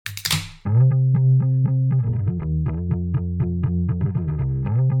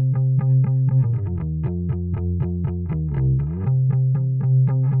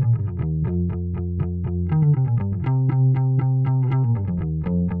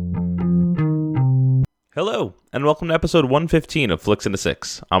Hello, and welcome to episode 115 of Flicks into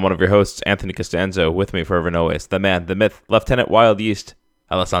Six. I'm one of your hosts, Anthony Costanzo, with me forever and always, the man, the myth, Lieutenant Wild Yeast,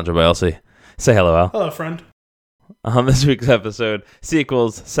 Alessandro Bielsi. Say hello, Al. Hello, friend. On this week's episode,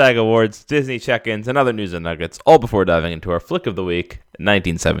 sequels, SAG Awards, Disney check-ins, and other news and nuggets, all before diving into our Flick of the Week,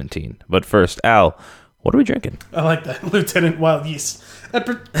 1917. But first, Al, what are we drinking? I like that. Lieutenant Wild Yeast.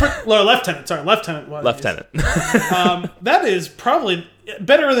 Lieutenant Wild Lieutenant. Yeast. That is probably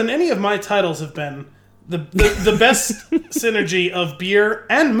better than any of my titles have been. The best synergy of beer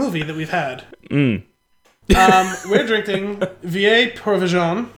and movie that we've had. We're drinking Vieille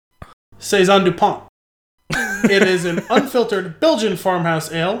Provision Saison Dupont. It is an unfiltered Belgian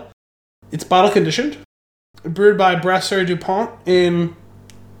farmhouse ale. It's bottle conditioned, brewed by Brasserie Dupont in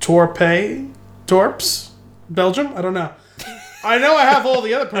Torps, Belgium. I don't know. I know I have all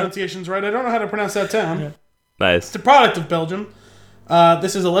the other pronunciations right. I don't know how to pronounce that town. Nice. It's a product of Belgium.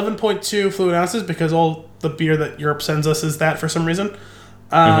 This is 11.2 fluid ounces because all the beer that Europe sends us is that for some reason.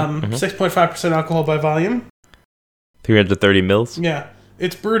 6.5% alcohol by volume. 330 mils? Yeah.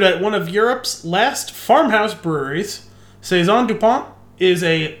 It's brewed at one of Europe's last farmhouse breweries. Saison Dupont is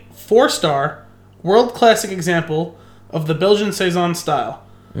a 4-star, world classic example of the Belgian Saison style.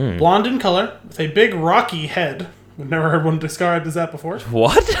 Blonde in color, with a big rocky head. We've never heard one described as that before.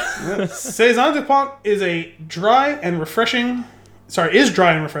 What? Saison Dupont is dry and refreshing,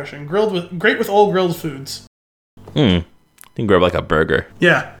 great with all grilled foods. You can grab like a burger.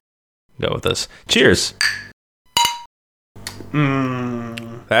 Yeah. Go with this. Cheers.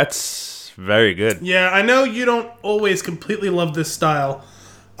 That's very good. Yeah, I know you don't always completely love this style,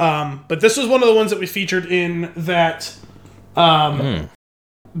 but this was one of the ones that we featured in that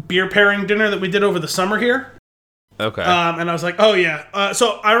beer pairing dinner that we did over the summer here. Okay. And I was like, oh yeah.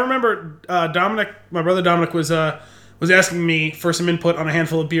 So I remember Dominic, my brother Dominic, was asking me for some input on a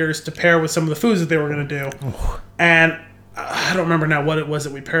handful of beers to pair with some of the foods that they were going to do. And I don't remember now what it was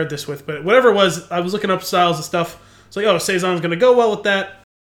that we paired this with, but whatever it was, I was looking up styles and stuff. It's like, oh, Saison's going to go well with that.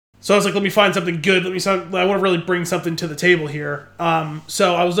 So I was like, let me find something good. I want to really bring something to the table here.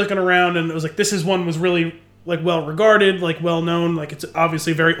 So I was looking around, and it was like, one was really like well regarded, like well known, like it's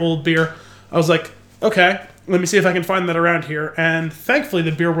obviously very old beer. I was like, okay, let me see if I can find that around here. And thankfully,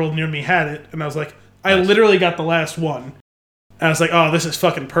 the beer world near me had it, and I was like, I literally got the last one. And I was like, oh, this is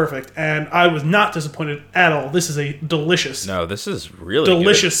fucking perfect. And I was not disappointed at all. This is a delicious. No, this is really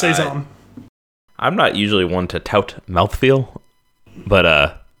delicious good. Saison. I'm not usually one to tout mouthfeel, but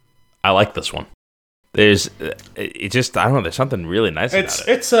I like this one. There's something really nice about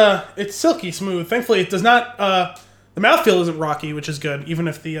it. It's silky smooth. Thankfully, it does not. The mouthfeel isn't rocky, which is good, even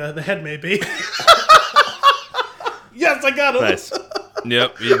if the head may be. Yes, I got it. Nice.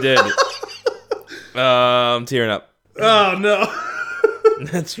 Yep, you did. I'm tearing up. Oh no.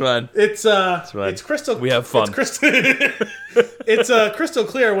 That's fine. It's fine. It's crystal. We have fun. It's crystal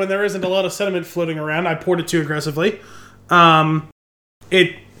clear when there isn't a lot of sediment floating around. I poured it too aggressively. Since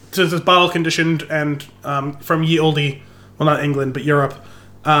it's bottle conditioned and from ye olde, well, not England but Europe,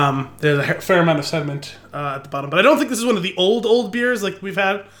 there's a fair amount of sediment at the bottom. But I don't think this is one of the old beers like we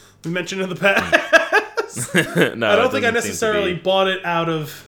mentioned in the past. No, I don't think I necessarily bought it out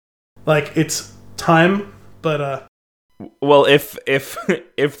of like its time, but well, if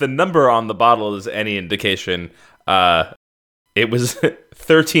the number on the bottle is any indication, it was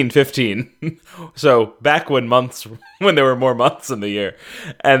 13-15. So back when there were more months in the year,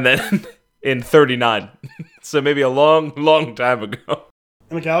 and then in 39. So maybe a long time ago.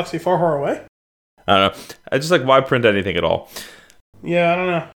 In a galaxy far away. I don't know. I just like, why print anything at all? Yeah, I don't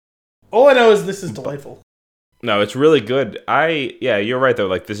know. All I know is this is delightful. No, it's really good. Yeah, you're right though.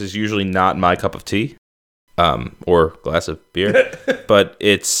 Like, this is usually not my cup of tea, or glass of beer, but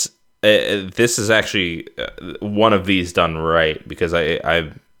this is actually one of these done right because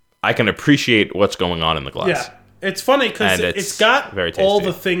I can appreciate what's going on in the glass. Yeah, it's funny because it's got all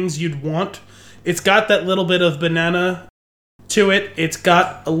the things you'd want. It's got that little bit of banana to it. It's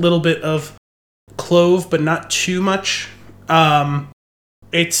got a little bit of clove, but not too much.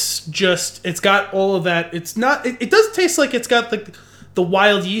 It's got all of that. It's not. It does taste like it's got the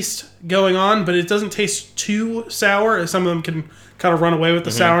wild yeast going on, but it doesn't taste too sour. Some of them can kind of run away with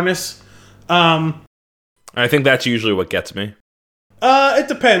the sourness. I think that's usually what gets me. It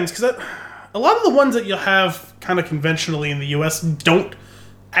depends, because a lot of the ones that you'll have kind of conventionally in the U.S. don't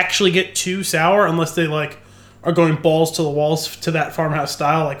actually get too sour unless they like are going balls to the walls to that farmhouse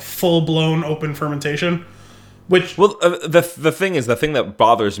style, like full blown open fermentation. Which the thing that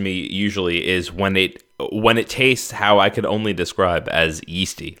bothers me usually is when it tastes how I could only describe as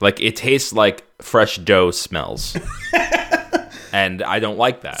yeasty. Like, it tastes like fresh dough smells. And I don't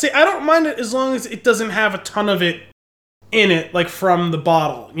like that. See, I don't mind it as long as it doesn't have a ton of it in it, like from the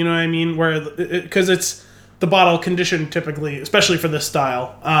bottle. You know what I mean? Where because it's the bottle condition typically, especially for this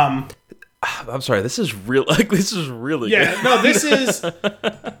style. I'm sorry. This is real. Like this is really Yeah. good. No, this is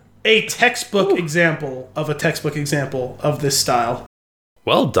a textbook example of this style.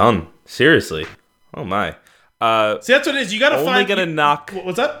 Well done. Seriously. Oh my. See, that's what it is. You gotta Only find. gonna knock.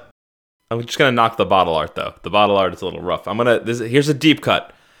 What's that? I'm just gonna knock the bottle art though. The bottle art is a little rough. Here's a deep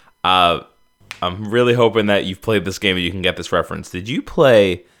cut. I'm really hoping that you've played this game and you can get this reference. Did you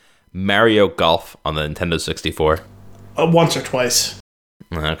play Mario Golf on the Nintendo 64? Once or twice.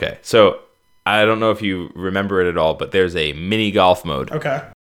 Okay, so I don't know if you remember it at all, but there's a mini golf mode, Okay.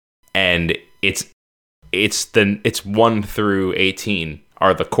 and it's 1 through 18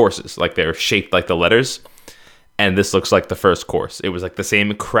 are the courses, like they're shaped like the letters, and this looks like the first course. It was like the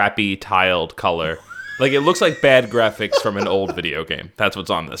same crappy tiled color. Like, it looks like bad graphics from an old video game. That's what's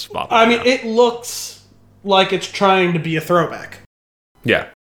on this bottle. I mean, it looks like it's trying to be a throwback. Yeah.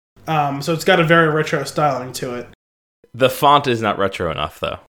 So it's got a very retro styling to it. The font is not retro enough,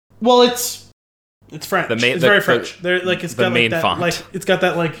 though. Well, it's French. It's very French. It's the got main like that, font. like it's got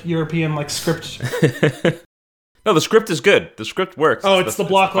that like European like script. No, the script is good. The script works. Oh, it's the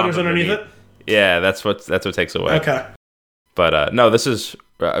block font letters underneath it. Yeah, that's what takes away. Okay. But no, this is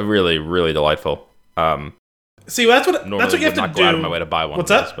really, really delightful. See, that's what you Normally have would to not do. go out of my way to buy one.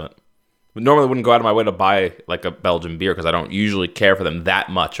 What's of these, that? but normally wouldn't go out of my way to buy like a Belgian beer because I don't usually care for them that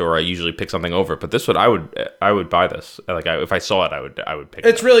much, or I usually pick something over. But this one, I would buy this. Like if I saw it, I would pick it.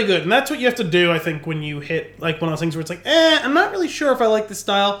 It's really good, and that's what you have to do. I think when you hit like one of those things where it's like, I'm not really sure if I like this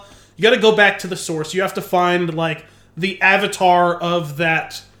style. You got to go back to the source. You have to find like the avatar of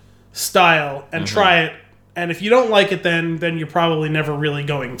that style and try it. And if you don't like it, then you're probably never really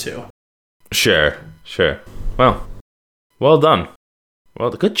going to. Sure. Well done. Well,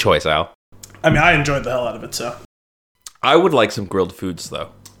 good choice, Al. I mean, I enjoyed the hell out of it. So I would like some grilled foods though.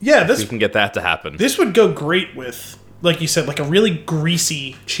 yeah, We can get that to happen. this would go great with, like you said, like a really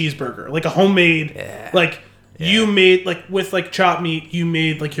greasy cheeseburger, like a homemade, you made like with like chopped meat. You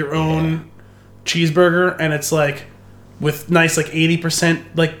made like your own cheeseburger, and it's like with nice like 80%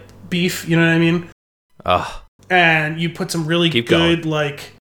 like beef. You know what I mean? Ugh. And you put some really Keep good going.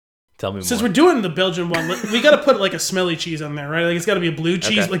 like. Tell me Since more. we're doing the Belgian one, we got to put like a smelly cheese on there, right? Like it's got to be a blue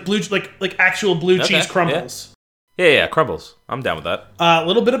cheese, Okay. like actual blue Okay, cheese crumbles. Yeah, crumbles. I'm down with that. A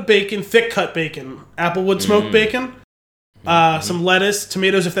little bit of bacon, thick cut bacon, applewood smoked bacon, some lettuce,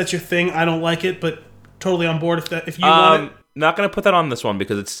 tomatoes if that's your thing. I don't like it, but totally on board if you want it. Not gonna put that on this one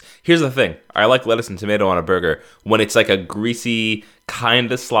because here's the thing. I like lettuce and tomato on a burger. When it's like a greasy, kind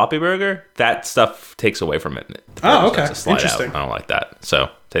of sloppy burger, that stuff takes away from it. The Oh, burger okay. starts to slide Interesting. out. I don't like that. So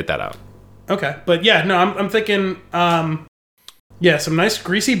take that out. Okay, but yeah, no, I'm thinking, some nice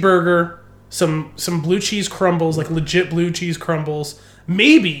greasy burger, some blue cheese crumbles, like legit blue cheese crumbles.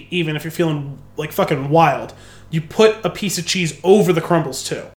 Maybe even if you're feeling like fucking wild, you put a piece of cheese over the crumbles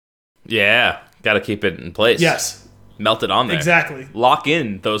too. Yeah, got to keep it in place. Yes, Melt it on there. exactly. Lock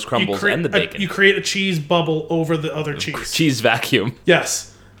in those crumbles and the bacon. You create a cheese bubble over the other cheese. Cheese vacuum.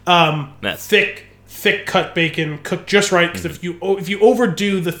 Yes. Nice. Thick cut bacon, cooked just right. Because if you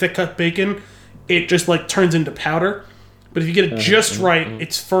overdo the thick cut bacon, it just like turns into powder. But if you get it just right,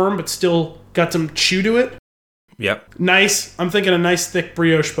 it's firm but still got some chew to it. Yep. Nice. I'm thinking a nice thick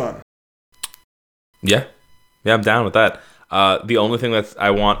brioche bun. Yeah, I'm down with that. The only thing that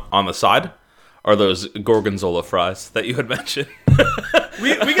I want on the side are those gorgonzola fries that you had mentioned.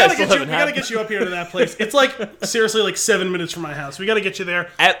 We gotta get you up here to that place. It's like seriously like 7 minutes from my house. We gotta get you there.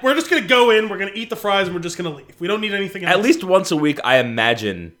 We're just gonna go in. We're gonna eat the fries and we're just gonna leave. We don't need anything else. At least once a week, I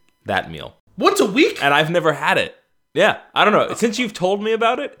imagine that meal, once a week. and I've never had it. Yeah, I don't know. Since you've told me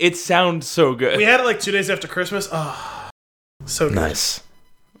about it, it sounds so good. We had it like 2 days after Christmas. Oh, so good. Nice.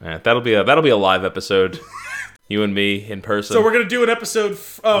 Yeah, that'll be a live episode. You and me in person. So we're gonna do an episode.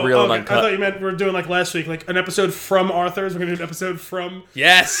 Real and I uncut. thought you meant we're doing like last week, like an episode from Arthur's. We're gonna do an episode from.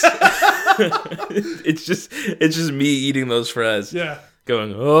 Yes. it's just me eating those fries. Yeah.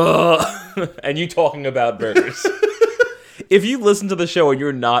 Going, oh, and you talking about burgers. If you listen to the show and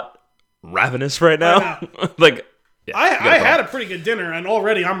you're not ravenous right now, like, yeah, I had a pretty good dinner, and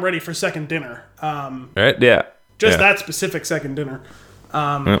already I'm ready for second dinner. Right? Yeah. Just that specific second dinner.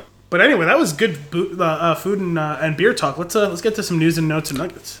 But anyway, that was good food and beer talk. Let's get to some news and notes and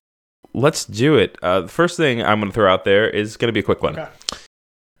nuggets. Let's do it. The first thing I'm going to throw out there is going to be a quick one. Okay.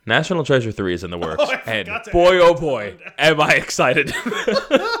 National Treasure 3 is in the works, I and forgot to boy, add oh that. boy, am I excited.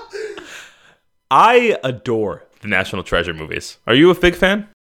 I adore the National Treasure movies. Are you a big fan?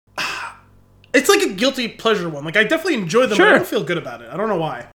 It's like a guilty pleasure one. Like, I definitely enjoy them, but I don't feel good about it. I don't know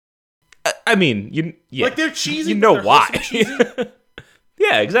why. I mean, like, they're cheesy. You know why?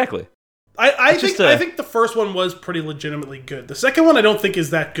 Yeah, exactly. I think the first one was pretty legitimately good. The second one I don't think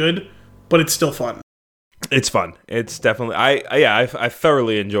is that good, but it's still fun. It's fun. It's definitely I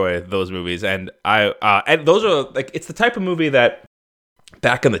thoroughly enjoy those movies, and and those are like, it's the type of movie that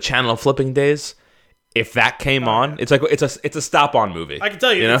back in the channel flipping days, if that came on, it's like it's a stop on movie. I can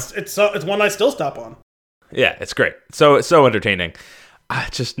tell you, it's one I still stop on. Yeah, it's great. So entertaining.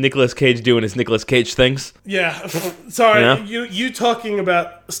 Just Nicolas Cage doing his Nicolas Cage things. Yeah. Sorry, you talking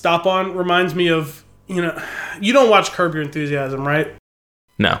about stop on reminds me of, you don't watch Curb Your Enthusiasm, right?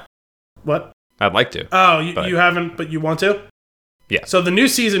 No. What? I'd like to. Oh, you haven't, but you want to? Yeah. So the new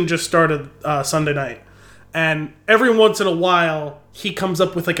season just started Sunday night, and every once in a while he comes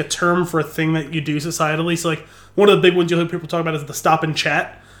up with like a term for a thing that you do societally. So like one of the big ones you'll hear people talk about is the stop and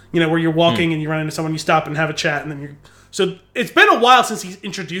chat. Where you're walking and you run into someone, you stop and have a chat, and then you're. So it's been a while since he's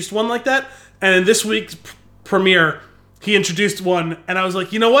introduced one like that, and in this week's premiere, he introduced one, and I was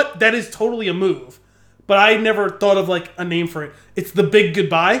like, you know what? That is totally a move. But I never thought of like a name for it. It's the big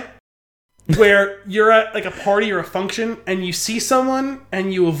goodbye, where you're at like a party or a function, and you see someone,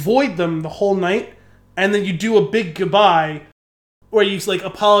 and you avoid them the whole night, and then you do a big goodbye, where you like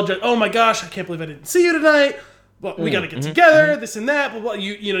apologize. Oh my gosh, I can't believe I didn't see you tonight. Well, we got to get together. This and that. Blah, blah.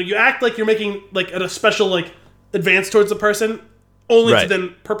 You act like you're making like a special like advance towards the person, only to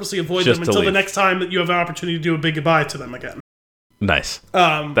then purposely avoid them until the next time that you have an opportunity to do a big goodbye to them again. Nice.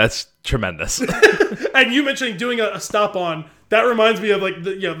 That's tremendous. And you mentioning doing a stop on, that reminds me of like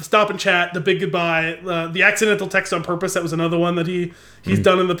the stop and chat, the big goodbye, the accidental text on purpose. That was another one that he's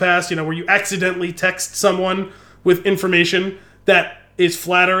done in the past. Where you accidentally text someone with information that is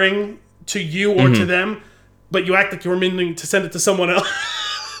flattering to you or to them, but you act like you're meaning to send it to someone else.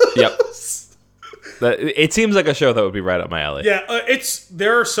 Yep. It seems like a show that would be right up my alley. Yeah,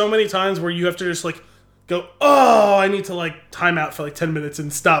 there are so many times where you have to just like go, oh, I need to like time out for like 10 minutes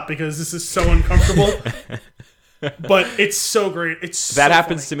and stop because this is so uncomfortable. But it's so great. That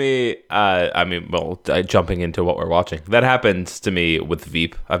happens funny. To me. Jumping into what we're watching, that happens to me with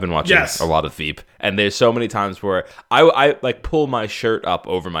Veep. I've been watching a lot of Veep, and there's so many times where I like pull my shirt up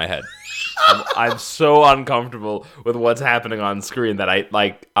over my head. I'm so uncomfortable with what's happening on screen that I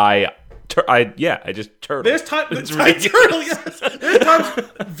just turtle. There's times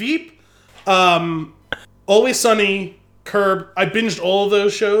Veep, Always Sunny, Curb. I binged all of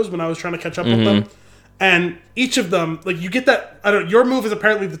those shows when I was trying to catch up with them, and each of them, like you get that. I don't. Your move is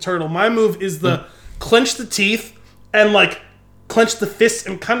apparently the turtle. My move is the clench the teeth and like clench the fists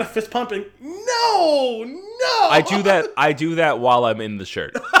and kind of fist pumping. No. I do that while I'm in the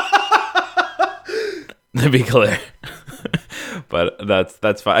shirt. To be clear. But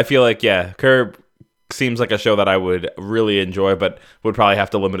that's fine. I feel like, Curb seems like a show that I would really enjoy, but would probably have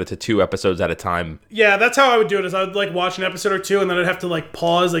to limit it to 2 episodes at a time. Yeah, that's how I would do it. Is I would like watch an episode or 2, and then I'd have to like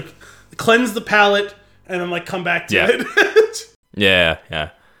pause, like cleanse the palate, and then like come back to it. Yeah.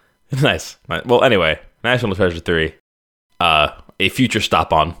 Nice. Well, anyway, National Treasure 3, a future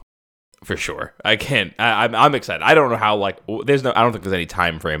stop on. For sure, I can't. I'm excited. I don't know how. Like, I don't think there's any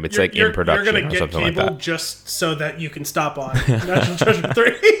time frame. It's like in production you're gonna or get something cable like that. Just so that you can stop on National Treasure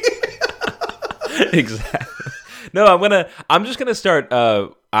 3. Exactly. No, I'm just gonna start.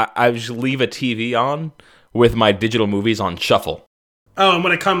 I just leave a TV on with my digital movies on shuffle. Oh, and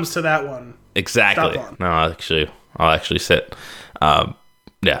when it comes to that one, exactly. Stop on. No, I'll actually sit.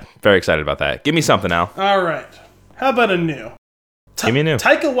 Yeah, very excited about that. Give me something, Al. All right. How about a new? Give me a new.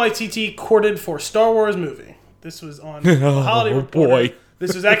 Taika Waititi courted for Star Wars movie. This was on the Holiday Reporter. Boy.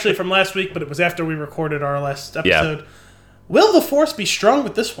 This was actually from last week, but it was after we recorded our last episode. Yeah. Will the Force be strong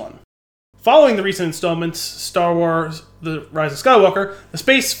with this one? Following the recent installments, Star Wars The Rise of Skywalker, the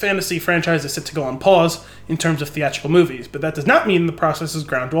space fantasy franchise is set to go on pause in terms of theatrical movies, but that does not mean the process is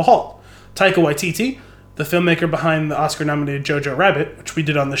ground to a halt. Taika Waititi, the filmmaker behind the Oscar-nominated Jojo Rabbit, which we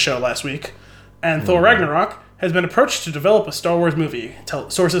did on the show last week, and Thor Ragnarok, has been approached to develop a Star Wars movie,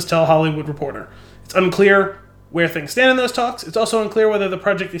 sources tell Hollywood Reporter. It's unclear where things stand in those talks. It's also unclear whether the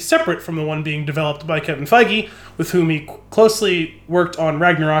project is separate from the one being developed by Kevin Feige, with whom he closely worked on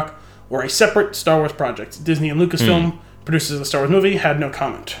Ragnarok, or a separate Star Wars project. Disney and Lucasfilm, producers of the Star Wars movie, had no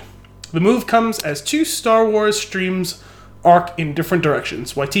comment. The move comes as 2 Star Wars streams arc in different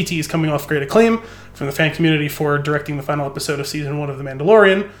directions. Waititi is coming off great acclaim from the fan community for directing the final episode of Season 1 of The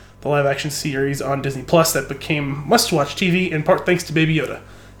Mandalorian, the live-action series on Disney Plus that became must-watch TV in part thanks to Baby Yoda.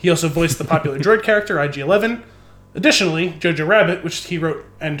 He also voiced the popular droid character IG-11. Additionally, Jojo Rabbit, which he wrote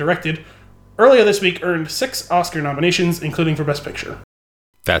and directed, earlier this week earned 6 Oscar nominations, including for Best Picture.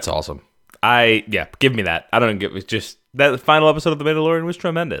 That's awesome. Give me that. I don't give it. Just that final episode of The Mandalorian was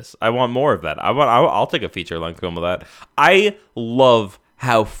tremendous. I want more of that. I'll take a feature length film of that. I love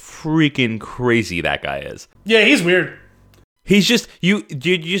how freaking crazy that guy is. Yeah, he's weird. He's just you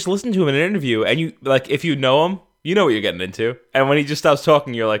just listen to him in an interview, and you like if you know him, you know what you're getting into. And when he just stops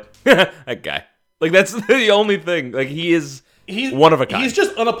talking, you're like, that guy. Like that's the only thing. Like he's one of a kind. He's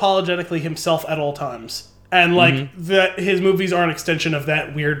just unapologetically himself at all times, and like that his movies are an extension of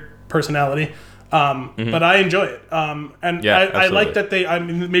that weird personality. But I enjoy it. I like that I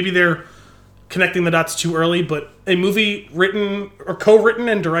mean, maybe they're connecting the dots too early, but a movie written or co-written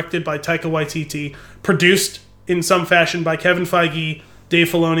and directed by Taika Waititi, produced in some fashion by Kevin Feige, Dave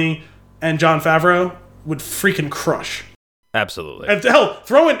Filoni, and Jon Favreau would freaking crush. Absolutely. And hell,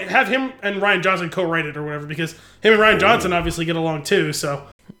 have him and Rian Johnson co-write it or whatever, because him and Rian Johnson obviously get along too. So,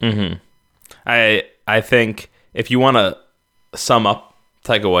 I think if you want to sum up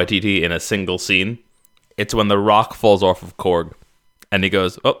Taika Waititi in a single scene, it's when the rock falls off of Korg, and he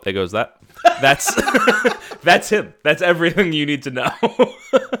goes, "Oh, there goes that." That's that's him. That's everything you need to know.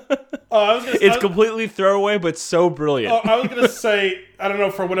 It's completely throwaway, but so brilliant. I was gonna say, I don't know,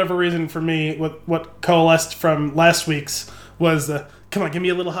 for whatever reason, for me, what coalesced from last week's was the come on, give me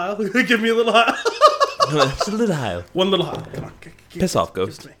a little high, give me a little high. Just a little high. One little high. Come on, piss off,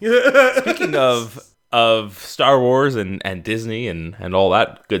 Ghost. Speaking of Star Wars and Disney and all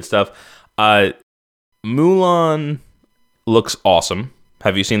that good stuff, Mulan looks awesome.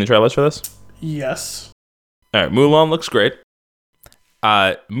 Have you seen the trailers for this? Yes. All right, Mulan looks great.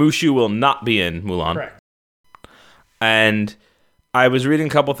 Mushu will not be in Mulan. Correct. And I was reading a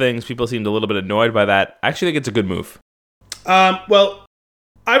couple things. People seemed a little bit annoyed by that. I actually think it's a good move. Well,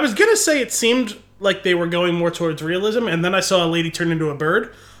 I was going to say it seemed like they were going more towards realism, and then I saw a lady turn into a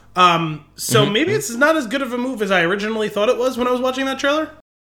bird. So maybe it's not as good of a move as I originally thought it was when I was watching that trailer.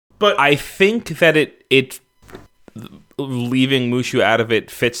 But I think that it leaving Mushu out of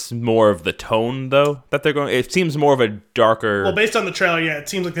it fits more of the tone, though, that they're going. It seems more of a darker. Well, based on the trailer, yeah, it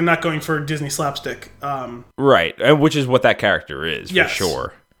seems like they're not going for Disney slapstick. Right, and which is what that character is, for yes.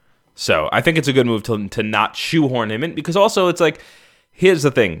 sure. So I think it's a good move to not shoehorn him in, because also it's like, here's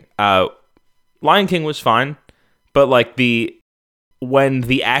the thing: Lion King was fine, but like when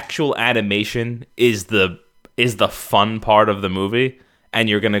the actual animation is the fun part of the movie, and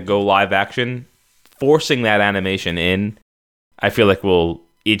you're gonna go live action. Forcing that animation in, I feel like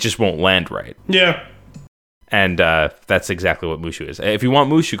it just won't land right. Yeah. And that's exactly what Mushu is. If you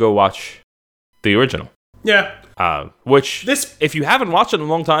want Mushu, go watch the original. Yeah. If you haven't watched it in a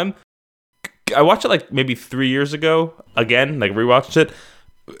long time, I watched it like maybe 3 years ago. Again, like rewatched it.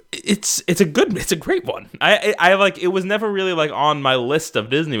 It's a great one. I like it was never really like on my list of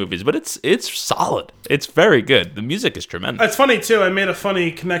Disney movies, but it's solid. It's very good. The music is tremendous. It's funny too. I made a funny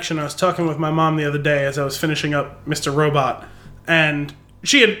connection. I was talking with my mom the other day as I was finishing up Mr. Robot, and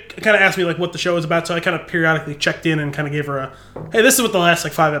she had kind of asked me like what the show was about. So I kind of periodically checked in and kind of gave her a, hey, this is what the last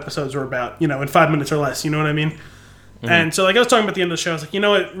like 5 episodes were about. In 5 minutes or less. You know what I mean? Mm-hmm. And so like I was talking about the end of the show. I was like,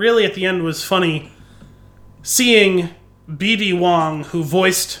 it really at the end was funny seeing B.D. Wong, who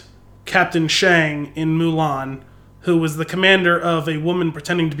voiced Captain Shang in Mulan, who was the commander of a woman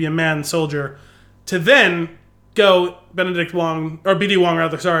pretending to be a man soldier, to then go B.D. Wong,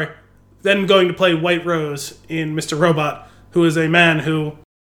 then going to play White Rose in Mr. Robot, who is a man who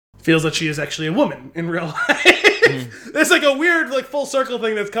feels that she is actually a woman in real life. There's like a weird like full circle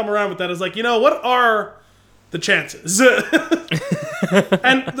thing that's come around with that. Is like, what are the chances?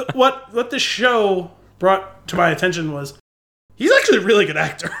 And what this show brought to my attention was he's actually a really good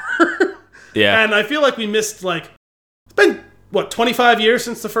actor. Yeah. And I feel like we missed it's been 25 years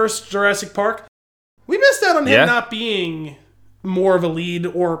since the first Jurassic Park. We missed out on him not being more of a lead,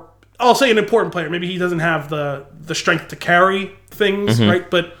 or I'll say an important player. Maybe he doesn't have the strength to carry things, right?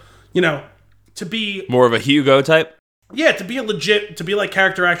 But to be more of a Hugo type. Yeah, to be like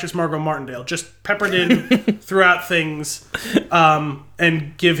character actress Margot Martindale, just peppered in throughout things,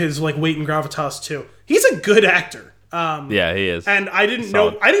 and give his like weight and gravitas too. He's a good actor. Yeah, he is. And I didn't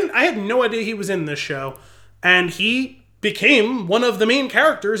know. I had no idea he was in this show, and he became one of the main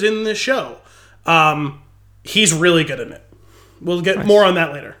characters in this show. He's really good in it. We'll get more on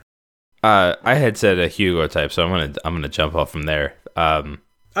that later. I had said a Hugo type, so I'm gonna jump off from there.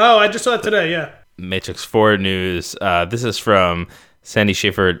 I just saw that today. Yeah. Matrix 4 news. This is from Sandy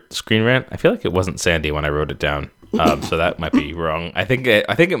Schaefer Screen Rant. I feel like it wasn't Sandy when I wrote it down, so that might be wrong. I think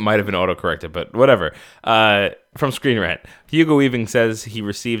it might have been autocorrected, but whatever. From Screen Rant, Hugo Weaving says he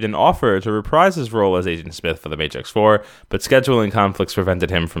received an offer to reprise his role as Agent Smith for The Matrix 4, but scheduling conflicts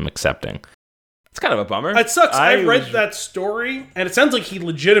prevented him from accepting. It's kind of a bummer. It sucks. I read that story, and it sounds like he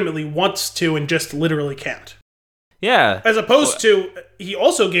legitimately wants to and just literally can't. Yeah. As opposed to, he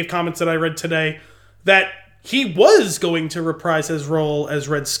also gave comments that I read today that he was going to reprise his role as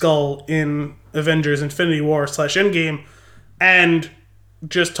Red Skull in Avengers Infinity War / Endgame, and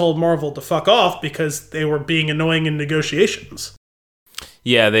just told Marvel to fuck off because they were being annoying in negotiations.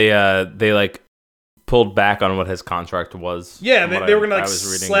 Yeah, they like pulled back on what his contract was. Yeah, they were going to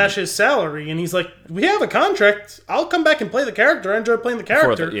slash his salary, and he's like, we have a contract. I'll come back and play the character. I enjoy playing the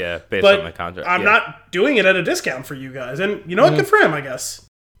character. Based on the contract. I'm not doing it at a discount for you guys. And you know what? Good for him, I guess.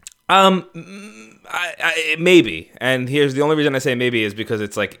 Maybe. And here's the only reason I say maybe is because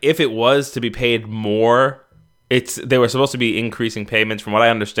it's like, if it was to be paid more, they were supposed to be increasing payments from what I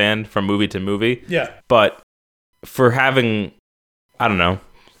understand from movie to movie. Yeah. But for having, I don't know,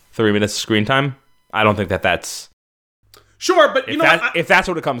 3 minutes of screen time, I don't think that's... Sure, but if that's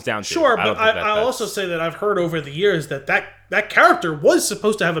what it comes down to. Sure, but I'll also say that I've heard over the years that character was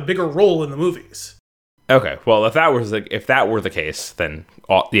supposed to have a bigger role in the movies. Okay, well, if that were the case, then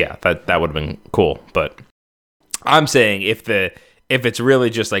that would have been cool. But I'm saying if it's really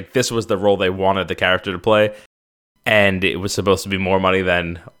just like this was the role they wanted the character to play, and it was supposed to be more money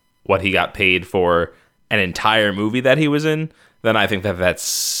than what he got paid for an entire movie that he was in, then I think that's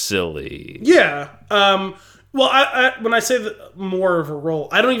silly. Yeah. Well, I when I say that more of a role,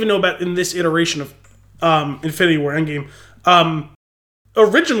 I don't even know about in this iteration of Infinity War Endgame.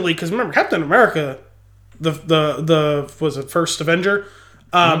 Originally, because remember, Captain America, the was it First Avenger,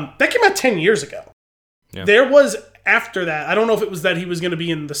 that came out 10 years ago. Yeah. There was after that. I don't know if it was that he was going to be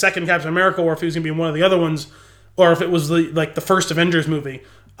in the second Captain America, or if he was going to be in one of the other ones, or if it was the first Avengers movie.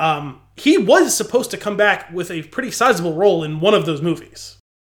 He was supposed to come back with a pretty sizable role in one of those movies.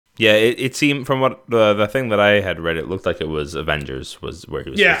 Yeah, it seemed from what the thing that I had read, it looked like it was Avengers was where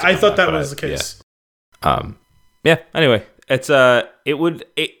he was. Yeah, I thought that was the case. Yeah. Anyway,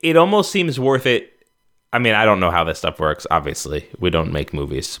 it almost seems worth it. I mean, I don't know how this stuff works. Obviously, we don't make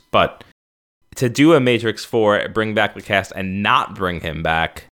movies, but to do a Matrix 4, bring back the cast, and not bring him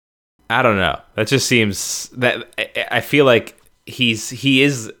back, I don't know. That just seems that I feel like he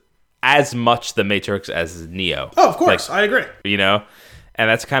is as much the Matrix as Neo. Oh, of course, I agree. You know, and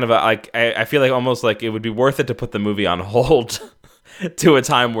that's kind of I feel like almost like it would be worth it to put the movie on hold to a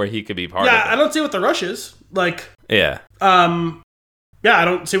time where he could be part of it. Yeah, I don't see what the rush is. Yeah, I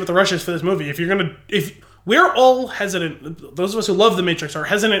don't see what the rush is for this movie. If we're all hesitant, those of us who love The Matrix are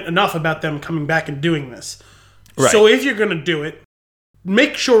hesitant enough about them coming back and doing this. Right. So if you're going to do it,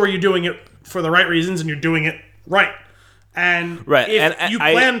 make sure you're doing it for the right reasons and you're doing it right. And if you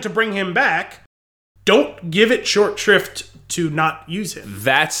plan to bring him back, don't give it short shrift to not use him.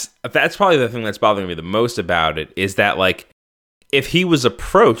 That's probably the thing that's bothering me the most about it, is that like if he was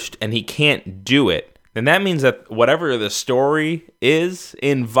approached and he can't do it, then that means that whatever the story is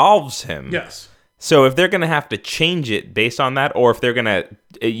involves him. Yes. So if they're going to have to change it based on that, or if they're going to,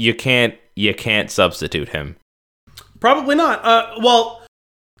 you can't substitute him. Probably not. Well,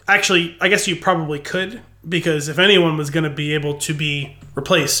 actually, I guess you probably could, because if anyone was going to be able to be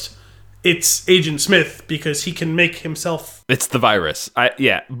replaced, it's Agent Smith, because he can make himself... It's the virus.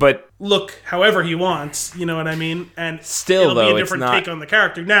 But... look however he wants, you know what I mean? And still, it'll be a different take on the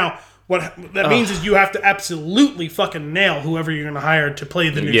character. Now, what that means is you have to absolutely fucking nail whoever you're going to hire to play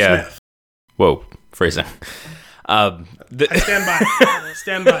the new Smith. Whoa, phrasing. I stand by.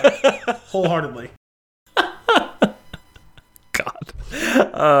 Stand by. Wholeheartedly.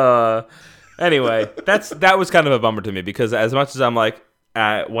 God. Anyway, that was kind of a bummer to me, because as much as I'm like,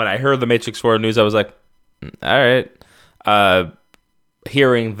 when I heard the Matrix 4 news, I was like, all right.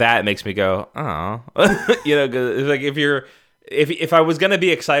 Hearing that makes me go, oh. You know, 'cause it's like if I was gonna be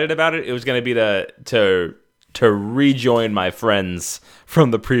excited about it, it was gonna be to rejoin my friends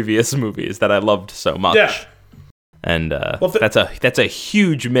from the previous movies that I loved so much. Yeah. And that's a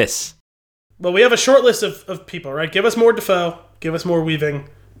huge miss. Well, we have a short list of people, right? Give us more Dafoe, give us more Weaving,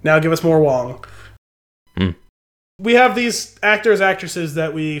 now give us more Wong. We have these actors, actresses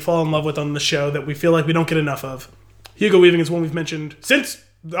that we fall in love with on the show that we feel like we don't get enough of. Hugo Weaving is one we've mentioned since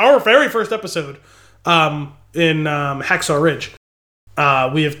our very first episode in Hacksaw Ridge.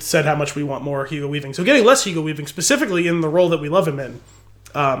 We have said how much we want more Hugo Weaving. So getting less Hugo Weaving, specifically in the role that we love him in,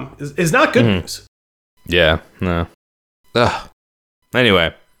 is not good news. Yeah, no. Ugh.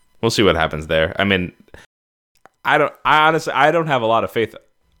 Anyway, we'll see what happens there. I mean, I honestly don't have a lot of faith.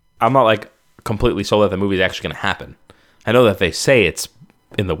 I'm not like completely sold that the movie is actually going to happen. I know that they say it's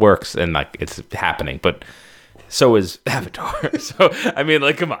in the works and like it's happening, but So is Avatar. So I mean,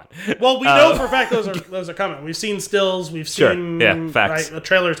 like, come on. Well, we know for a fact those are coming. We've seen stills. We've seen facts. Right, a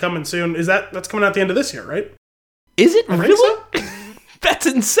trailer is coming soon. That's coming out the end of this year, right? Is it really? So. That's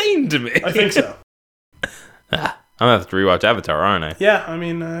insane to me. I think so. I'm gonna have to rewatch Avatar, aren't I? Yeah, I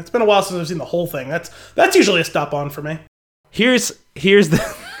mean, it's been a while since I've seen the whole thing. That's usually a stop on for me. Here's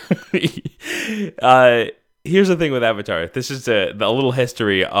the here's the thing with Avatar. This is the little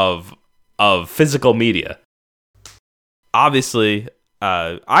history of physical media. Obviously,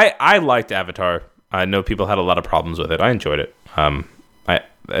 I liked Avatar. I know people had a lot of problems with it. I enjoyed it.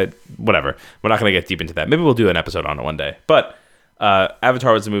 Whatever. We're not going to get deep into that. Maybe we'll do an episode on it one day. But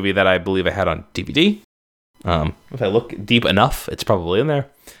Avatar was a movie that I believe I had on DVD. If I look deep enough, it's probably in there.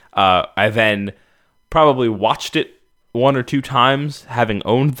 I then probably watched it 1 or 2 times, having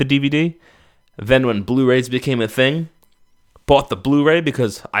owned the DVD. Then when Blu-rays became a thing, bought the Blu-ray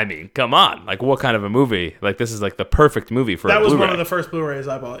because, I mean, come on. Like, what kind of a movie? Like, this is like the perfect movie for a Blu-ray. That was one of the first Blu-rays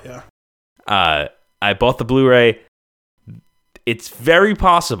I bought, yeah. I bought the Blu-ray. It's very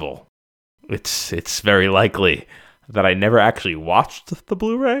possible. It's very likely that I never actually watched the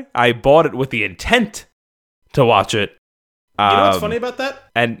Blu-ray. I bought it with the intent to watch it. You know what's funny about that?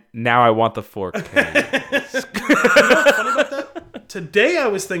 And now I want the 4K. You know what's funny about that? Today I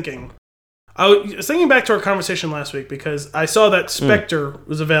was thinking back to our conversation last week because I saw that Spectre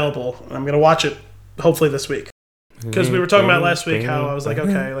was available. And I'm going to watch it hopefully this week. Because we were talking about last week how I was like,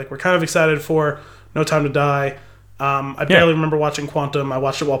 okay, like we're kind of excited for No Time to Die. I barely remember watching Quantum. I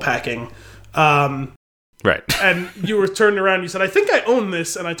watched it while packing. Right. And you were turned around and you said, I think I own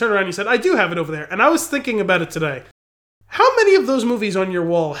this. And I turned around and you said, I do have it over there. And I was thinking about it today. How many of those movies on your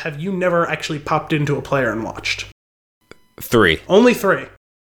wall have you never actually popped into a player and watched? 3. Only 3.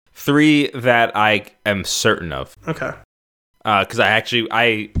 3 that I am certain of. Okay. Because I actually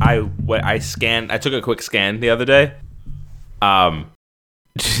I scanned. I took a quick scan the other day. 2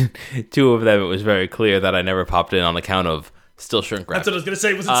 of them, it was very clear that I never popped in on account of still shrink wrap. That's what I was gonna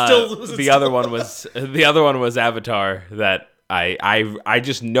say. Was it still? Was it the still? other one was Avatar. That I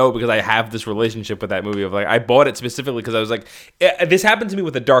just know because I have this relationship with that movie of like I bought it specifically because I was like this happened to me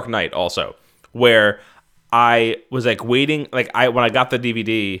with The Dark Knight also, where I was like waiting when I got the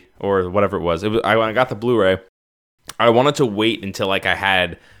DVD or whatever it was when I got the Blu-ray, I wanted to wait until like I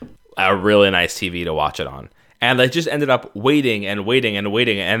had a really nice TV to watch it on. And I just ended up waiting and waiting and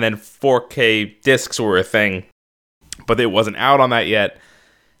waiting, and then 4K discs were a thing, but it wasn't out on that yet.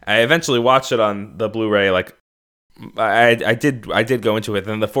 I eventually watched it on the Blu-ray. Like I did go into it.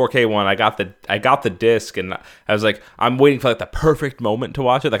 Then the 4K one, I got the disc, and I was like, I'm waiting for like the perfect moment to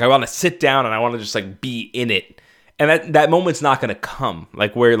watch it. Like I want to sit down and I want to just like be in it. And that moment's not going to come,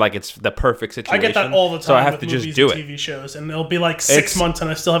 like where like it's the perfect situation. I get that all the time. So I have with to movies just do and it. TV shows, and it'll be like 6 months, and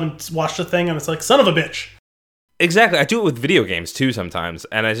I still haven't watched a thing, and it's like son of a bitch. Exactly. I do it with video games too sometimes,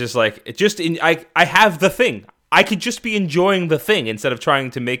 and I just like I have the thing. I could just be enjoying the thing instead of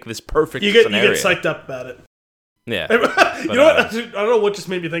trying to make this perfect scenario. You get psyched up about it. Yeah. You know what? I don't know what just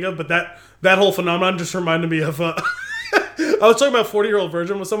made me think of, but that whole phenomenon just reminded me of. I was talking about 40-Year-Old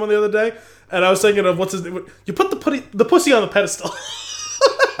Virgin with someone the other day, and I was thinking of what's his name. You put the pussy on the pedestal.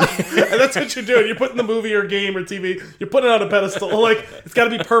 And that's what you're doing. You're putting the movie or game or TV, you're putting it on a pedestal. Like, it's got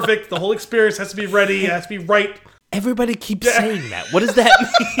to be perfect. The whole experience has to be ready. It has to be right. Everybody keeps saying that. What does that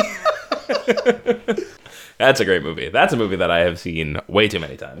mean? That's a great movie. That's a movie that I have seen way too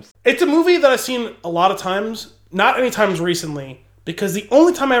many times. It's a movie that I've seen a lot of times. Not any times recently, because the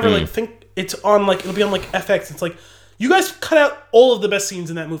only time I ever think it's on it'll be on FX. It's like, you guys cut out all of the best scenes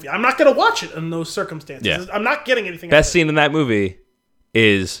in that movie. I'm not going to watch it in those circumstances. Yeah. I'm not getting anything. Best scene in that movie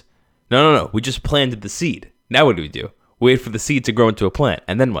is no. We just planted the seed. Now what do we do? Wait for the seed to grow into a plant,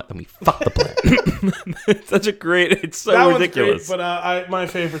 and then what? Then we fuck the plant. It's such a great. It's so that ridiculous. Great, but my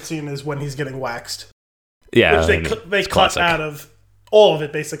favorite scene is when he's getting waxed. Yeah, which they cut out of all of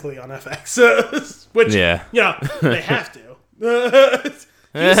it basically on FX. Which they have to.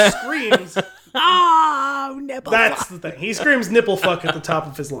 He screams. Oh, nipple. That's the thing. He screams nipple fuck at the top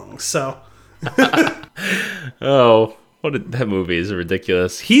of his lungs. So. That movie is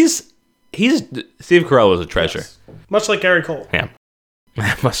ridiculous. He's Steve Carell is a treasure. Yes. Much like Gary Cole. Yeah.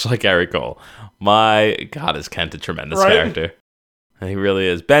 Much like Gary Cole. My God, is Kent a tremendous character. He really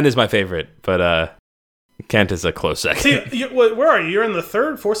is. Ben is my favorite, but Kent is a close second. See, where are you? You're in the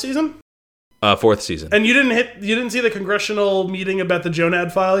fourth season? 4th season. And you didn't see the congressional meeting about the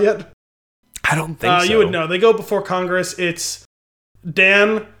Jonad file yet? I don't think so. You would know. They go before Congress. It's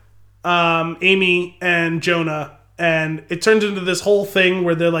Dan, Amy, and Jonah. And it turns into this whole thing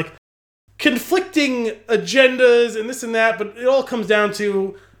where they're like conflicting agendas and this and that. But it all comes down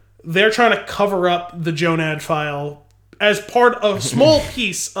to they're trying to cover up the Jonad file as part of a small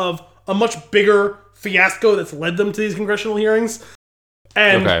piece of a much bigger fiasco that's led them to these congressional hearings.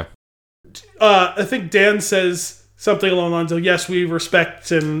 And I think Dan says something along the lines of, yes, we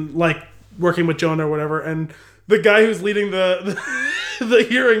respect and like working with Jonah or whatever. And the guy who's leading the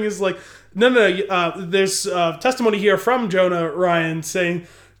hearing is like, no, there's testimony here from Jonah Ryan saying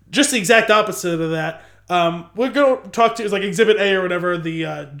just the exact opposite of that. We're going to talk to, it's like Exhibit A or whatever, the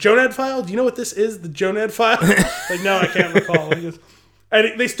Jonad file. Do you know what this is, the Jonad file? Like, no, I can't recall. He goes,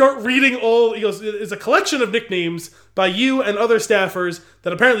 and they start reading he goes, it's a collection of nicknames by you and other staffers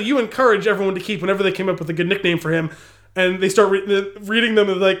that apparently you encourage everyone to keep whenever they came up with a good nickname for him. And they start reading them,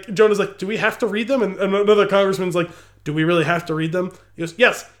 and like, Jonah's like, do we have to read them? And another congressman's like, do we really have to read them? He goes,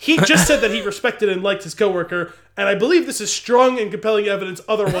 yes, he just said that he respected and liked his coworker, and I believe this is strong and compelling evidence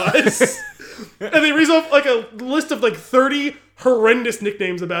otherwise. And they read off like a list of like 30 horrendous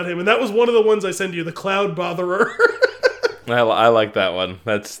nicknames about him, and that was one of the ones I sent you, the Cloud Botherer. I like that one.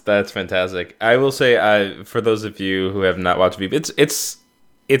 That's fantastic. I will say, for those of you who have not watched Veep, it's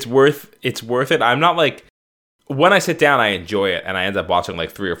worth it. I'm not like, when I sit down, I enjoy it, and I end up watching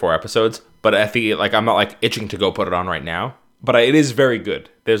like 3 or 4 episodes. But I think like I'm not like itching to go put it on right now. But it is very good.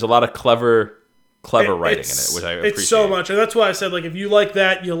 There's a lot of clever writing in it, which I appreciate. It's so much, and that's why I said like if you like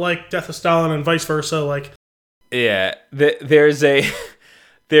that, you like Death of Stalin, and vice versa. Like, yeah, I'm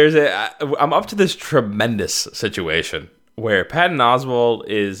up to this tremendous situation where Patton Oswalt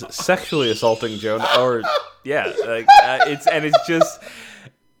is sexually assaulting Jonah, or yeah, like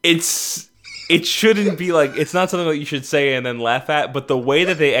it shouldn't be like, it's not something that you should say and then laugh at, but the way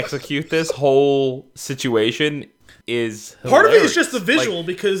that they execute this whole situation is hilarious. Part of it is just the visual, like,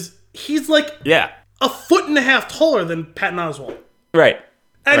 because he's like a foot and a half taller than Patton Oswalt. Right.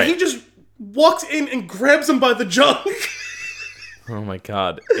 And he just walks in and grabs him by the junk. Oh my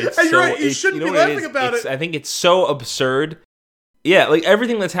god. It's and you're right, you shouldn't be laughing about it. I think it's so absurd. Yeah, like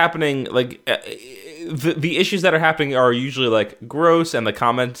everything that's happening, like the issues that are happening are usually like gross, and the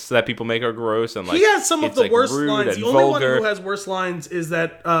comments that people make are gross, and like he has some of the worst lines. The only one who has worse lines is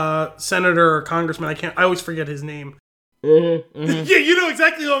that senator or congressman. I always forget his name. Mm-hmm, mm-hmm. Yeah, you know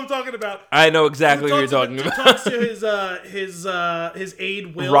exactly who I'm talking about. I know exactly who you're talking about. He talks to his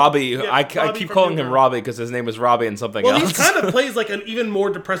aide Will. Robbie. Yeah, I keep calling him Robbie because his name was Robbie and something else. Well, he kind of plays like an even more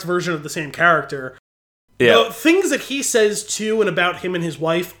depressed version of the same character. Yeah. The things that he says to and about him and his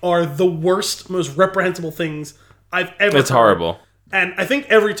wife are the worst, most reprehensible things I've ever heard. It's horrible. And I think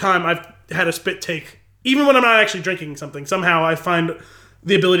every time I've had a spit take, even when I'm not actually drinking something, somehow I find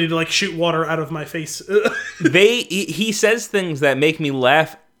the ability to like shoot water out of my face. He says things that make me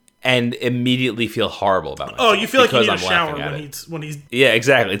laugh and immediately feel horrible about myself. Oh, you feel like you need a shower when he's yeah,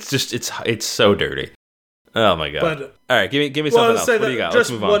 exactly. It's just it's so dirty. Oh my god! But, all right, give me something else. What do you got?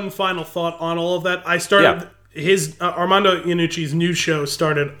 Just one final thought on all of that. I started his Armando Iannucci's new show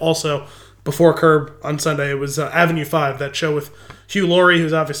started also before Curb on Sunday. It was Avenue 5, that show with Hugh Laurie,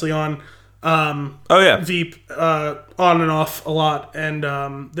 who's obviously on Veep on and off a lot. And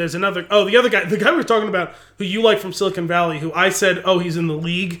there's another the other guy, the guy we were talking about, who you like from Silicon Valley, who I said, he's in the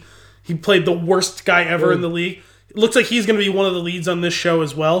league. He played the worst guy ever in the league. It looks like he's going to be one of the leads on this show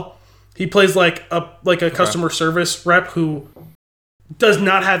as well. He plays like a customer service rep who does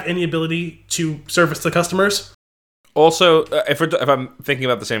not have any ability to service the customers. Also, if I'm thinking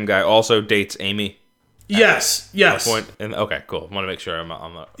about the same guy, also dates Amy. Yes. Point. And okay, cool. Want to make sure I'm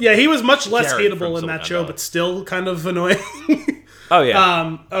on the. Yeah, he was much less hateable in that show, but still kind of annoying. Oh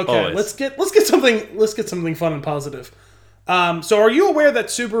yeah. Okay, always. let's get something fun and positive. So, are you aware that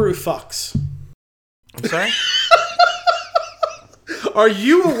Subaru fucks? I'm sorry. Are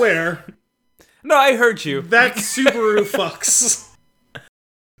you aware? No, I heard you. That Subaru fucks.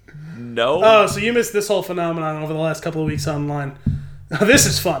 No. Oh, so you missed this whole phenomenon over the last couple of weeks online. This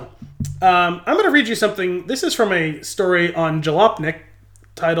is fun. I'm going to read you something. This is from a story on Jalopnik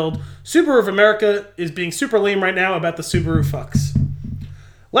titled "Subaru of America is being super lame right now about the Subaru fucks."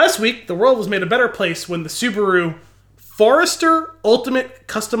 Last week, the world was made a better place when the Subaru Forester Ultimate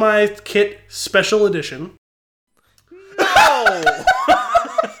Customized Kit Special Edition. No!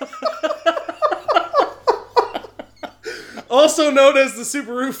 Also known as the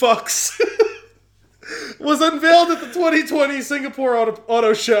Subaru Fox, was unveiled at the 2020 Singapore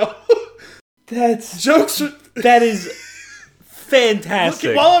Auto Show. That is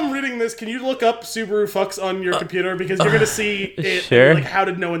fantastic. While I'm reading this, can you look up Subaru Fox on your computer, because you're going to see it. Sure. Like, how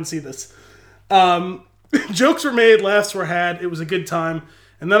did no one see this? Jokes were made, laughs were had. It was a good time.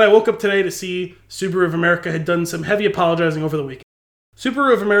 And then I woke up today to see Subaru of America had done some heavy apologizing over the weekend.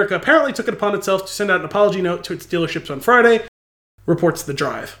 Subaru of America apparently took it upon itself to send out an apology note to its dealerships on Friday, reports The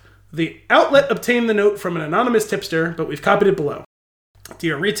Drive. The outlet obtained the note from an anonymous tipster, but we've copied it below.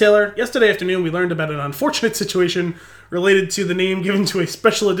 Dear retailer, yesterday afternoon we learned about an unfortunate situation related to the name given to a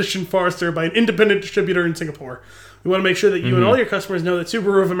special edition Forester by an independent distributor in Singapore. We want to make sure that you and all your customers know that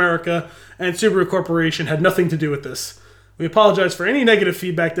Subaru of America and Subaru Corporation had nothing to do with this. We apologize for any negative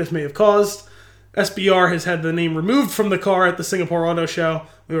feedback this may have caused. SBR has had the name removed from the car at the Singapore Auto Show.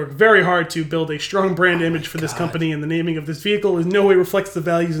 We work very hard to build a strong brand image for this company, and the naming of this vehicle in no way reflects the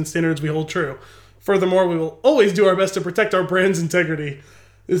values and standards we hold true. Furthermore, we will always do our best to protect our brand's integrity.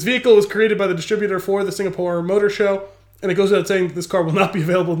 This vehicle was created by the distributor for the Singapore Motor Show, and it goes without saying that this car will not be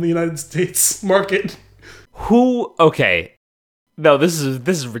available in the United States market. Okay. No, this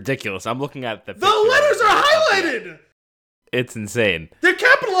is ridiculous. I'm looking at the letters are highlighted! It's insane. They're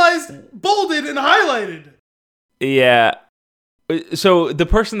capitalized, bolded, and highlighted. Yeah. So the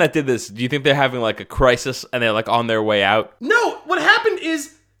person that did this, do you think they're having like a crisis and they're like on their way out? No, what happened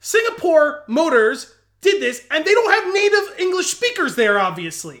is Singapore Motors did this, and they don't have native English speakers there,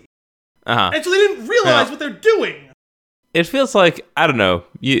 obviously. Uh-huh. And so they didn't realize what they're doing. It feels like, I don't know,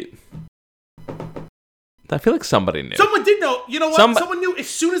 I feel like somebody knew. Someone did know. You know what? Someone knew as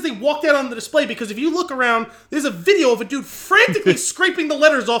soon as they walked out on the display, because if you look around, there's a video of a dude frantically scraping the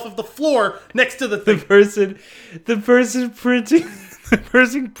letters off of the floor next to the thing. The person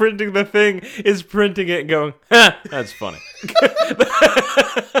printing the thing is printing it and going, that's funny.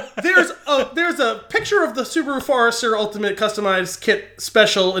 There's a picture of the Subaru Forester Ultimate Customized Kit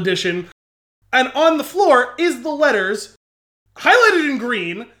Special Edition, and on the floor is the letters highlighted in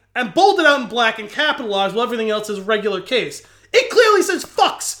green and bolded out in black and capitalized while everything else is regular case. It clearly says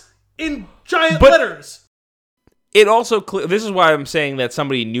fucks in giant letters. It also, this is why I'm saying that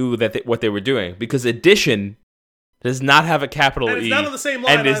somebody knew that what they were doing, because Edition does not have a capital E. And it's not on the same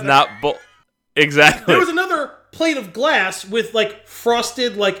line and is not exactly. There was another plate of glass with like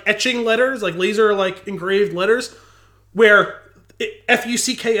frosted like etching letters, like laser like engraved letters, where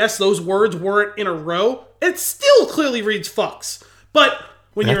F-U-C-K-S, those words weren't in a row. It still clearly reads fucks. But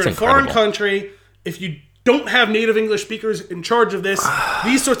when you're in a foreign country, if you don't have native English speakers in charge of this,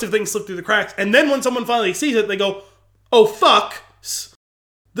 these sorts of things slip through the cracks. And then when someone finally sees it, they go, oh, fuck.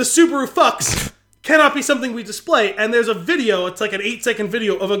 The Subaru fucks cannot be something we display. And there's a video, it's like an 8-second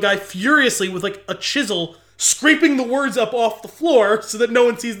video of a guy furiously with like a chisel scraping the words up off the floor so that no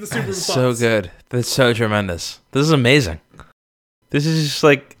one sees the Subaru fucks. So good. That's so tremendous. This is amazing. This is just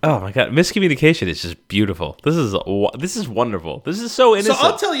like, oh my god, miscommunication is just beautiful. This is wonderful. This is so innocent. So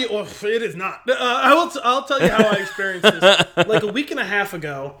I'll tell you, it is not. I'll tell you how I experienced this. Like a week and a half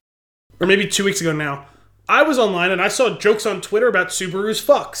ago, or maybe 2 weeks ago now, I was online and I saw jokes on Twitter about Subaru's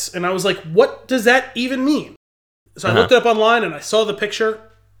fucks, and I was like, what does that even mean? So I looked it up online and I saw the picture,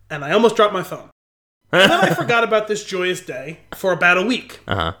 and I almost dropped my phone. And then I forgot about this joyous day for about a week.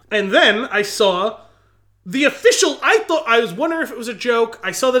 And then I saw the official, I was wondering if it was a joke.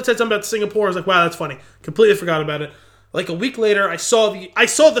 I saw that it said something about Singapore. I was like, wow, that's funny. Completely forgot about it. Like a week later, I saw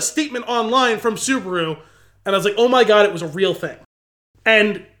the statement online from Subaru, and I was like, oh my god, it was a real thing.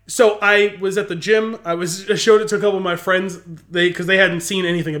 And so I was at the gym. I showed it to a couple of my friends, because they hadn't seen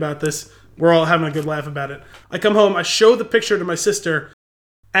anything about this. We're all having a good laugh about it. I come home, I show the picture to my sister,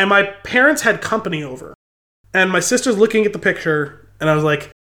 and my parents had company over. And my sister's looking at the picture, and I was like,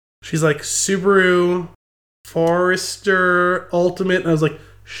 she's like, Subaru Forester Ultimate, and I was like,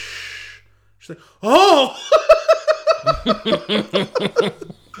 shh. She's like, oh!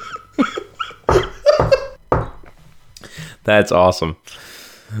 That's awesome.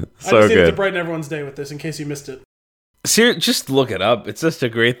 So I just needed good. to brighten everyone's day with this, in case you missed it. Just look it up. It's just a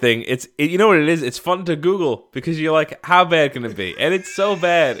great thing. You know what it is? It's fun to Google, because you're like, how bad can it be? And it's so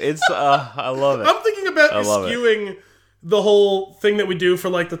bad. It's I love it. I'm thinking about skewing the whole thing that we do for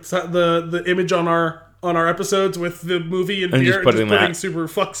like the image on our episodes with the movie and beer, just putting Subaru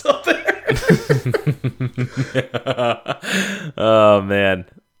fucks up there. Oh man,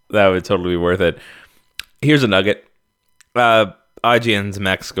 that would totally be worth it. Here's a nugget. IGN's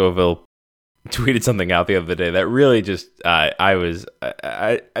Max Scoville tweeted something out the other day that really just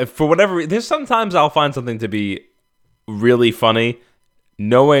I for whatever reason, there's sometimes I'll find something to be really funny,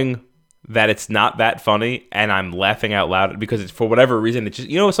 knowing that it's not that funny, and I'm laughing out loud because it's, for whatever reason, it's just,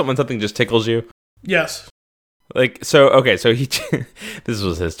 you know, something just tickles you. Yes. Like, so he this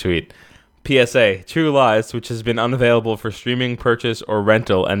was his tweet. PSA, True Lies, which has been unavailable for streaming, purchase, or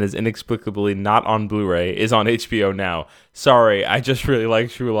rental and is inexplicably not on Blu-ray, is on HBO now. Sorry, I just really like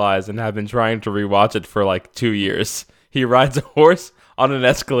True Lies and have been trying to rewatch it for like 2 years. He rides a horse on an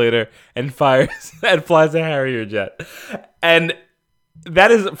escalator and flies a Harrier jet. And that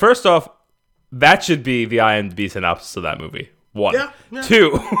is, first off, that should be the IMDb synopsis of that movie. One. Yeah.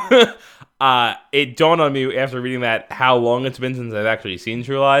 Two, it dawned on me after reading that how long it's been since I've actually seen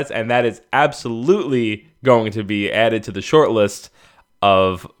True Lies, and that is absolutely going to be added to the short list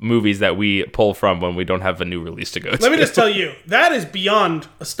of movies that we pull from when we don't have a new release to go to. Let me just tell you, that is beyond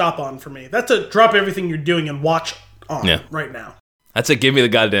a stop on for me. That's a drop everything you're doing and watch on right now. That's a give me the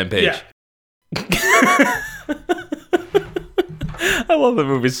goddamn page. Yeah. I love the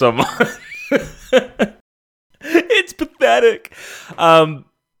movie so much. It's pathetic.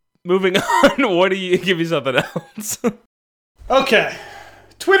 Moving on, what do you give me something else? Okay.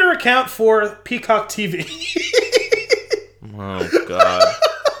 Twitter account for Peacock TV. Oh God.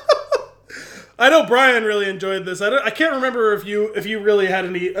 I know Brian really enjoyed this. I can't remember if you really had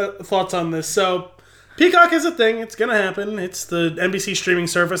any thoughts on this. So, Peacock is a thing. It's gonna happen. It's the NBC streaming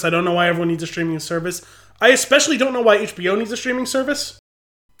service. I don't know why everyone needs a streaming service. I especially don't know why HBO needs a streaming service.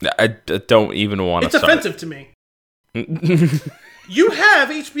 I don't even want to It's offensive to me. You have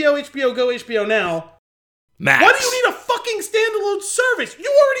HBO Go, HBO Now. Max. Why do you need a fucking standalone service?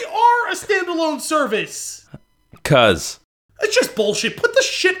 You already are a standalone service. 'Cause It's just bullshit. Put the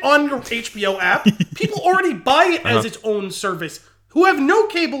shit on your HBO app. People already buy it as its own service. Who have no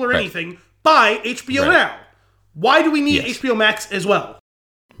cable or anything, buy HBO Now. Why do we need HBO Max as well?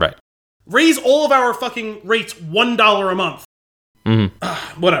 Right. Raise all of our fucking rates $1 a month.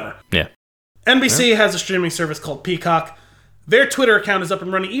 Whatever. Yeah. NBC has a streaming service called Peacock. Their Twitter account is up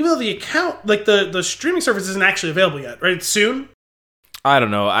and running, even though the account, like the streaming service isn't actually available yet, right? It's soon. I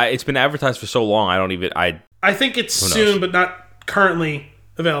don't know. It's been advertised for so long. I think it's soon, but not currently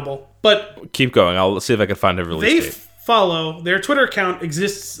available. But keep going. I'll see if I can find a release date. Their Twitter account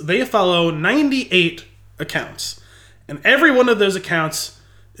exists. They follow 98 accounts, and every one of those accounts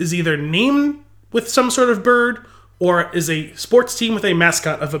is either named with some sort of bird or is a sports team with a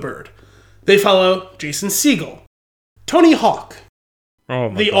mascot of a bird. They follow Jason Segel, Tony Hawk,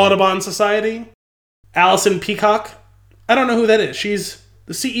 the Audubon Society, Allison Peacock. I don't know who that is. She's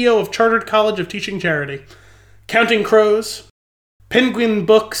the CEO of Chartered College of Teaching Charity. Counting Crows, Penguin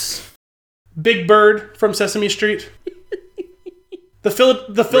Books, Big Bird from Sesame Street, the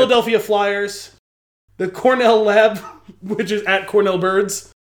Philadelphia Flyers, the Cornell Lab, which is at Cornell Birds,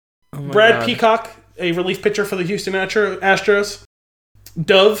 Brad Peacock, a relief pitcher for the Houston Astros,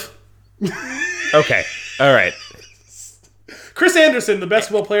 Dove. Okay, all right. Chris Anderson, the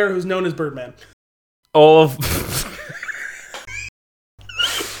basketball player who's known as Birdman. All of...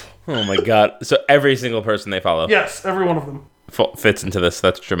 Oh my God. So every single person they follow. Yes, every one of them. Fits into this.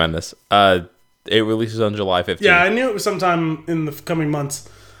 That's tremendous. It releases on July 15th. Yeah, I knew it was sometime in the coming months,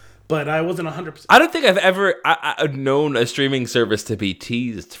 but I wasn't 100%. I don't think I've ever known a streaming service to be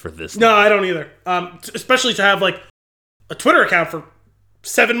teased for this. No, I don't either. Especially to have like a Twitter account for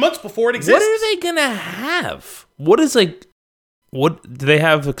 7 months before it exists. What are they gonna have? What do they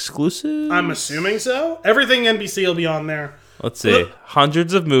have exclusive? I'm assuming so. Everything NBC will be on there. Let's see.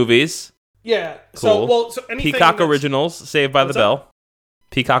 Hundreds of movies. Yeah. Cool. So anything Peacock Originals, Saved by the Bell.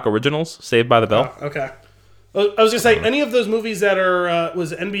 Peacock Originals, Saved by the Bell. Oh, okay. I was gonna say any of those movies that are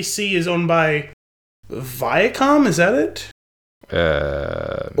was NBC is owned by Viacom. Is that it?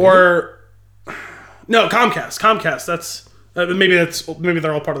 Or no, Comcast. Comcast. That's maybe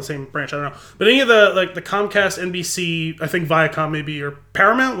they're all part of the same branch. I don't know. But any of the Comcast, NBC, I think Viacom maybe or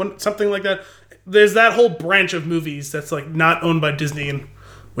Paramount, something like that. There's that whole branch of movies that's like not owned by Disney, and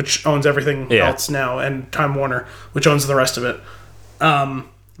which owns everything else now, and Time Warner, which owns the rest of it.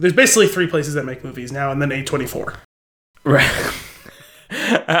 There's basically 3 places that make movies now, and then A24. Right.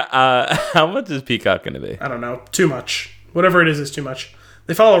 How much is Peacock going to be? I don't know. Too much. Whatever it is too much.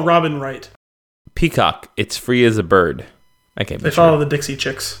 They follow Robin Wright. Peacock. It's free as a bird. I can't. They follow the Dixie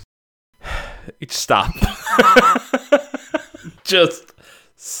Chicks. Stop. Just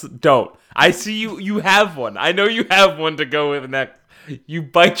don't. I see you. You have one. I know you have one to go with next. You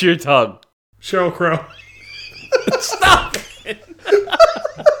bite your tongue. Sheryl Crow. Stop it.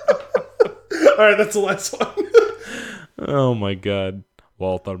 All right, that's the last one. Oh my God,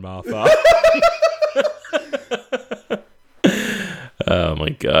 Walter Matthau. Oh my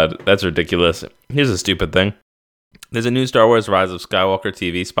God, that's ridiculous. Here's a stupid thing. There's a new Star Wars Rise of Skywalker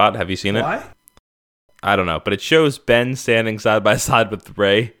TV spot. Have you seen it? Why? I don't know, but it shows Ben standing side by side with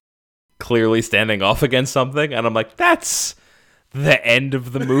Rey, clearly standing off against something, and I'm like, that's the end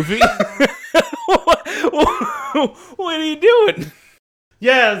of the movie? What are you doing?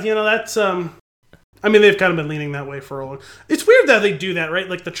 Yeah, that's I mean, they've kind of been leaning that way for a long. It's weird that they do that, right?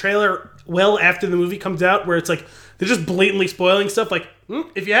 Like the trailer well after the movie comes out, where it's like they're just blatantly spoiling stuff. Like,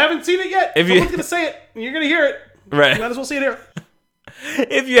 if you haven't seen it yet, someone's gonna say it, and you're gonna hear it. Right. You might as well see it here.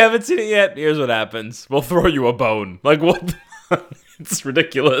 If you haven't seen it yet, here's what happens. We'll throw you a bone. Like, what? It's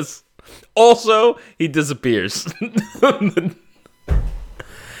ridiculous. Also, he disappears.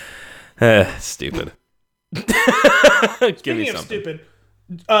 Stupid. Give me Speaking of something. stupid,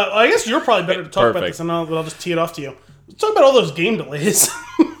 I guess you're probably better to talk about Perfect. this, and I'll just tee it off to you. Let's talk about all those game delays.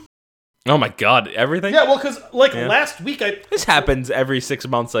 Oh my god, everything? Yeah, well, because last week This happens every 6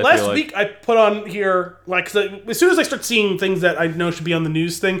 months, I feel last like. week I put on here as soon as I start seeing things that I know should be on the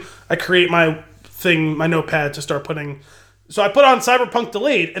news thing, I create my notepad to start putting. So I put on Cyberpunk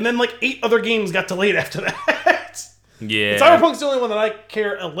delayed, and then 8 other games got delayed after that. Yeah. Cyberpunk's the only one that I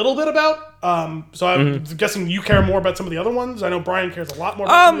care a little bit about. So I'm guessing you care more about some of the other ones. I know Brian cares a lot more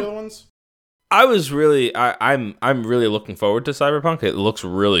about some of the other ones. I was really, I'm really looking forward to Cyberpunk. It looks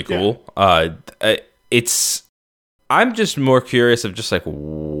really cool. Yeah. I'm just more curious of just I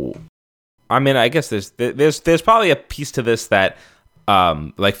mean, I guess there's probably a piece to this that,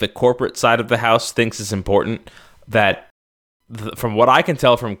 the corporate side of the house thinks is important. That, from what I can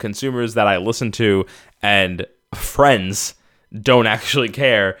tell from consumers that I listen to and friends, don't actually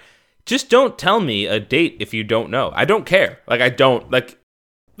care. Just don't tell me a date if you don't know. I don't care. I don't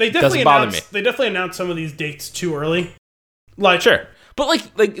They definitely announced some of these dates too early. Sure.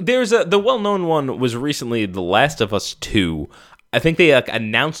 But there's the well-known one was recently The Last of Us 2. I think they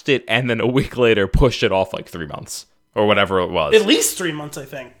announced it and then a week later pushed it off 3 months or whatever it was. At least 3 months, I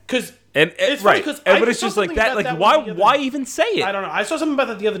think. Because it's right. Because but it's just that. Why even say it? I don't know. I saw something about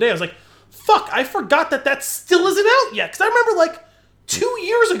that the other day. I was like, fuck! I forgot that still isn't out yet. Because I remember 2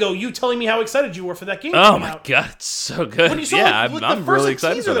 years ago, you telling me how excited you were for that game. Oh my god, it's so good! When you saw, I'm really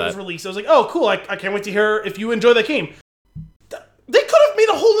excited for that. Was released, I was like, oh cool! I can't wait to hear if you enjoy that game. They could have made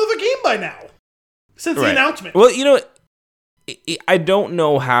a whole other game by now since the announcement. Well, I don't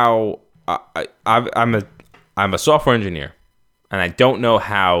know how. I'm a software engineer, and I don't know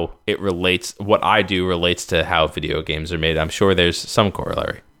how it relates. What I do relates to how video games are made. I'm sure there's some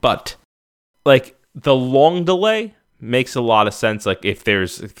corollary, but the long delay makes a lot of sense. If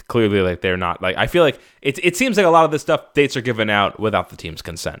there's clearly they're not I feel like it seems like a lot of this stuff dates are given out without the team's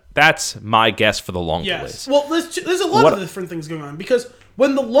consent. That's my guess for the long delays. Well, there's a lot of different things going on because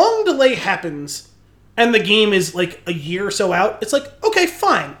when the long delay happens and the game is a year or so out, it's okay,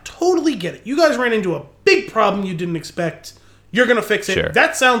 fine, totally get it. You guys ran into a big problem you didn't expect. You're gonna fix it. Sure.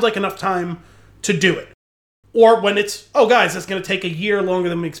 That sounds like enough time to do it. Or when it's, oh guys, that's going to take a year longer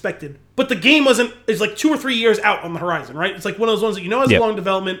than we expected. But the game is 2 or 3 years out on the horizon, right? It's one of those ones that has a long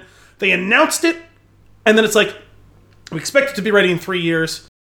development. They announced it, and then it's we expect it to be ready in 3 years.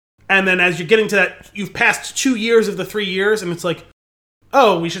 And then as you're getting to that, you've passed 2 years of the 3 years, and it's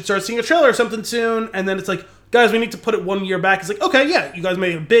oh, we should start seeing a trailer or something soon. And then it's guys, we need to put it 1 year back. It's okay, yeah, you guys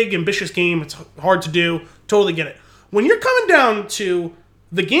made a big, ambitious game. It's hard to do. Totally get it. When you're coming down to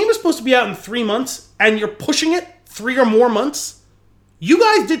the game is supposed to be out in 3 months, and you're pushing it 3 or more months, you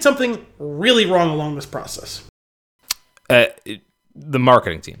guys did something really wrong along this process. The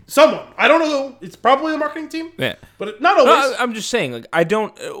marketing team. Someone. I don't know who. It's probably the marketing team. Yeah. But not always. I'm just saying, I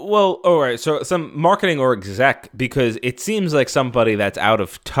don't... Well, all right, so some marketing or exec, because it seems like somebody that's out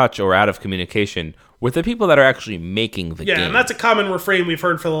of touch or out of communication with the people that are actually making the game. Yeah, and that's a common refrain we've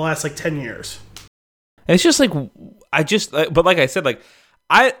heard for the last, 10 years. And it's just but like I said,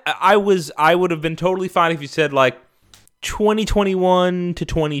 I would have been totally fine if you said 2021 to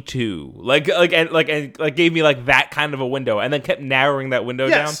 22, and gave me that kind of a window, and then kept narrowing that window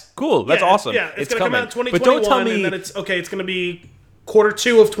down. Cool, that's awesome. Yeah, it's gonna coming. come out in 2021, but don't tell me, and then it's okay. It's gonna be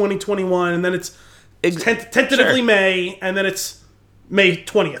Q2 of 2021, and then it's tentatively May, and then it's May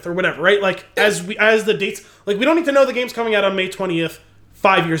 20th or whatever, right? As the dates, we don't need to know the game's coming out on May 20th,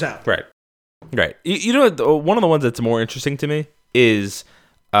 5 years out. Right. You know, one of the ones that's more interesting to me is,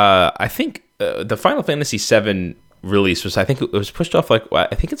 I think the Final Fantasy VII release was, I think it was pushed off I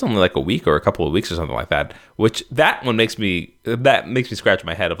think it's only a week or a couple of weeks or something like that. Which that one makes me scratch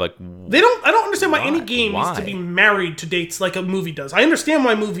my head of I don't understand why any game needs to be married to dates like a movie does. I understand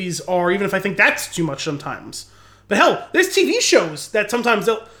why movies are, even if I think that's too much sometimes. But hell, there's TV shows that sometimes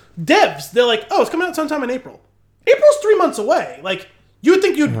they're oh, it's coming out sometime in April. April's 3 months away. You would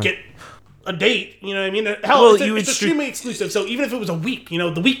think you'd get a date, you know what I mean? Hell, it's extremely exclusive, so even if it was a week,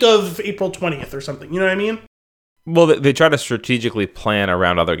 the week of April 20th or something, you know what I mean? Well, they try to strategically plan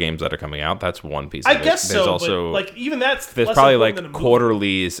around other games that are coming out. That's one piece of it. I guess there's so, also, but even that's there's less probably than a movie.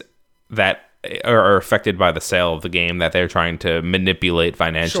 Quarterlies that are affected by the sale of the game that they're trying to manipulate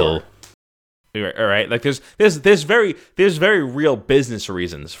financial. Sure. All right, there's very real business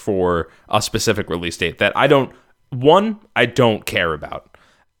reasons for a specific release date that I don't care about.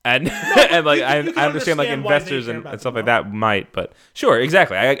 And and I understand investors and stuff like that might, but sure,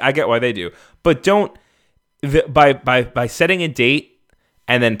 exactly. I get why they do. But don't by setting a date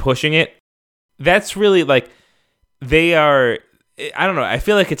and then pushing it, that's really like they are. I don't know. I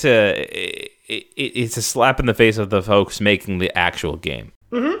feel like it's a slap in the face of the folks making the actual game,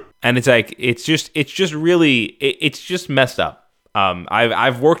 and it's like it's just messed up.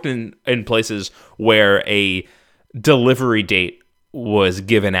 I've worked in places where a delivery date was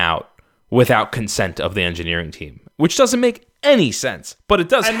given out without consent of the engineering team, which doesn't make any sense, but it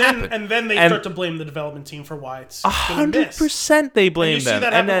does happen. And then they start to blame the development team for why it's 100% they blame and you them. see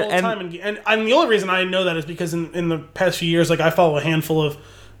that happen all the time. And the only reason I know that is because in the past few years, like I follow a handful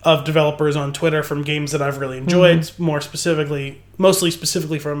of developers on Twitter from games that I've really enjoyed, mostly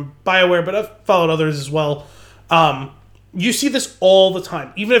specifically from BioWare, but I've followed others as well. You see this all the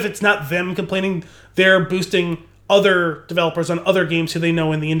time. Even if it's not them complaining, they're boosting other developers on other games who they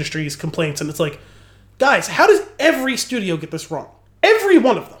know in the industry's complaints, and it's like, guys, how does every studio get this wrong? Every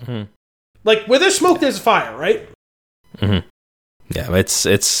one of them. Mm-hmm. Like, where there's smoke, there's fire, right? Mm-hmm. Yeah,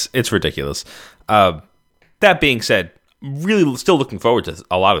 it's ridiculous. That being said, really still looking forward to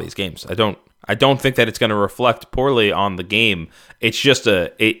a lot of these games. I don't think that it's going to reflect poorly on the game. It's just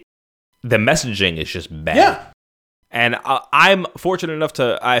the messaging is just bad. Yeah. And I'm fortunate enough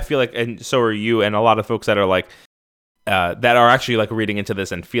I feel like, and so are you, and a lot of folks that are like, that are actually like reading into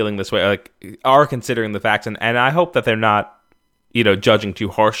this and feeling this way, like are considering the facts, and I hope that they're not, judging too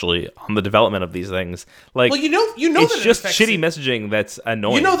harshly on the development of these things. Like, well, you know, it's that just shitty messaging that's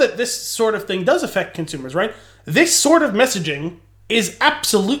annoying. You know that this sort of thing does affect consumers, right? This sort of messaging is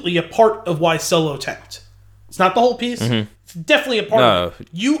absolutely a part of why Solo tanked. It's not the whole piece. Mm-hmm. It's definitely a part of it.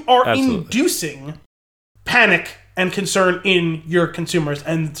 You are inducing panic and concern in your consumers,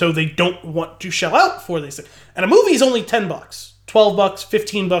 and so they don't want to shell out for these things. And a movie is only $10, $12,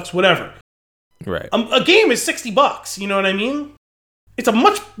 $15, whatever. Right. A game is $60. You know what I mean? It's a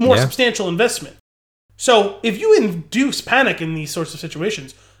much more substantial investment. So if you induce panic in these sorts of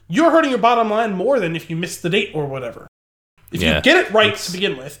situations, you're hurting your bottom line more than if you miss the date or whatever. If you get it right to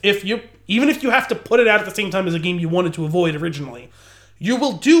begin with, even if you have to put it out at the same time as a game you wanted to avoid originally, you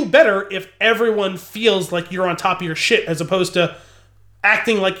will do better if everyone feels like you're on top of your shit as opposed to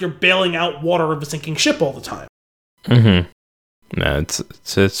acting like you're bailing out water of a sinking ship all the time. Mm-hmm. No,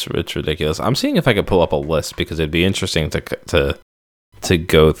 it's ridiculous. I'm seeing if I could pull up a list because it'd be interesting to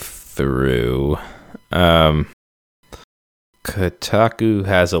go through. Kotaku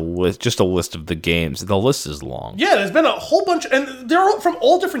has a list of the games. The list is long. Yeah, there's been a whole bunch, and they're all from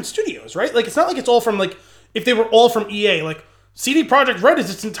all different studios, right? Like, it's not like it's all from, like, if they were all from EA, like, CD Projekt Red is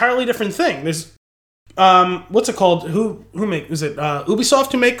its entirely different thing. There's, what's it called? Is it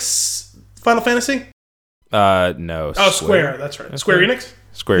Ubisoft who makes Final Fantasy? No. Oh, Square, that's right. Square Enix?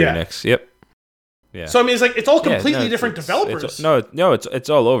 Square Enix, yep. Yeah. So, I mean, it's all completely different developers. It's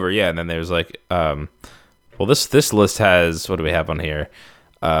all over, yeah. And then there's, like, well, this list has, what do we have on here?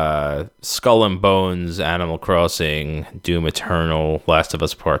 Skull and Bones, Animal Crossing, Doom Eternal, Last of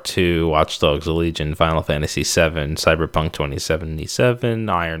Us Part 2, Watch Dogs Legion, Final Fantasy VII, Cyberpunk 2077,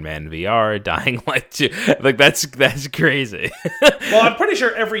 Iron Man VR, Dying Light 2. Like, that's crazy. Well, I'm pretty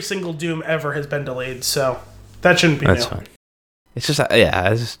sure every single Doom ever has been delayed, so that shouldn't be That's fine. It's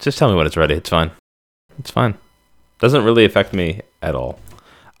just tell me when it's ready. It's fine. It's fine. Doesn't really affect me at all.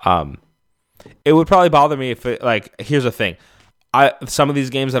 It would probably bother me if here's the thing. Some of these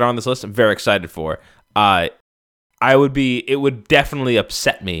games that are on this list I'm very excited for. It would definitely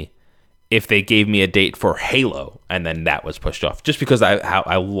upset me if they gave me a date for Halo and then that was pushed off. Just because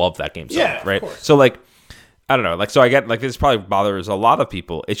I love that game so much, right? So like I don't know, so I get this probably bothers a lot of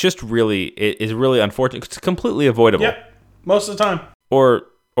people. It's just really really unfortunate. It's completely avoidable. Yeah. Most of the time. Or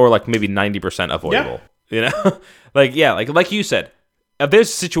like maybe 90% avoidable. Yeah. Like you said. If there's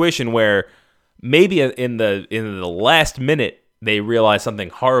a situation where maybe in the last minute they realize something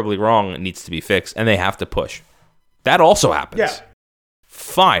horribly wrong needs to be fixed and they have to push. That also happens. Yeah.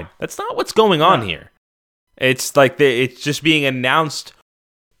 Fine. That's not what's going on here. It's like it's just being announced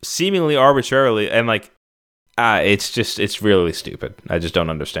seemingly arbitrarily and it's really stupid. I just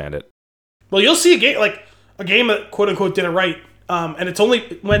don't understand it. Well, you'll see a game that quote unquote did it right. And it's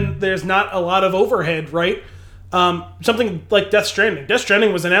only when there's not a lot of overhead, right? Something like Death Stranding. Death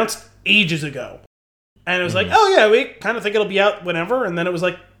Stranding was announced ages ago. And it was like, oh yeah, we kind of think it'll be out whenever. And then it was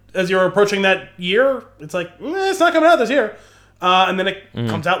like, as you're approaching that year, it's like, it's not coming out this year. And then it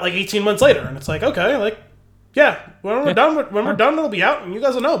comes out like 18 months later. And it's like, okay, when we're done, it'll be out and you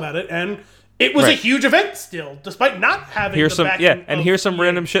guys will know about it. And it was a huge event still, despite not having here's some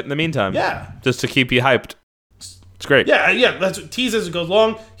random shit in the meantime. Yeah. Just to keep you hyped. It's great. Yeah, that's what teases it goes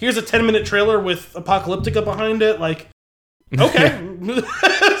long. Here's a 10-minute trailer with Apocalyptica behind it. Like, okay.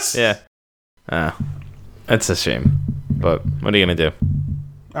 Yeah. It's a shame, but what are you gonna do?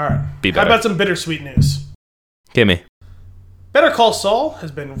 All right. Be How better. about some bittersweet news? Give me. Better Call Saul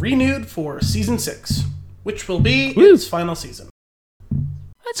has been renewed for season 6, which will be Woo. its final season.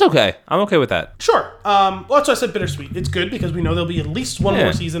 That's okay. I'm okay with that. Sure. Well, that's why I said bittersweet. It's good because we know there'll be at least one Yeah.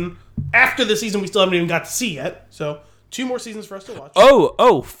 more season after the season we still haven't even got to see yet. So 2 more seasons for us to watch.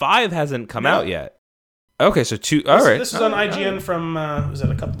 Oh, 5 hasn't come out yet. Okay, so 2. All right. This is on IGN from, was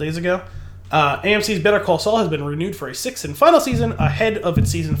it a couple days ago? AMC's Better Call Saul has been renewed for a 6th and final season ahead of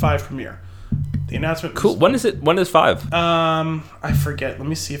its season 5 premiere. The announcement was, Cool. When is it? When is 5? I forget. Let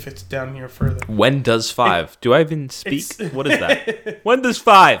me see if it's down here further. When does 5? Do I even speak? It's- What is that? When does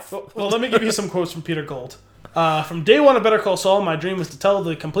 5? Well, let me give you some quotes from Peter Gold. From day one of Better Call Saul, my dream was to tell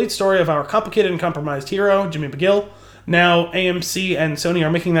the complete story of our complicated and compromised hero, Jimmy McGill. Now, AMC and Sony are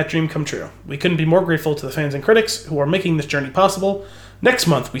making that dream come true. We couldn't be more grateful to the fans and critics who are making this journey possible. Next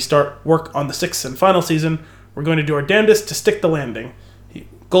month, we start work on the 6th and final season. We're going to do our damnedest to stick the landing.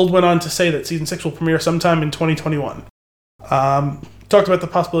 Gold went on to say that season 6 will premiere sometime in 2021. Talked about the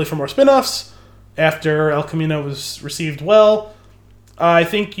possibility for more spin-offs after El Camino was received well. I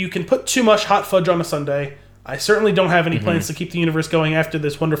think you can put too much hot fudge on a sundae. I certainly don't have any plans to keep the universe going after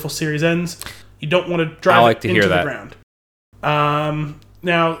this wonderful series ends. You don't want to drive it into the ground.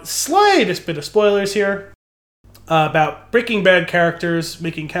 Now, slightest bit of spoilers here about Breaking Bad characters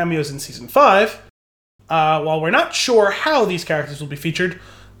making cameos in season 5. While we're not sure how these characters will be featured,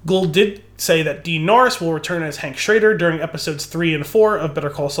 Gould did say that Dean Norris will return as Hank Schrader during episodes 3 and 4 of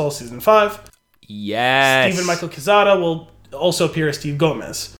Better Call Saul season 5. Yes. Stephen Michael Quezada will also appear as Steve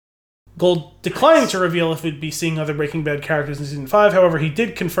Gomez. Gould declined to reveal if we'd be seeing other Breaking Bad characters in season 5. However, he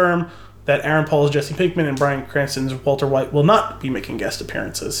did confirm that Aaron Paul's Jesse Pinkman and Bryan Cranston's Walter White will not be making guest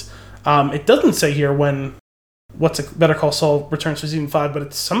appearances. It doesn't say here when Better Call Saul returns for season 5, but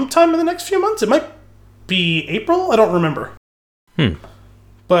it's sometime in the next few months. It might be April? I don't remember.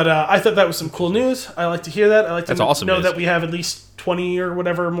 But I thought that was some cool news. I like to hear that. I like to awesome know news. that we have at least 20 or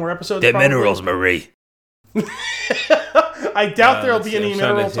whatever more episodes. The probably. minerals, Marie. I doubt there'll be any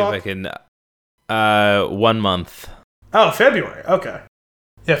mineral If I talk. can, 1 month. Oh, February. Okay.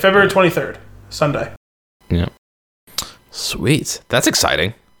 Yeah, February 23rd. Sunday. Yeah. Sweet. That's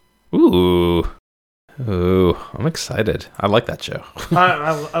exciting. Ooh, I'm excited. I like that show.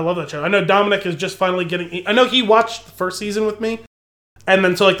 I love that show. I know Dominic is just finally getting... I know he watched the first season with me, and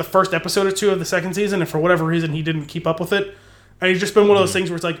then so like the first episode or 2 of the second season, and for whatever reason he didn't keep up with it. And he's just been one of those things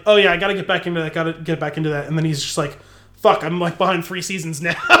where it's like, oh yeah, I gotta get back into that, and then he's just like, fuck, I'm like behind 3 seasons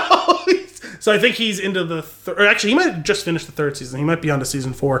now. So I think he's into the or actually he might have just finished the 3rd season. He might be on to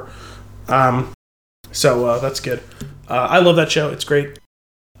season 4. So that's good. I love that show. It's great.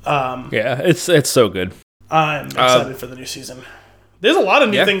 Yeah, it's so good. I'm excited for the new season. There's a lot of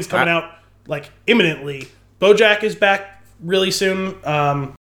new things coming out like imminently. BoJack is back really soon.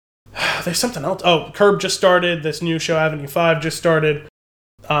 There's something else. Oh, Curb just started. This new show, Avenue 5, just started.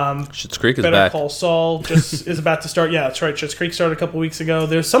 Schitt's Creek is Better back. Call Saul just is about to start. Yeah, that's right. Schitt's Creek started a couple weeks ago.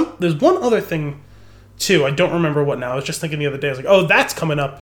 There's one other thing too. I don't remember what now. I was just thinking the other day. I was like, oh, that's coming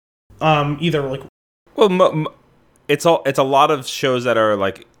up. Either like Well, it's a lot of shows that are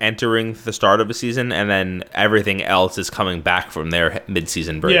like entering the start of a season, and then everything else is coming back from their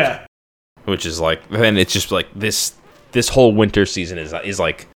mid-season break. yeah. Which is like, and it's just like this whole winter season is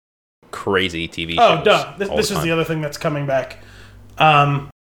like crazy TV shows. Oh, duh. This is the other thing that's coming back.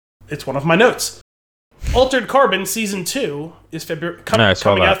 It's one of my notes. Altered Carbon Season 2 is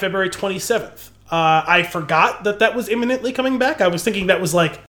coming out February 27th. I forgot that was imminently coming back. I was thinking that was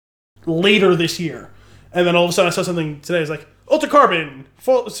like later this year. And then all of a sudden I saw something today. It's like, Altered Carbon,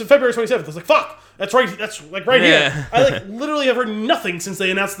 February 27th. I was like, fuck, that's right. That's like right here. I like literally have heard nothing since they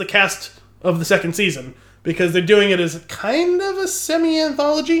announced the cast of the 2nd season. Because they're doing it as kind of a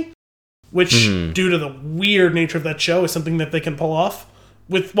semi-anthology. Which, due to the weird nature of that show, is something that they can pull off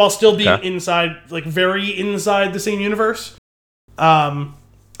while still being inside, like very inside the same universe. And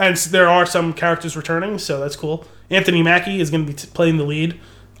there are some characters returning, so that's cool. Anthony Mackie is going to be playing the lead.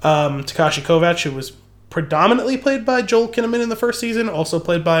 Takashi Kovacs, who was predominantly played by Joel Kinnaman in the 1st season, also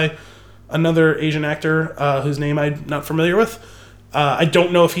played by another Asian actor whose name I'm not familiar with. I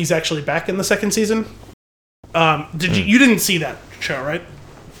don't know if he's actually back in the 2nd season. You didn't see that show, right?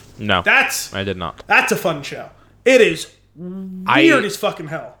 No, I did not. That's a fun show. It is weird as fucking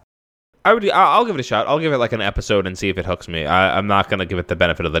hell. I'll give it a shot. I'll give it like an episode and see if it hooks me. I'm not going to give it the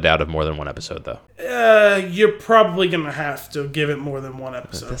benefit of the doubt of more than one episode, though. You're probably going to have to give it more than one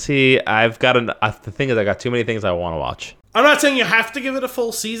episode. See, I've got the thing is I got too many things I want to watch. I'm not saying you have to give it a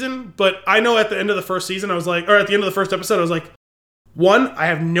full season, but I know at the end of the 1st season, I was like, or at the end of the 1st episode, I was like, 1, I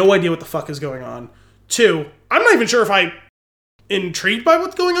have no idea what the fuck is going on. 2, I'm not even sure if I intrigued by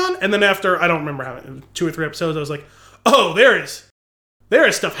what's going on. And then after, I don't remember how many, 2 or 3 episodes, I was like, oh, there is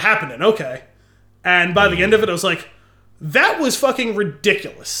stuff happening. Okay. And by the end of it, I was like, that was fucking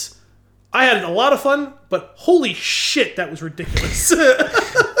ridiculous. I had a lot of fun, but holy shit, that was ridiculous. All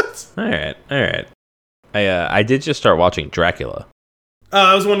right. I did just start watching Dracula.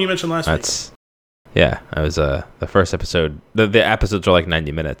 That was the one you mentioned last week. Yeah, I was the first episode. The episodes are like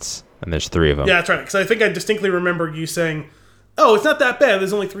 90 minutes, and there's 3 of them. Yeah, that's right. Because I think I distinctly remember you saying, "Oh, it's not that bad.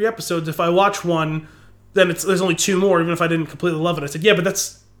 There's only 3 episodes. If I watch one, then there's only 2 more, even if I didn't completely love it." I said, "Yeah, but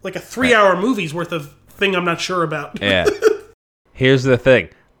that's like a 3-hour movie's worth of thing I'm not sure about." Yeah. Here's the thing.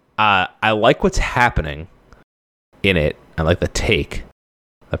 I like what's happening in it. I like the take.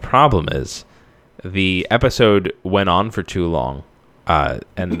 The problem is the episode went on for too long.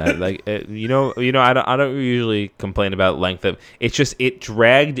 And I don't usually complain about length of. It's just it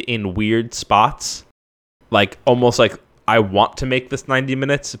dragged in weird spots, like almost like I want to make this 90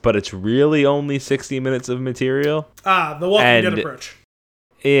 minutes, but it's really only 60 minutes of material. The Walking Dead approach.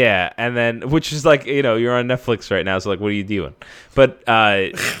 Yeah, and then which is like you're on Netflix right now, so like what are you doing? But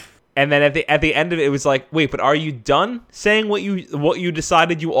and then at the end of it, it was like, wait, but are you done saying what you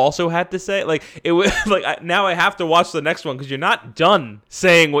decided you also had to say? Like it was like now I have to watch the next one because you're not done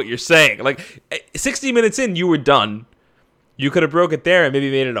saying what you're saying. Like 60 minutes in, you were done. You could have broke it there and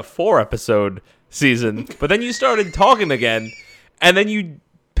maybe made it a 4-episode season, but then you started talking again, and then you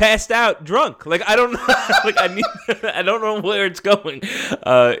passed out drunk. Like I don't know. Like I don't know where it's going.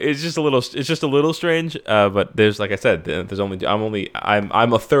 It's just a little strange. But there's, like I said,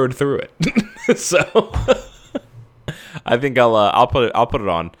 I'm a third through it. So I think I'll put it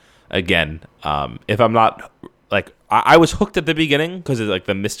on again. If I'm not like I was hooked at the beginning because it's like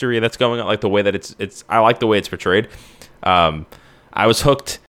the mystery that's going on, like the way that it's I like the way it's portrayed. I was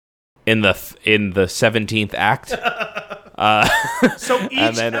hooked in the 17th act. So each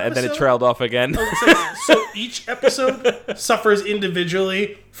and then it trailed off again. So each episode suffers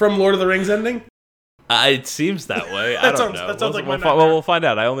individually from Lord of the Rings ending. It seems that way. I don't know. That sounds like we'll find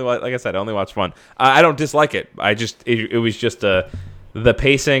out. I only watched one. I don't dislike it. It was just the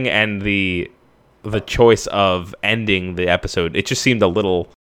pacing and the choice of ending the episode. It just seemed a little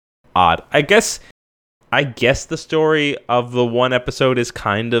odd. I guess the story of the one episode is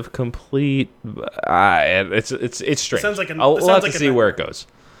kind of complete. It's strange. We'll have to see where it goes.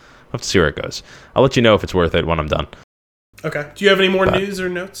 I'll let you know if it's worth it when I'm done. Okay. Do you have any more news or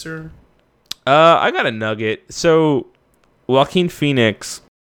notes or? I got a nugget. So, Joaquin Phoenix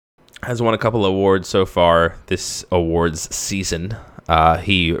has won a couple awards so far this awards season.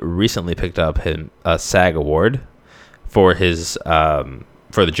 He recently picked up a SAG award for his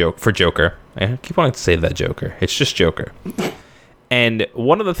for Joker. I keep wanting to say that Joker. It's just Joker. And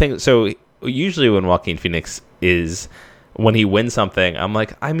one of the things, so usually when Joaquin Phoenix when he wins something, I'm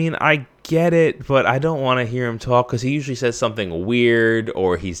like, I mean, I get it, but I don't want to hear him talk because he usually says something weird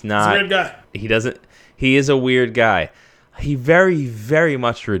or he's not. He's a weird guy. He is a weird guy. He very, very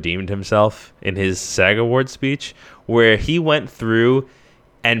much redeemed himself in his SAG Award speech where he went through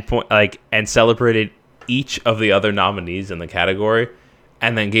and celebrated each of the other nominees in the category.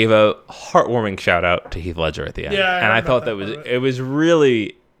 And then gave a heartwarming shout out to Heath Ledger at the end. Yeah, and I thought it was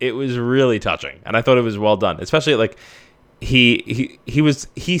really touching. And I thought it was well done. Especially like he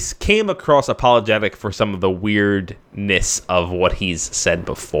came across apologetic for some of the weirdness of what he's said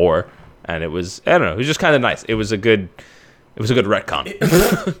before. And it was, I don't know, it was just kind of nice. It was a good retcon.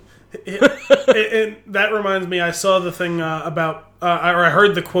 And that reminds me, I saw the thing about I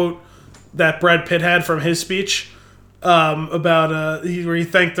heard the quote that Brad Pitt had from his speech. About where he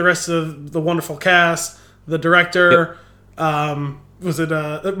thanked the rest of the wonderful cast, the director, was it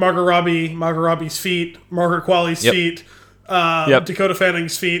Margot Robbie's feet, Margaret Qualley's feet, Dakota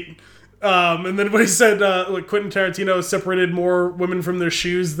Fanning's feet, and then when he said Quentin Tarantino separated more women from their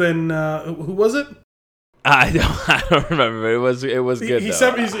shoes than who was it? I don't remember. It was good. He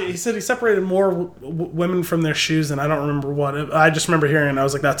said he separated more women from their shoes, and I don't remember what. I just remember hearing it, and I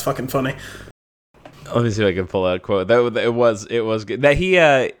was like, that's fucking funny. Let me see if I can pull that quote. It was good. That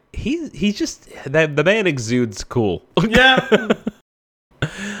he just that the man exudes cool. Yeah.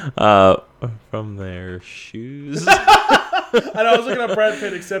 From their shoes. I know. I was looking at Brad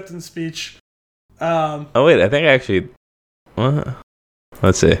Pitt acceptance speech. Oh wait, I think I actually. What?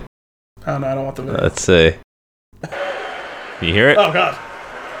 Let's see. Oh no, I don't want the video. Let's see. Can you hear it? Oh god.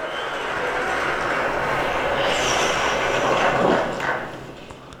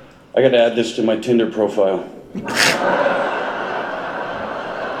 I gotta add this to my Tinder profile.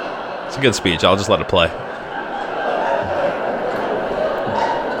 It's a good speech. I'll just let it play.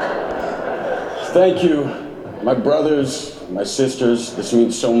 Thank you, my brothers, my sisters. This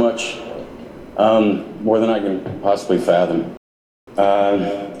means so much, more than I can possibly fathom.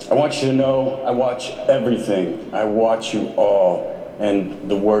 I want you to know I watch everything. I watch you all, and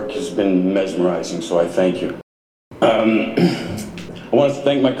the work has been mesmerizing, so I thank you. I want to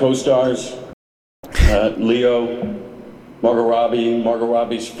thank my co-stars, Leo, Margot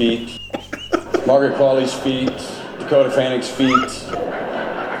Robbie's feet, Margaret Qualley's feet, Dakota Fanning's feet.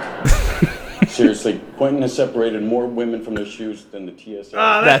 Seriously, Quentin has separated more women from their shoes than the TSA.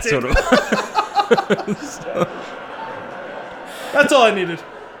 That's sort of. That's all I needed.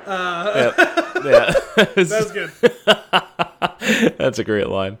 Yeah. That's good. That's a great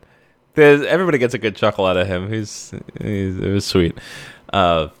line. Everybody gets a good chuckle out of him. It was sweet.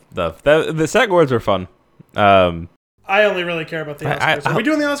 The SAG Awards were fun. I only really care about the Oscars. Are we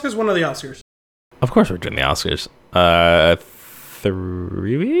doing the Oscars? When are the Oscars? Of course we're doing the Oscars.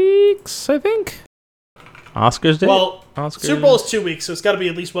 3 weeks, I think. Oscars day? Well, Oscars? Super Bowl is 2 weeks, so it's got to be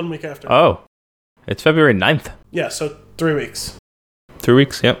at least 1 week after. Oh. It's February 9th. Yeah, so 3 weeks. 3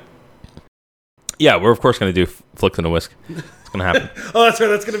 weeks, yep. Yeah, we're of course going to do Flicks and a Whisk. It's going to happen. Oh, that's right.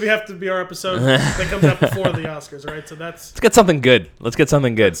 That's going to have to be our episode that comes out before the Oscars, right? So that's... Let's get something good.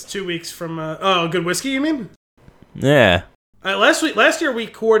 It's 2 weeks from... good whiskey, you mean? Yeah. Last year we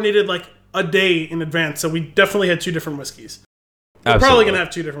coordinated like a day in advance, so we definitely had 2 different whiskeys. We're Absolutely. probably going to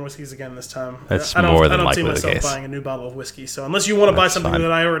have 2 different whiskeys again this time. That's more than likely the I don't see myself case. buying a new bottle of whiskey, so unless you want to buy something fine.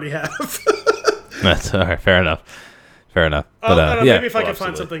 that I already have. That's all right. Fair enough. But I don't know, yeah, maybe if I can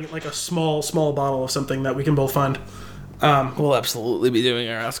find something like a small bottle of something that we can both find. we'll absolutely be doing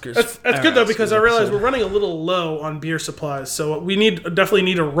our Oscars. That's good though, because I realize we're running a little low on beer supplies, so we definitely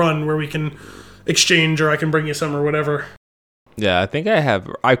need a run where we can exchange, or I can bring you some or whatever. Yeah, I think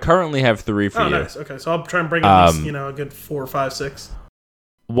I currently have 3 for you. Oh, nice. Okay, so I'll try and bring at least, a good 4, 5, 6.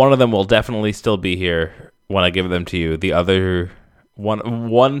 One of them will definitely still be here when I give them to you. The other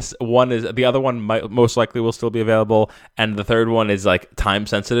one is the other one most likely will still be available, and the third one is like time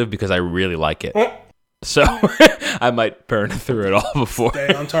sensitive because I really like it. So I might burn through it all before.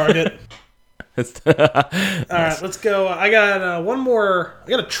 Stay on target. All right, let's go. I got one more. I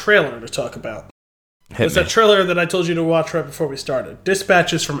got a trailer to talk about. It's that trailer that I told you to watch right before we started.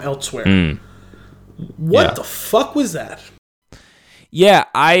 Dispatches from Elsewhere. What the fuck was that? Yeah,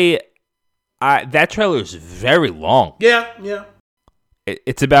 I that trailer is very long. Yeah.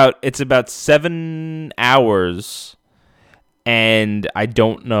 It's about 7 hours, and I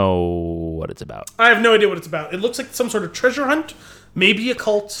don't know what it's about. I have no idea what it's about. It looks like some sort of treasure hunt, maybe a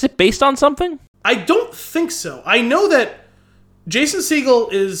cult. Is it based on something? I don't think so. I know that Jason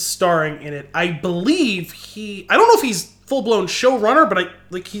Segel is starring in it. I believe I don't know if he's full-blown showrunner,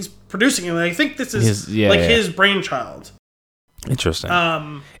 but he's producing it. I think this is his brainchild. Interesting.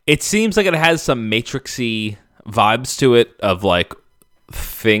 It seems like it has some Matrix-y vibes to it, of like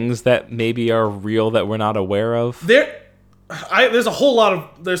things that maybe are real that we're not aware of. There's a whole lot of...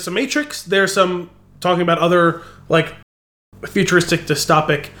 There's some Matrix. There's some talking about other like futuristic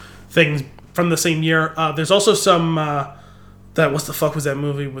dystopic things from the same year. There's also some... what the fuck was that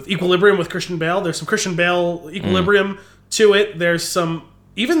movie with Equilibrium with Christian Bale? There's some Christian Bale Equilibrium to it. There's some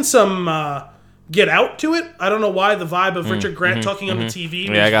Get Out to it. I don't know why the vibe of Richard Grant talking on the TV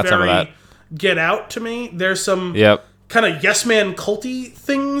was I got some of that. Get Out to me. There's some Yep. kind of Yes Man culty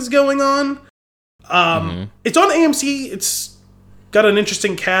things going on. It's on AMC. It's got an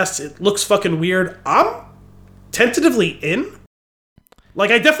interesting cast. It looks fucking weird. I'm tentatively in.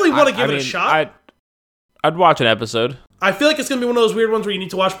 Like, I definitely want to give it a shot. I'd watch an episode. I feel like it's going to be one of those weird ones where you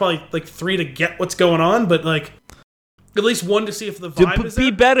need to watch probably like 3 to get what's going on, but like at least 1 to see if the vibe is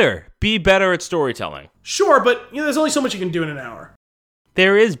there. Be better at storytelling. Sure, but there's only so much you can do in an hour.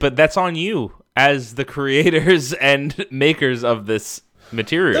 There is, but that's on you as the creators and makers of this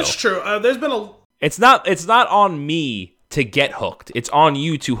material. That's true. There's been a... It's not on me to get hooked. It's on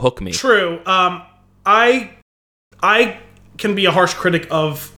you to hook me. True. I can be a harsh critic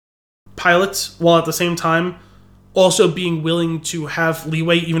of pilots while at the same time also being willing to have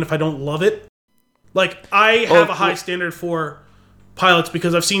leeway even if I don't love it. Like, I have a high standard for pilots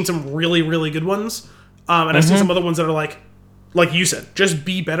because I've seen some really, really good ones. And I've seen some other ones that are like you said, just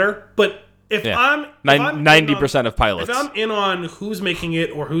be better. But if I'm 90% of pilots. If I'm in on who's making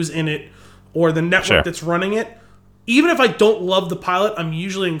it or who's in it or the network that's running it, even if I don't love the pilot, I'm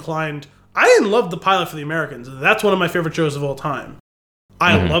usually inclined... I didn't love the pilot for The Americans. That's one of my favorite shows of all time.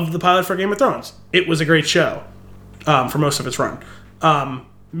 I loved the pilot for Game of Thrones. It was a great show for most of its run.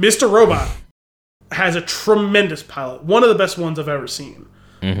 Mr. Robot has a tremendous pilot. One of the best ones I've ever seen.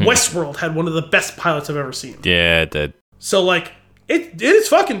 Westworld had one of the best pilots I've ever seen. Yeah, it did. So, like, it is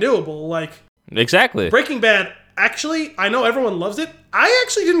fucking doable. Like, Exactly. Breaking Bad, actually, I know everyone loves it. I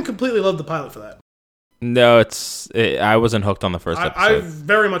actually didn't completely love the pilot for that. No, I wasn't hooked on the first episode. I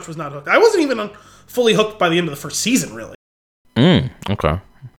very much was not hooked. I wasn't even fully hooked by the end of the first season, really. Okay.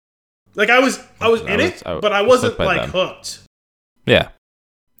 Like, I was in it, but I wasn't, like, hooked. Yeah.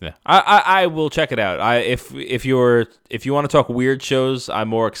 Yeah. I will check it out. If you want to talk weird shows, I'm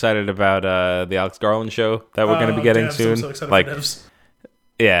more excited about the Alex Garland show that we're going to be getting soon. I'm so excited for Devs.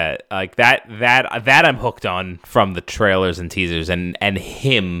 Yeah, like that I'm hooked on from the trailers and teasers and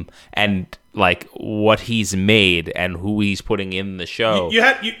him and like what he's made and who he's putting in the show. You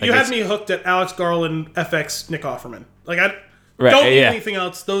had me hooked at Alex Garland, FX, Nick Offerman. Like don't need anything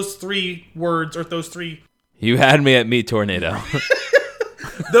else. Those 3 words or those 3. You had me at Meat Tornado.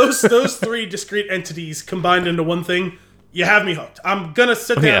 those 3 discrete entities combined into one thing. You have me hooked. I'm gonna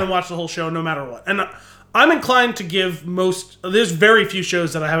sit down and watch the whole show no matter what. And I'm inclined to give there's very few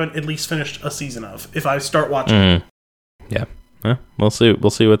shows that I haven't at least finished a season of if I start watching. Yeah. We'll see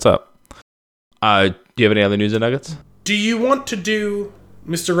what's up. Do you have any other news and nuggets? Do you want to do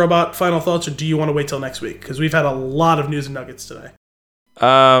Mr. Robot final thoughts, or do you want to wait till next week? Because we've had a lot of news and nuggets today.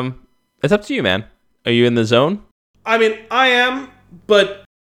 It's up to you, man. Are you in the zone? I mean, I am, but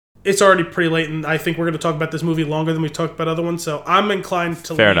it's already pretty late, and I think we're going to talk about this movie longer than we've talked about other ones, so I'm inclined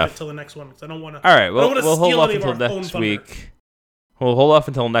to leave it till the next one, because I don't want to. All right, we'll hold off until next week. We'll hold off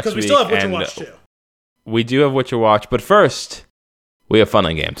until next week. Because we still have Witcher Watch, too. We do have Witcher Watch, but first, we have fun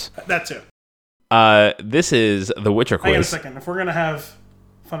and games. That too. This is the Witcher quiz. Hang on a second. If we're going to have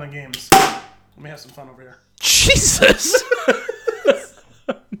fun and games, let me have some fun over here. Jesus!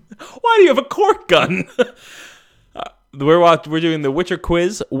 Why do you have a cork gun? We're doing the Witcher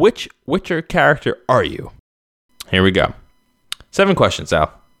quiz. Which Witcher character are you? Here we go. 7 questions,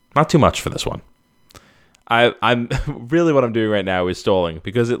 Al. Not too much for this one. I'm really what I'm doing right now is stalling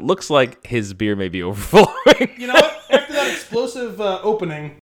because it looks like his beer may be overflowing. You know what? After that explosive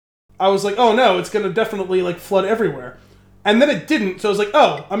opening, I was like, oh no, it's going to definitely like flood everywhere. And then it didn't, so I was like,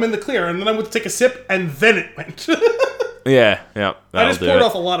 oh, I'm in the clear. And then I went to take a sip, and then it went. Yeah. I just poured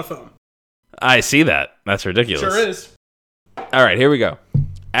off a lot of foam. I see that. That's ridiculous. Sure is. All right, here we go.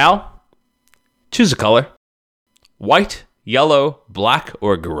 Al, choose a color. White, yellow, black,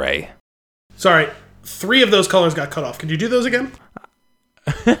 or gray. Sorry, 3 of those colors got cut off. Could you do those again?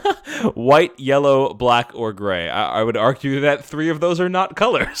 White, yellow, black, or gray. I would argue that 3 of those are not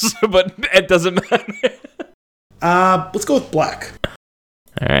colors, but it doesn't matter. Let's go with black.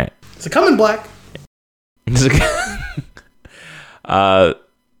 All right. Does it come in black? I'm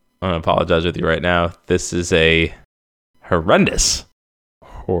going to apologize with you right now. This is a horrendous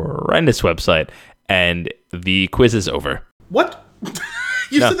website, and the quiz is over. What?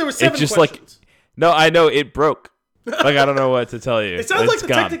 You said there were 7 questions. Like, no, I know, it broke. Like, I don't know what to tell you. It sounds like the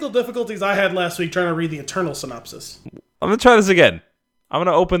technical difficulties I had last week trying to read the Eternal synopsis. I'm going to try this again. I'm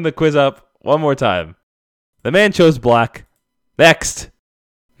going to open the quiz up one more time. The man chose black. Next.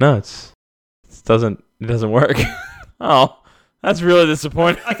 No, it doesn't work. Oh, that's really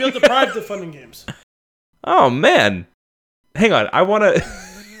disappointing. I feel deprived of fun and games. Oh man. Hang on. I want to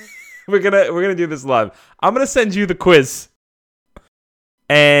We're going to do this live. I'm going to send you the quiz.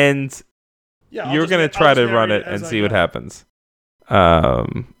 And you're going to try to run it and see what happens.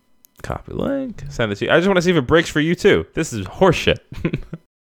 Copy link. Send it to you. I just want to see if it breaks for you too. This is horseshit.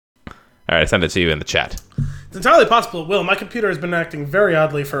 All right, send it to you in the chat. It's entirely possible it will. My computer has been acting very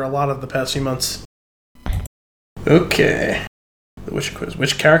oddly for a lot of the past few months. Okay. The Witcher quiz.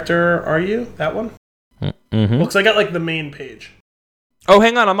 Which character are you? That one? Mm-hmm. Looks like I got like the main page. Oh,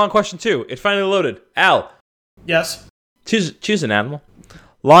 hang on. I'm on question 2. It finally loaded. Al. Yes? Choose an animal.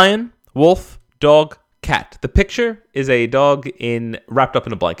 Lion, wolf, dog, cat. The picture is a dog wrapped up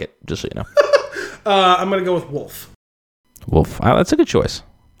in a blanket, just so you know. I'm going to go with wolf. Wolf. That's a good choice.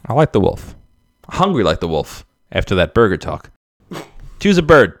 I like the wolf. Hungry like the wolf after that burger talk. Choose a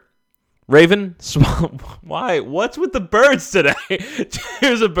bird. Raven, why? What's with the birds today?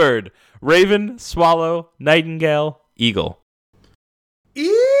 Choose a bird. Raven, swallow, nightingale, eagle.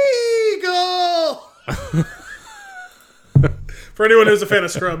 Eagle! For anyone who's a fan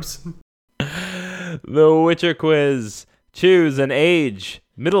of Scrubs. The Witcher quiz. Choose an age.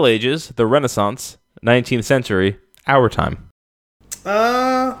 Middle Ages, the Renaissance, 19th century, our time.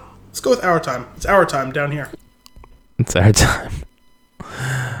 Let's go with our time. It's our time down here. It's our time.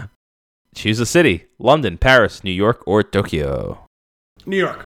 Choose a city. London, Paris, New York, or Tokyo. New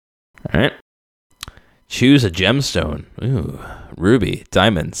York. All right. Choose a gemstone. Ooh, ruby,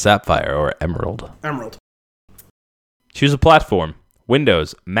 diamond, sapphire, or emerald. Emerald. Choose a platform.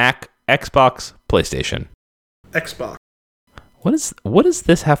 Windows, Mac, Xbox, PlayStation. Xbox. What does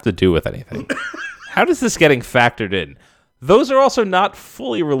this have to do with anything? How does this getting factored in? Those are also not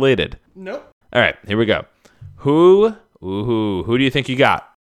fully related. Nope. All right, here we go. Who do you think you got?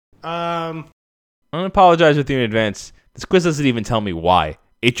 Um, I'm gonna apologize with you in advance. This quiz doesn't even tell me why.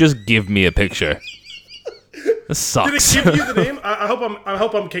 It just give me a picture. This sucks. Did it give you the name? I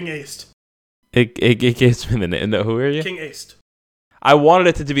hope I'm King Aced. It gives me the name. No, who are you? King Aced. I wanted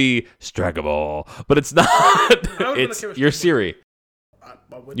it to be Stragaball, but it's not. It's your Siri.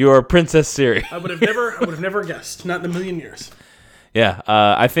 Your Princess Siri. I would have never guessed. Not in a million years. Yeah,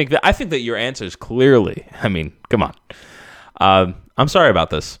 I think that your answer is clearly. I mean, come on. I'm sorry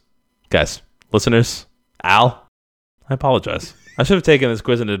about this, guys, listeners. Al, I apologize. I should have taken this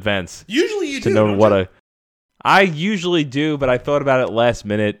quiz in advance. Usually you to do. know what I usually do, but I thought about it last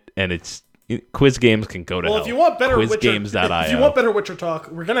minute, and quiz games can go to hell. Well, if you want better quizgames.io. If you want better Witcher talk,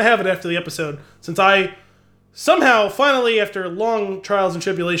 we're gonna have it after the episode. Since I somehow, finally, after long trials and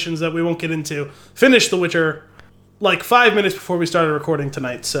tribulations that we won't get into, finished The Witcher like 5 minutes before we started recording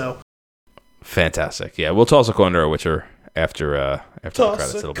tonight. So fantastic. Yeah, we'll toss a coin to our Witcher after the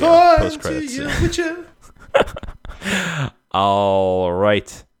credits. It'll be our post credits. Witcher. All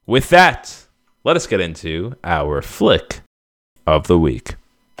right. With that, let us get into our flick of the week.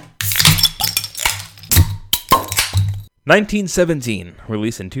 1917,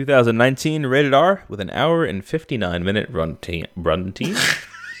 released in 2019, rated R, with an hour and 59-minute runtime.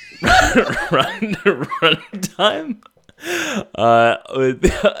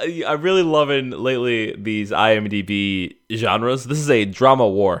 I'm really loving lately these IMDb genres. This is a drama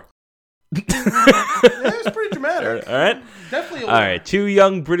war. Yeah, it's pretty dramatic. All right. Definitely. All right. 2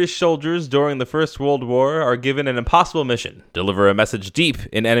 young British soldiers during the First World War are given an impossible mission: deliver a message deep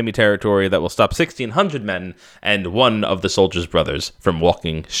in enemy territory that will stop 1,600 men and one of the soldiers' brothers from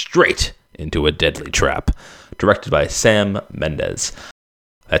walking straight into a deadly trap. Directed by Sam Mendes.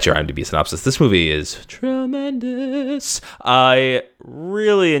 That's your IMDb synopsis. This movie is tremendous. I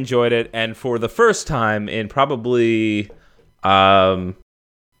really enjoyed it, and for the first time in probably, I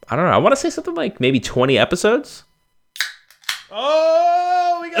don't know, I want to say something like maybe 20 episodes.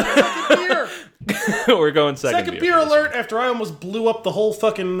 Oh, we got a second beer. We're going second beer alert after I almost blew up the whole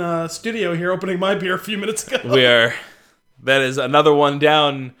fucking studio here opening my beer a few minutes ago. That is another one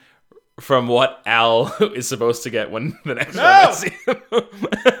down from what Al is supposed to get when the next one I see him.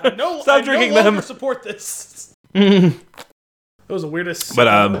 Stop drinking them. I support this. That was the weirdest. But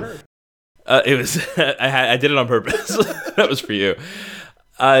it was. I did it on purpose. That was for you.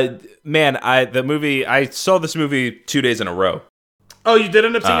 Man, I saw this movie 2 days in a row. Oh, you did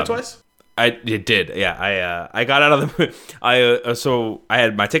end up seeing it twice? It did. Yeah, I got out of the. So I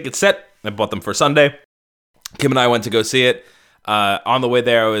had my tickets set. I bought them for Sunday. Kim and I went to go see it. On the way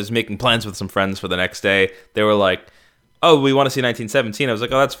there, I was making plans with some friends for the next day. They were like, "Oh, we want to see 1917." I was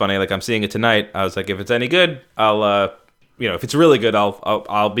like, "Oh, that's funny. Like, I'm seeing it tonight." I was like, "If it's any good, I'll, if it's really good,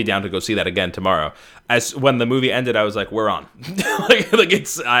 I'll be down to go see that again tomorrow." As when the movie ended, I was like, "We're on." I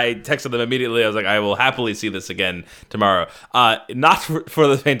texted them immediately. I was like, "I will happily see this again tomorrow." Not for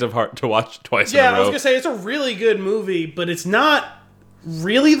the faint of heart to watch twice in a row. Yeah, I was gonna say it's a really good movie, but it's not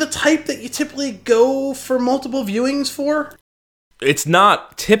really the type that you typically go for multiple viewings for. It's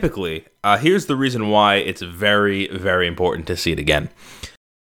not typically. Here's the reason why it's very, very important to see it again.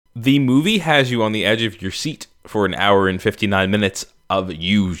 The movie has you on the edge of your seat for an hour and 59 minutes of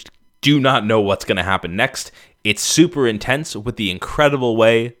you do not know what's going to happen next. It's super intense with the incredible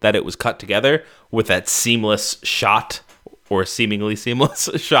way that it was cut together with that seamless shot, or seemingly seamless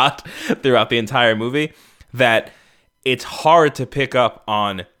shot throughout the entire movie, that it's hard to pick up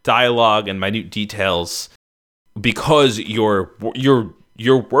on dialogue and minute details because you're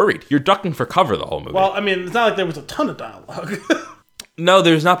worried. You're ducking for cover the whole movie. Well, I mean, it's not like there was a ton of dialogue. No,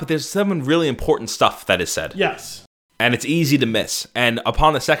 there's not, but there's some really important stuff that is said. Yes. And it's easy to miss. And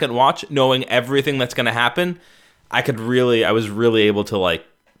upon the second watch, knowing everything that's going to happen, I was really able to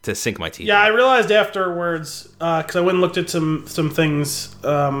sink my teeth. Yeah, I realized afterwards, because I went and looked at some things,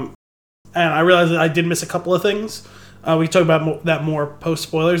 and I realized that I did miss a couple of things. We can talk about that more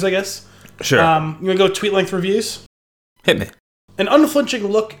post-spoilers, I guess. Sure. You want to go tweet-length reviews? Hit me. An unflinching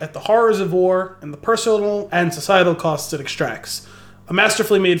look at the horrors of war and the personal and societal costs it extracts. A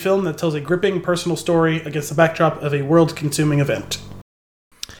masterfully made film that tells a gripping personal story against the backdrop of a world-consuming event.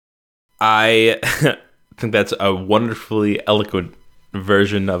 I think that's a wonderfully eloquent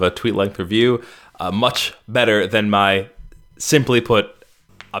version of a tweet-length review. Much better than my, simply put,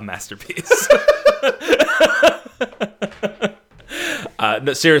 a masterpiece.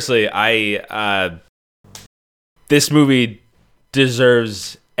 No, seriously, this movie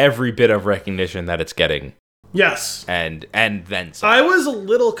deserves every bit of recognition that it's getting Yes. and then some. I was a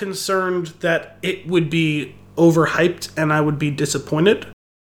little concerned that it would be overhyped and I would be disappointed.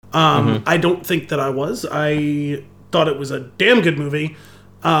 I don't think that I was. I thought it was a damn good movie.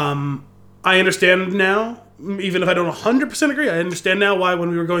 I understand now, even if I don't 100% agree, I understand now why when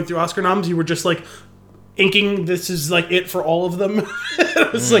we were going through Oscar noms, you were just like inking this is like it for all of them.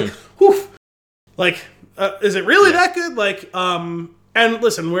 It was like, whew. Like, is it really that good? Like, and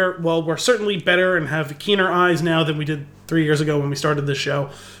listen, we're certainly better and have keener eyes now than we did 3 years ago when we started this show.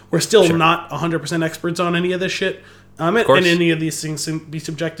 We're still not 100% experts on any of this shit. And any of these things can be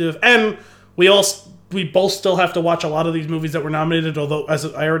subjective. And we both still have to watch a lot of these movies that were nominated, although, as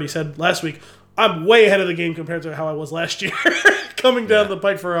I already said last week, I'm way ahead of the game compared to how I was last year. Coming down the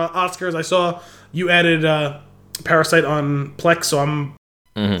pike for Oscars, I saw you added Parasite on Plex, so I'm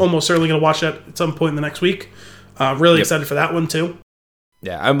almost certainly going to watch that at some point in the next week. Really excited for that one, too.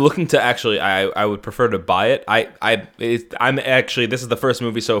 Yeah, I'm looking to actually. I would prefer to buy it. I'm actually. This is the first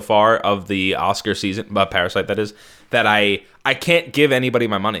movie so far of the Oscar season, Parasite. That is that I can't give anybody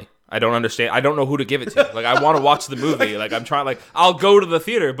my money. I don't understand. I don't know who to give it to. Like, I want to watch the movie. Like, I'm trying. Like, I'll go to the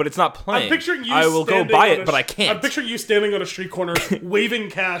theater, but it's not playing. I'm picturing you. I will go buy it, but I can't. I'm picturing you standing on a street corner, waving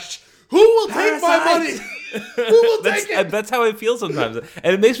cash. Who will take my money? Who will take it? That's how it feels sometimes,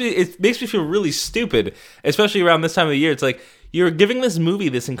 and it makes me feel really stupid, especially around this time of the year. It's like, you're giving this movie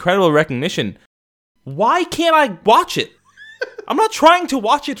this incredible recognition. Why can't I watch it? I'm not trying to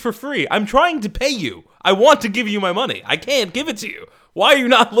watch it for free. I'm trying to pay you. I want to give you my money. I can't give it to you. Why are you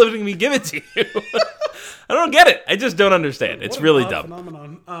not letting me give it to you? I don't get it. I just don't understand. It's really dumb.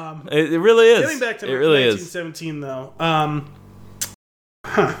 Phenomenon. It really is. Getting back to it really 1917, though.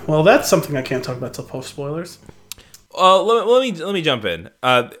 Well, that's something I can't talk about till post spoilers. Let me jump in.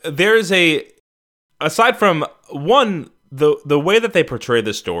 There's aside from one. The way that they portray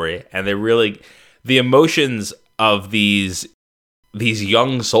the story, and the emotions of these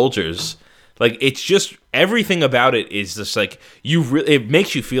young soldiers, like, it's just everything about it is just like it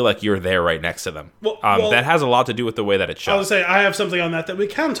makes you feel like you're there right next to them. Well, that has a lot to do with the way that it's shot. I was say I have something on that we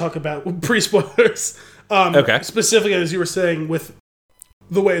can talk about pre-spoilers. Okay. Specifically, as you were saying, with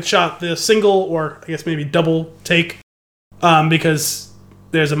the way it's shot, the single or I guess maybe double take, because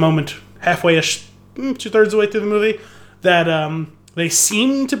there's a moment halfway-ish, 2/3 of the way through the movie, that they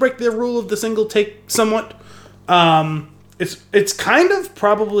seem to break the rule of the single take somewhat. It's kind of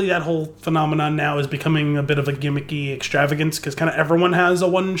probably that whole phenomenon now is becoming a bit of a gimmicky extravagance, because kind of everyone has a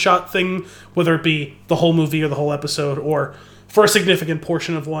one-shot thing, whether it be the whole movie or the whole episode or for a significant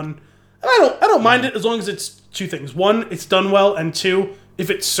portion of one. And I don't mind it as long as it's two things. One, it's done well, and two,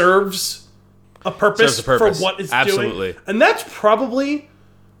 if it serves a purpose, for what it's doing. And that's probably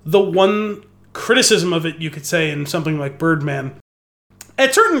the one criticism of it, you could say, in something like Birdman.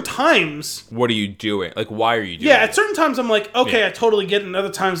 At certain times... What are you doing? Like, why are you doing it? At certain times I'm like, okay, I totally get it. And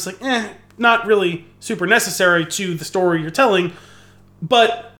other times it's like, not really super necessary to the story you're telling.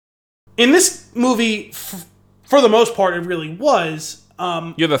 But in this movie, for the most part, it really was.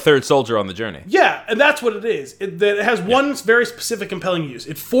 You're the third soldier on the journey. Yeah, and that's what it is. It has one very specific compelling use.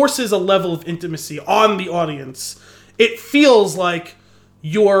 It forces a level of intimacy on the audience. It feels like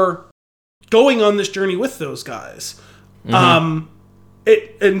you're going on this journey with those guys. And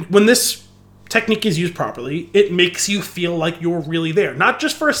when this technique is used properly, it makes you feel like you're really there. Not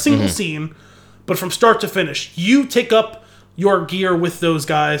just for a single scene, but from start to finish. You take up your gear with those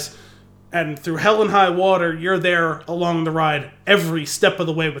guys, and through hell and high water, you're there along the ride every step of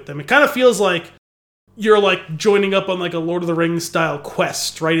the way with them. It kind of feels like you're like joining up on like a Lord of the Rings style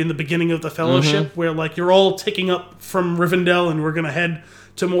quest, right in the beginning of the Fellowship, where like you're all taking up from Rivendell and we're going to head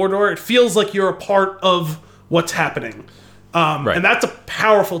to Mordor. It feels like you're a part of what's happening. And that's a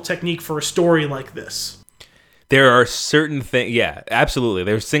powerful technique for a story like this. There are certain things, absolutely.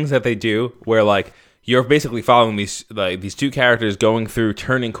 There's things that they do where, like, you're basically following these two characters going through,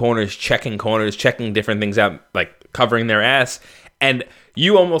 turning corners, checking different things out, like covering their ass, and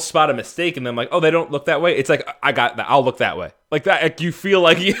you almost spot a mistake in them, like, oh, they don't look that way. It's like, I got that. I'll look that way. Like that. Like, you feel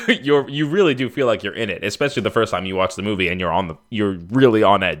like you really do feel like you're in it, especially the first time you watch the movie and you're really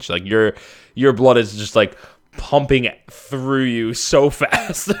on edge. Like your blood is just like pumping through you so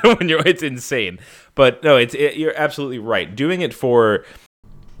fast it's insane. But no, you're absolutely right. Doing it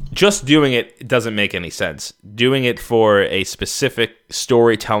doesn't make any sense. Doing it for a specific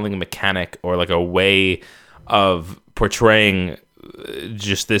storytelling mechanic or like a way of portraying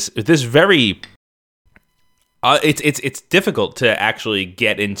just this very it's difficult to actually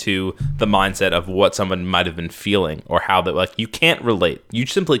get into the mindset of what someone might have been feeling, or how that, like, you can't relate. You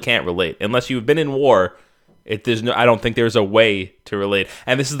simply can't relate unless you've been in war. I don't think there's a way to relate.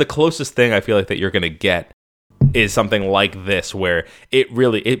 And this is the closest thing I feel like that you're going to get is something like this, where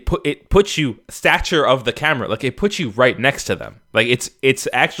it puts you stature of the camera, like it puts you right next to them. Like it's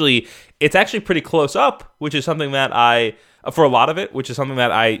actually pretty close up, which is something that I for a lot of it, which is something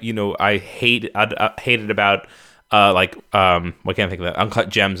that I hated about. What can't I think of that? Uncut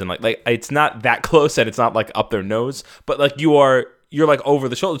Gems, and like it's not that close, and it's not like up their nose, but like you're like over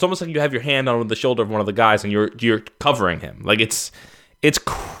the shoulder. It's almost like you have your hand on the shoulder of one of the guys, and you're covering him. Like it's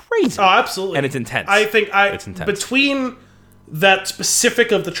crazy. Oh, absolutely, and it's intense. I think it's intense. Between that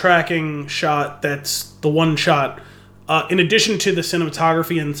specific of the tracking shot, that's the one shot. In addition to the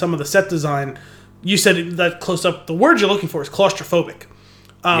cinematography and some of the set design, you said that close up. The word you're looking for is claustrophobic.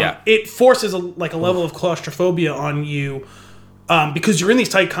 It forces a level of claustrophobia on you because you're in these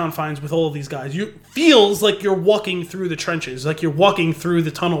tight confines with all of these guys. You feels like you're walking through the trenches, like you're walking through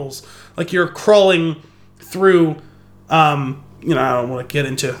the tunnels, like you're crawling through. I don't want to get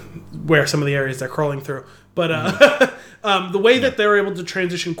into where some of the areas they're crawling through, but the way that they're able to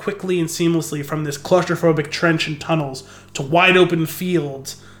transition quickly and seamlessly from this claustrophobic trench and tunnels to wide open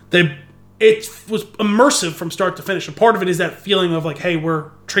fields, it was immersive from start to finish. And part of it is that feeling of like, hey,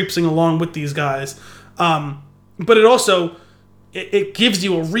 we're traipsing along with these guys. But it also, it gives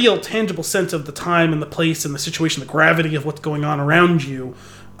you a real tangible sense of the time and the place and the situation, the gravity of what's going on around you.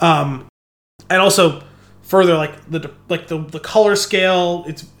 And also further, the color scale,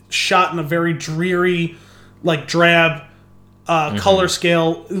 it's shot in a very dreary, like drab color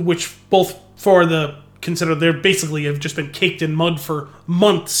scale, which both for consider they basically have just been caked in mud for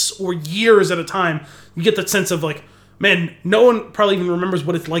months or years at a time. You get that sense of like, man, no one probably even remembers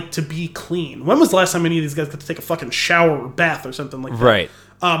what it's like to be clean. When was the last time any of these guys got to take a fucking shower or bath or something like that? Right.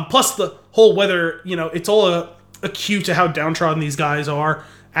 Plus the whole weather, it's all a cue to how downtrodden these guys are,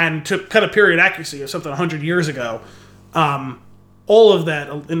 and to kind of period accuracy of something 100 years ago. All of that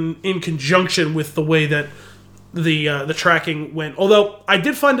in conjunction with the way that the tracking went. Although I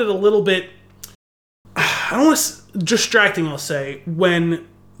did find it a little bit, I don't want to distracting, I'll say, when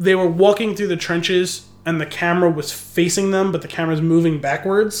they were walking through the trenches and the camera was facing them, but the camera's moving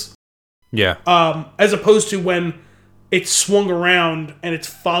backwards. Yeah. As opposed to when it swung around and it's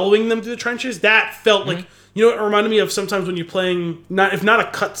following them through the trenches. That felt like, it reminded me of sometimes when you're playing, if not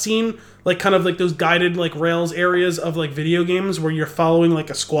a cutscene, like kind of like those guided like rails areas of like video games where you're following like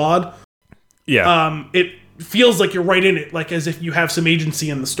a squad. Yeah. It feels like you're right in it, like as if you have some agency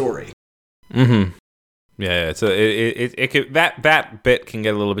in the story. Mm-hmm. Yeah, it could, that bit can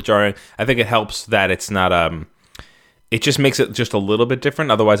get a little bit jarring. I think it helps that it's not it just makes it just a little bit different.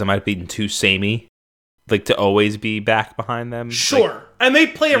 Otherwise, it might be too samey, like to always be back behind them. Sure, like, and they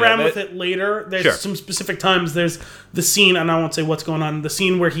play around with it later. There's Sure. some specific times. There's the scene, and I won't say what's going on. The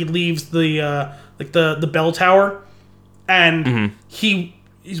scene where he leaves the bell tower, and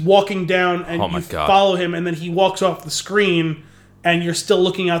he's walking down, and you follow him, and then he walks off the screen. And you're still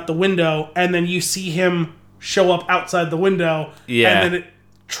looking out the window, and then you see him show up outside the window, and then it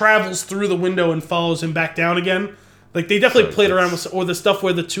travels through the window and follows him back down again. Like, they definitely played around with, or the stuff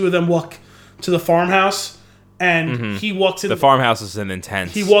where the two of them walk to the farmhouse, and he walks in. The farmhouse is an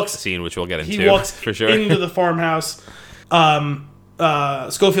intense scene, which we'll get into. He walks for sure into the farmhouse.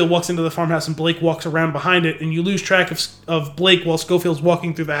 Schofield walks into the farmhouse, and Blake walks around behind it, and you lose track of Blake while Schofield's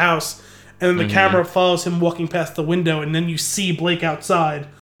walking through the house. And then the camera follows him walking past the window, and then you see Blake outside.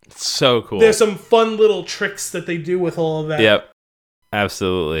 It's so cool. There's some fun little tricks that they do with all of that. Yep,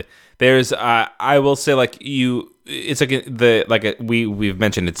 absolutely. There's, I will say, it's like we've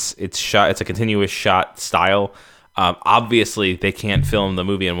mentioned, it's shot. It's a continuous shot style. Obviously, they can't film the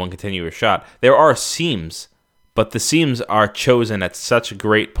movie in one continuous shot. There are seams, but the seams are chosen at such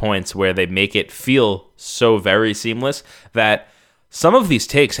great points where they make it feel so very seamless that some of these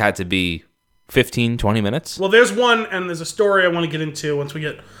takes had to be 15, 20 minutes. Well, there's one, and there's a story I want to get into once we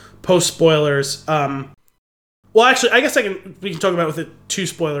get post-spoilers. Well, actually, I guess we can talk about it with it too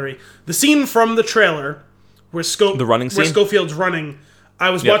spoilery. The scene from the trailer where the running scene? Where Schofield's running. I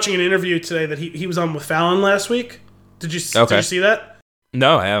was watching an interview today that he was on with Fallon last week. Did you see that?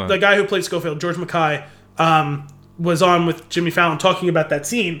 No, I haven't. The guy who played Schofield, George Mackay, was on with Jimmy Fallon talking about that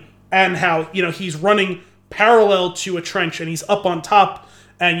scene and how, he's running parallel to a trench, and he's up on top,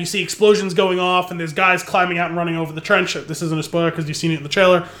 and you see explosions going off, and there's guys climbing out and running over the trench. This isn't a spoiler because you've seen it in the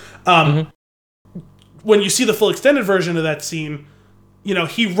trailer. When you see the full extended version of that scene,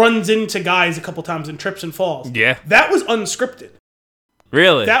 he runs into guys a couple times and trips and falls. Yeah. That was unscripted.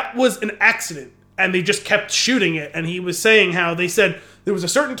 Really? That was an accident, and they just kept shooting it, and he was saying how they said there was a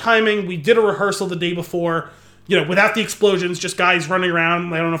certain timing, we did a rehearsal the day before, without the explosions, just guys running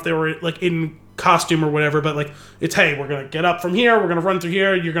around. I don't know if they were, in costume or whatever, but, it's, hey, we're going to get up from here, we're going to run through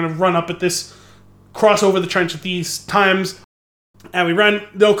here, you're going to run up at this cross over the trench at these times, and we run,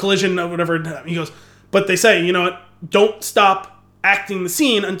 no collision, no whatever. He goes, but they say, you know what, don't stop acting the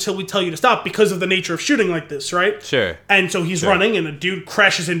scene until we tell you to stop because of the nature of shooting like this, right? Sure. And so he's running, and a dude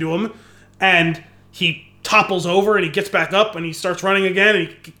crashes into him, and he topples over, and he gets back up, and he starts running again, and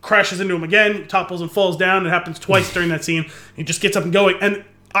he crashes into him again, he topples and falls down. It happens twice during that scene. He just gets up and going. And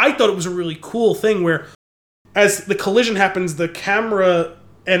I thought it was a really cool thing where as the collision happens, the camera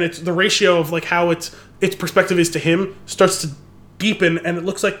and it's the ratio of like how its perspective is to him starts to deepen, and it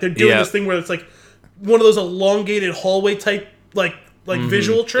looks like they're doing this thing where it's like one of those elongated hallway type like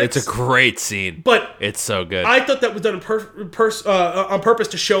visual tricks. It's a great scene, but it's so good. I thought that was done on purpose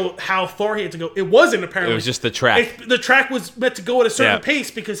to show how far he had to go. It wasn't apparently. It was just the track. The track was meant to go at a certain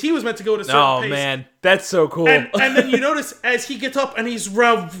pace because he was meant to go at a certain pace. Oh man, that's so cool. And then you notice as he gets up and he's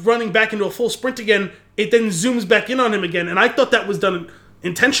running back into a full sprint again, it then zooms back in on him again. And I thought that was done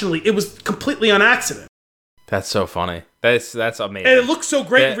intentionally. It was completely on accident. That's so funny. That's amazing. And it looks so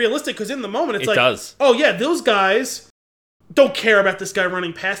great and realistic because in the moment it's like, does. Oh yeah, those guys don't care about this guy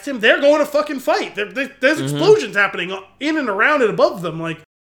running past him. They're going to fucking fight. There's explosions happening in and around and above them. Like,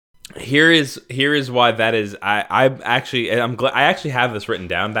 here is why that is. I'm glad I actually have this written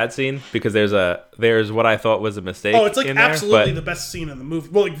down, that scene, because there's what I thought was a mistake. Oh, it's like absolutely the best scene in the movie.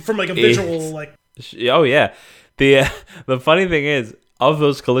 Well, like, from like a visual like. Oh yeah, the funny thing is, of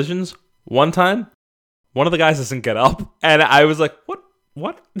those collisions, one time, one of the guys doesn't get up, and I was like, what?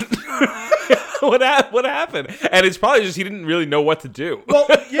 What happened? And it's probably just he didn't really know what to do. Well,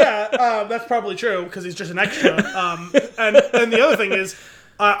 yeah, that's probably true because he's just an extra. And the other thing is,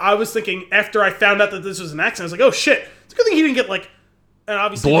 I was thinking after I found out that this was an accident, I was like, oh shit, it's a good thing he didn't get like, and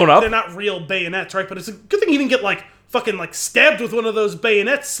obviously blown up. They're not real bayonets, right? But it's a good thing he didn't get like fucking like stabbed with one of those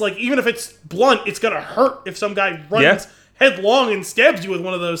bayonets. Like even if it's blunt, it's gonna hurt if some guy runs headlong and stabs you with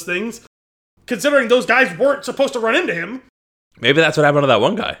one of those things. Considering those guys weren't supposed to run into him. Maybe that's what happened to that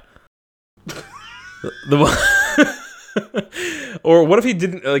one guy. The one, or what if he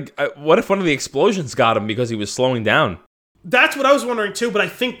didn't like? What if one of the explosions got him because he was slowing down? That's what I was wondering too. But I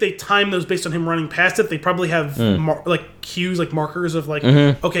think they timed those based on him running past it. They probably have like cues, like markers of like,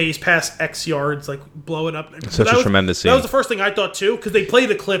 okay, he's past X yards, like blow it up. Such a tremendous scene. That was the first thing I thought too, because they played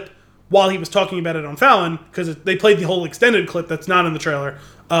a clip while he was talking about it on Fallon, because they played the whole extended clip that's not in the trailer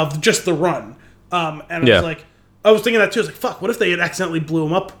of just the run. And I was thinking that too. I was like, fuck, what if they had accidentally blew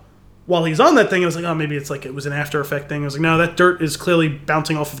him up while he's on that thing? I was like, oh, maybe it's like it was an After Effect thing. I was like, no, that dirt is clearly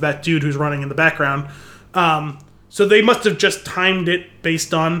bouncing off of that dude who's running in the background. So they must have just timed it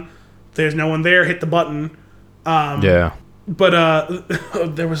based on there's no one there, hit the button. But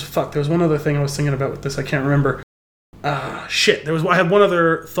there was one other thing I was thinking about with this. I can't remember. I had one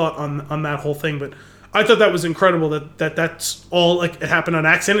other thought on that whole thing, but I thought that was incredible that's all like it happened on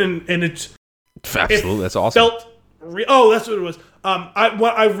accident and it's absolutely that's awesome. That's what it was.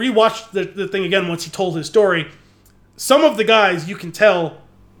 I rewatched the thing again once he told his story. Some of the guys you can tell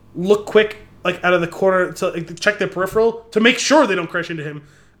look quick, like out of the corner to like, check their peripheral to make sure they don't crash into him.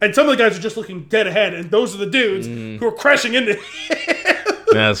 And some of the guys are just looking dead ahead, and those are the dudes who are crashing into him.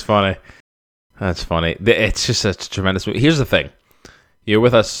 That's funny. That's funny. It's just such a tremendous movie. Here's the thing. You're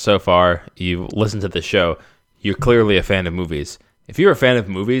with us so far. You listened to the show. You're clearly a fan of movies. If you're a fan of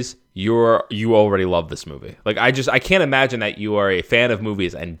movies, you already love this movie. Like I can't imagine that you are a fan of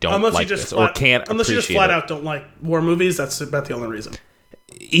movies and don't like this or can't unless you just appreciate flat it. out don't like war movies. That's about the only reason.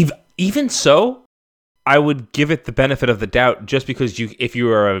 Even so, I would give it the benefit of the doubt just because you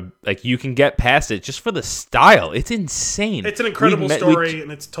can get past it just for the style. It's insane. It's an incredible story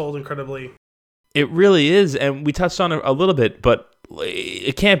and it's told incredibly. It really is, and we touched on it a little bit, but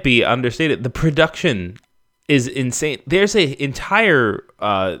it can't be understated. The production is insane. There's an entire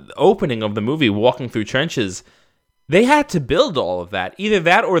opening of the movie, walking through trenches. They had to build all of that. Either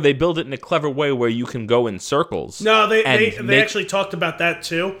that, or they build it in a clever way where you can go in circles. No, they actually talked about that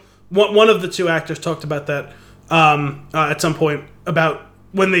too. One of the two actors talked about that at some point about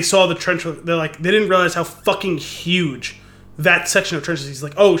when they saw the trench. They're like, they didn't realize how fucking huge that section of trenches. He's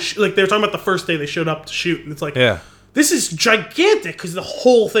like, like they were talking about the first day they showed up to shoot, and it's like, this is gigantic because the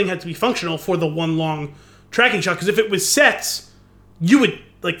whole thing had to be functional for the one long tracking shot. Because if it was sets, you would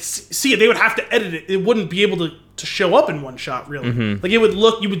like see it. They would have to edit it. It wouldn't be able to show up in one shot really. Like it would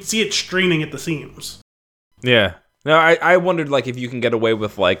look, you would see it straining at the seams. Yeah. No, I wondered like if you can get away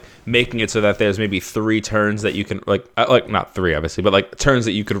with like making it so that there's maybe 3 turns that you can like not 3 obviously, but like turns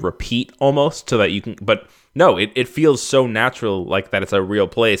that you could repeat almost so that you can. But no, it feels so natural like that it's a real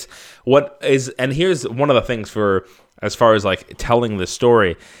place. And here's one of the things for as far as like telling the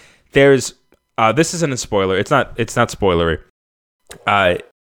story. There's this isn't a spoiler. It's not spoilery.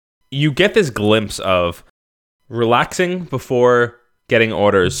 you get this glimpse of relaxing before getting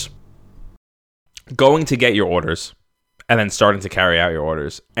orders, going to get your orders, and then starting to carry out your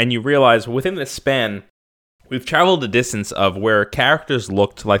orders. And you realize within this span, we've traveled a distance of where characters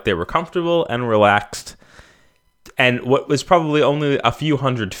looked like they were comfortable and relaxed, and what was probably only a few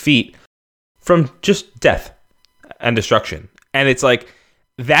hundred feet from just death and destruction. And it's like,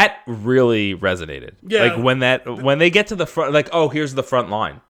 that really resonated. Yeah. Like when they get to the front, like, oh, here's the front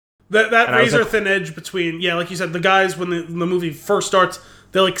line. That razor thin edge between, like you said, the guys, when the movie first starts,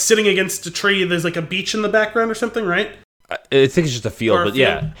 they're like sitting against a tree. There's like a beach in the background or something, right? I think it's just a field, but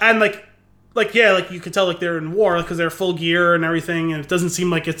yeah. And like you could tell like they're in war because they're full gear and everything, and it doesn't seem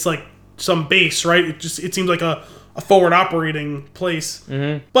like it's like some base, right? It seems like a forward operating place.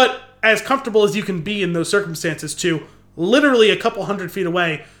 Mm-hmm. But as comfortable as you can be in those circumstances too, literally a couple hundred feet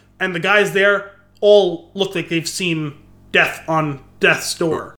away, and the guys there all look like they've seen death on death's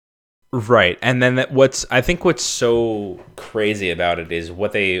door. Right, and then what's so crazy about it is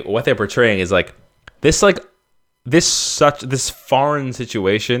what they're portraying is like this foreign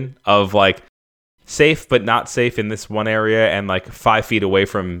situation of like safe but not safe in this one area, and like 5 feet away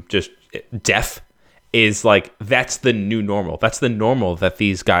from just death is like, that's the new normal. That's the normal that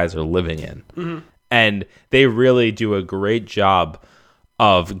these guys are living in. Mm-hmm. And they really do a great job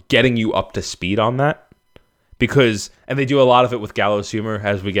of getting you up to speed on that. And they do a lot of it with gallows humor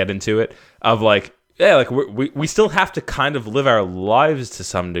as we get into it, of like, yeah, like we still have to kind of live our lives to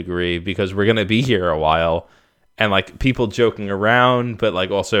some degree because we're going to be here a while, and like people joking around, but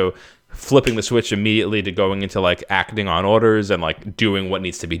like also flipping the switch immediately to going into like acting on orders and like doing what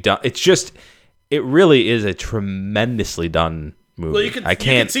needs to be done. It really is a tremendously done movie. Well, you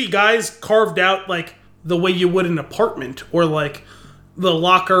can see guys carved out like the way you would an apartment, or like the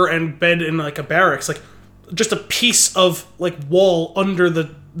locker and bed in like a barracks, like just a piece of like wall under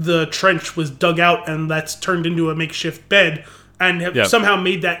the trench was dug out, and that's turned into a makeshift bed, and have somehow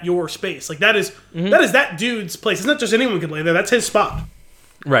made that your space. Like that is that dude's place. It's not just anyone could lay there. That's his spot.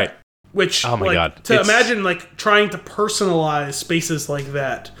 Right. Which, oh my God. Imagine like trying to personalize spaces like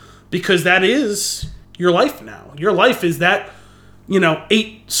that, because that is your life now. Your life is that,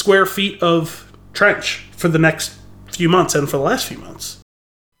 8 square feet of trench for the next few months and for the last few months.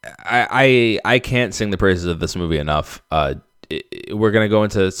 I can't sing the praises of this movie enough. We're going to go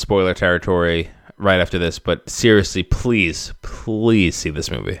into spoiler territory right after this, but seriously, please see this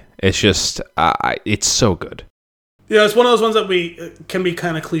movie. It's just, it's so good. Yeah, it's one of those ones that we can be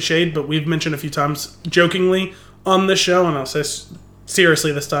kind of cliched, but we've mentioned a few times jokingly on this show, and I'll say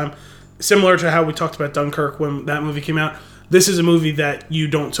seriously this time. Similar to how we talked about Dunkirk when that movie came out, this is a movie that you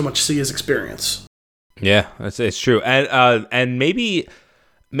don't so much see as experience. Yeah, it's true, and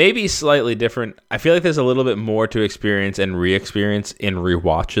maybe slightly different. I feel like there's a little bit more to experience and re-experience in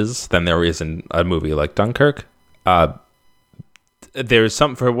rewatches than there is in a movie like Dunkirk. There's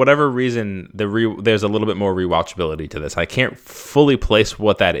some, for whatever reason, there's a little bit more rewatchability to this. I can't fully place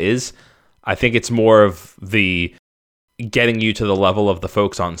what that is. I think it's more of the getting you to the level of the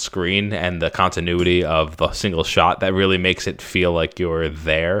folks on screen and the continuity of the single shot that really makes it feel like you're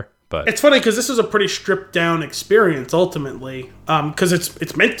there. But it's funny because this is a pretty stripped down experience ultimately, because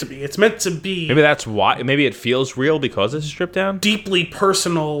it's meant to be. It's meant to be. Maybe that's why. Maybe it feels real because it's stripped down. Deeply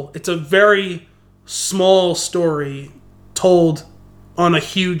personal. It's a very small story told on a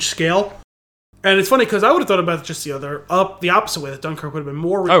huge scale, and it's funny because I would have thought about it just the opposite way, that Dunkirk would have been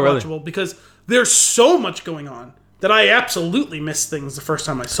more rewatchable, because there's so much going on that I absolutely missed things the first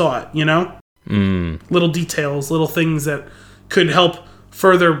time I saw it. Little details, little things that could help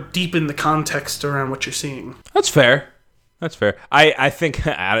further deepen the context around what you're seeing. That's fair. I think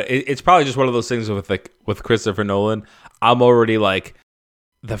it's probably just one of those things with Christopher Nolan. I'm already like,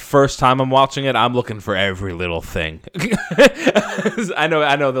 the first time I'm watching it, I'm looking for every little thing. I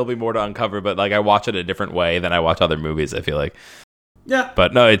know there'll be more to uncover, but like I watch it a different way than I watch other movies, I feel like. Yeah.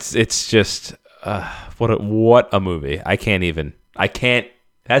 But no, it's just what a movie. I can't.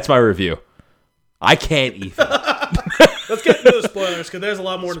 That's my review. I can't even. Let's get into the spoilers, because there's a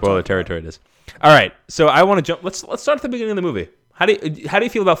lot more to talk about. Spoiler territory it is. All right, so I want to jump. Let's start at the beginning of the movie. How do you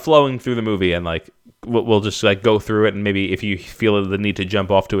feel about flowing through the movie, and like we'll just like go through it, and maybe if you feel the need to jump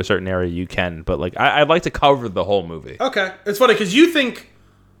off to a certain area, you can. But like I'd like to cover the whole movie. Okay, it's funny because you think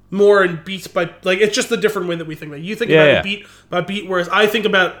more in beats by, like, it's just the different way that we think about it. You think about it beat by beat, whereas I think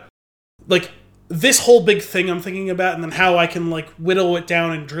about like this whole big thing I'm thinking about, and then how I can like whittle it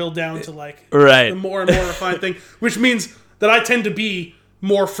down and drill down to like the more and more refined thing, which means that I tend to be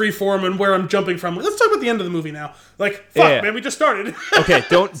more freeform and where I'm jumping from. Let's talk about the end of the movie now. Like, fuck, man, we just started. Okay,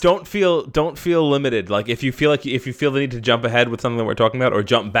 don't feel limited. Like, if you feel the need to jump ahead with something that we're talking about, or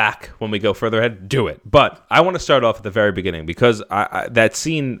jump back when we go further ahead, do it. But I want to start off at the very beginning, because that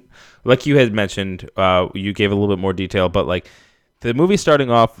scene, like you had mentioned, you gave a little bit more detail, but like the movie starting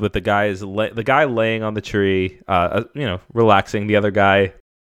off with the guy laying on the tree, relaxing, the other guy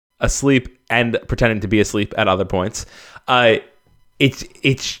asleep and pretending to be asleep at other points.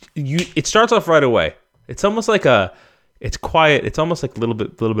 It starts off right away. It's almost like it's quiet. It's almost like a little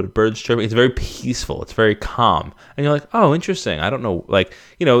bit of birds chirping. It's very peaceful. It's very calm. And you're like, oh, interesting. I don't know. Like,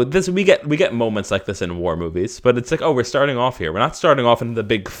 this, we get moments like this in war movies, but it's like, oh, we're starting off here. We're not starting off in the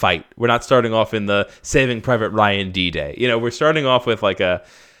big fight. We're not starting off in the Saving Private Ryan D-Day. We're starting off with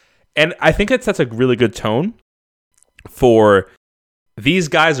and I think it sets a really good tone for these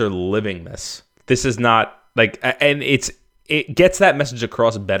guys are living this. This is not like, and it gets that message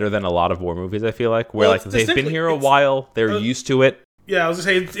across better than a lot of war movies, I feel like, where they've been here a while, they're used to it. Yeah, I was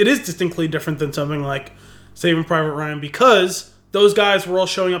going to say, it is distinctly different than something like Saving Private Ryan, because those guys were all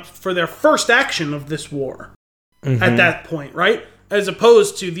showing up for their first action of this war at that point, right? As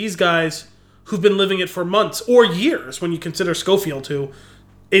opposed to these guys who've been living it for months or years, when you consider Schofield, who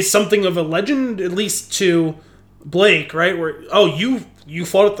is something of a legend, at least to Blake, right? Where, oh, you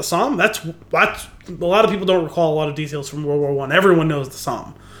fought at the Somme? That's a lot of people don't recall a lot of details from World War I. Everyone knows the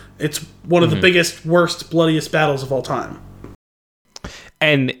Somme. It's one of the biggest, worst, bloodiest battles of all time.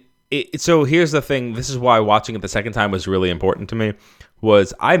 And so here's the thing. This is why watching it the second time was really important to me.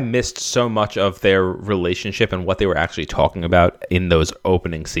 Was I missed so much of their relationship and what they were actually talking about in those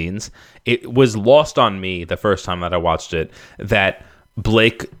opening scenes. It was lost on me the first time that I watched it that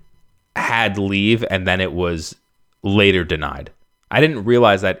Blake had leave and then it was later denied. I didn't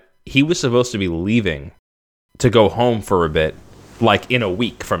realize that he was supposed to be leaving to go home for a bit, like in a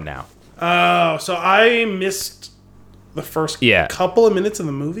week from now. Oh, so I missed the first couple of minutes of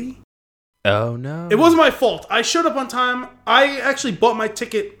the movie? Oh, no. It wasn't my fault. I showed up on time. I actually bought my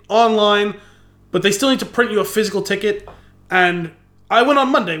ticket online, but they still need to print you a physical ticket. And I went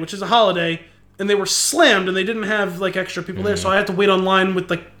on Monday, which is a holiday, and they were slammed, and they didn't have extra people there, so I had to wait online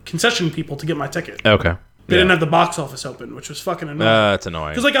with concession people to get my ticket. Okay. They didn't have the box office open, which was fucking annoying. That's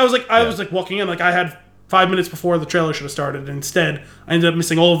annoying. Because I was walking in, I had 5 minutes before the trailer should have started, and instead I ended up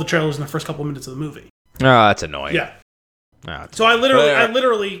missing all of the trailers in the first couple of minutes of the movie. Oh, that's annoying. Yeah. So I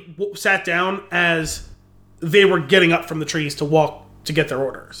literally sat down as they were getting up from the trees to walk to get their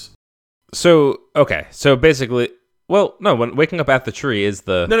orders. So basically, well, no, when waking up at the tree is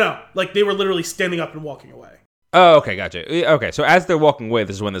the... No, they were literally standing up and walking away. Oh, okay, gotcha. Okay, so as they're walking away,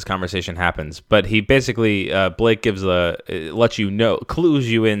 this is when this conversation happens. But he basically, Blake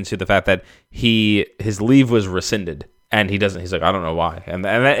clues you into the fact that his leave was rescinded, and he's like, I don't know why, and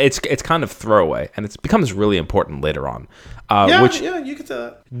it's kind of throwaway, and it becomes really important later on. You could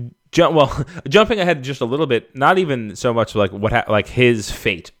say that. Jumping ahead just a little bit, not even so much like his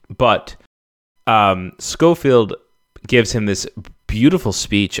fate, but Schofield gives him this beautiful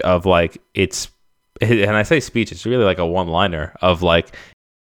speech of and I say speech, it's really like a one-liner of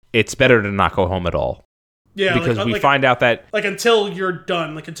it's better to not go home at all. Yeah, because we find out that until you're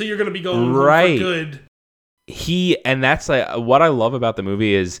done, until you're going to be going home for good. And that's what I love about the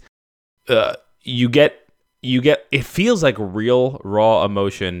movie is you get it feels like real raw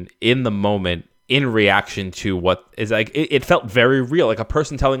emotion in the moment in reaction to what is it felt very real, like a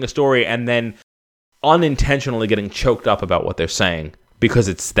person telling a story and then unintentionally getting choked up about what they're saying because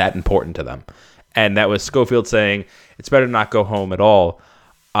it's that important to them. And that was Schofield saying, it's better to not go home at all.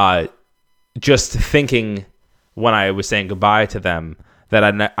 Just thinking when I was saying goodbye to them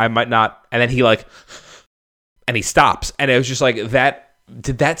that I might not. And then he and he stops. And it was just that.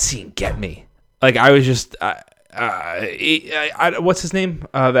 Did that scene get me? I was just, what's his name?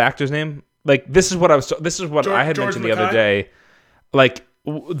 The actor's name? This is what I had mentioned the other day.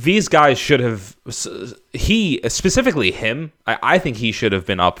 These guys should have, specifically him, I think he should have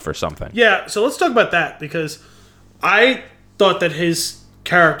been up for something. Yeah, so let's talk about that, because I thought that his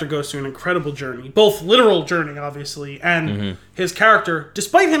character goes through an incredible journey, both literal journey, obviously, and his character,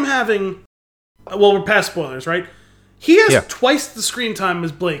 despite him having, we're past spoilers, right? He has twice the screen time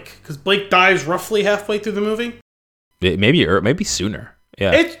as Blake, because Blake dies roughly halfway through the movie. Maybe sooner.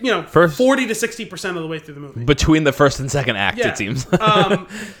 Yeah, it's 40 to 60% of the way through the movie between the first and second act. It seems.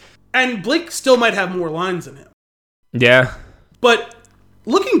 And Blake still might have more lines than him. Yeah, but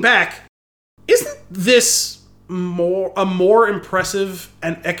looking back, isn't this a more impressive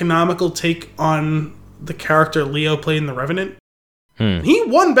and economical take on the character Leo played in The Revenant? He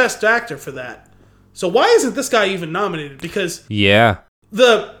won Best Actor for that. So why isn't this guy even nominated? Because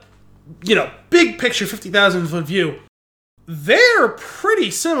the, big picture, 50,000 foot view, they're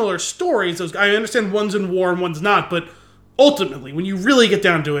pretty similar stories. I understand one's in war and one's not, but ultimately, when you really get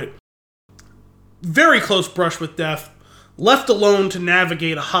down to it, very close brush with death, left alone to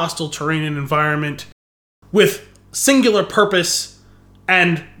navigate a hostile terrain and environment with singular purpose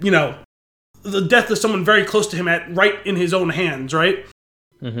and, the death of someone very close to him right in his own hands, right?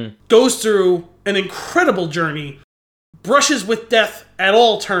 Mm-hmm. Goes through an incredible journey, brushes with death at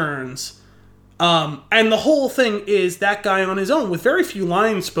all turns, and the whole thing is that guy on his own with very few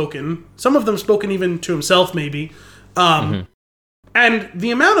lines spoken, some of them spoken even to himself maybe, and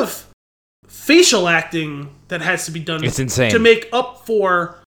the amount of facial acting that has to be done it's insane. To make up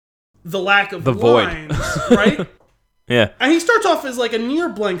for the lack of the lines, void. right? Yeah. And he starts off as like a near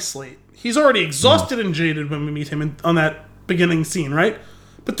blank slate. He's already exhausted and jaded when we meet him on that beginning scene, right?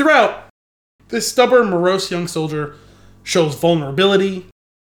 But throughout, this stubborn, morose young soldier shows vulnerability,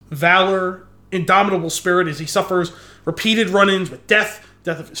 valor, indomitable spirit as he suffers repeated run-ins with death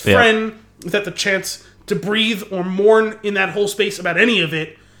of his friend, without the chance to breathe or mourn in that whole space about any of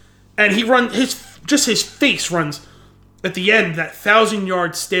it. And his face runs at the end, that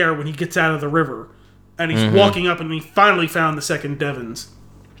 1,000-yard stare when he gets out of the river. And he's walking up and he finally found the second Devons.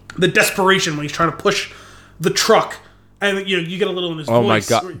 The desperation when he's trying to push the truck. And, you get a little in his voice. Oh, my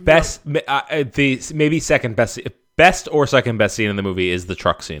God. Maybe second best or second best scene in the movie is the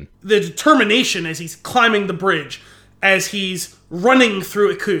truck scene. The determination as he's climbing the bridge, as he's running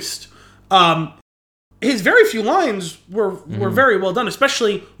through Ikust. His very few lines were very well done,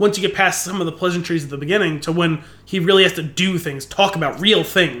 especially once you get past some of the pleasantries at the beginning to when he really has to do things, talk about real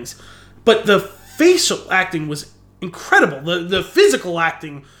things. But the facial acting was incredible. The physical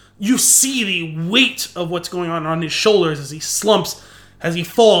acting, you see the weight of what's going on his shoulders as he slumps, as he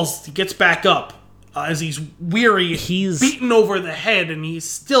falls, he gets back up, as he's weary, he's beaten over the head, and he's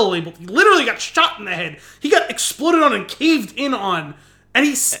still able to... He literally got shot in the head. He got exploded on and caved in on, and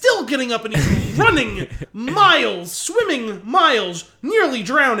he's still getting up and he's running miles, swimming miles, nearly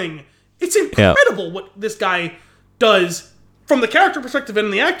drowning. It's incredible what this guy does from the character perspective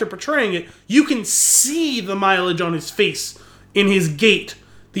and the actor portraying it. You can see the mileage on his face, in his gait,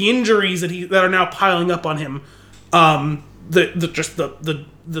 the injuries that are now piling up on him,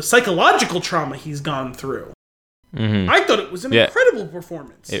 the psychological trauma he's gone through. Mm-hmm. I thought it was an incredible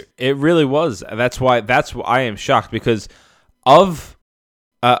performance. It really was. That's why I am shocked, because of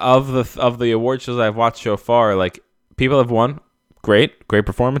the award shows I've watched so far, like, people have won great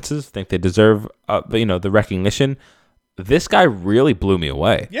performances. Think they deserve the recognition. This guy really blew me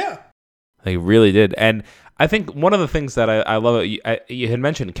away. Yeah, he really did. And I think one of the things that I love, you had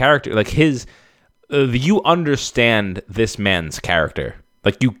mentioned character, like his, you understand this man's character,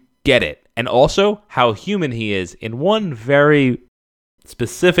 like you get it, and also how human he is in one very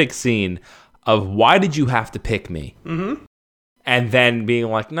specific scene of why did you have to pick me? Mm-hmm. And then being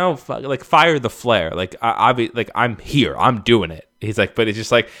like, no, like fire the flare. Like I'm here, I'm doing it. He's like, but it's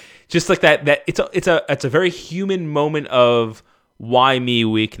just like that. It's a very human moment of why me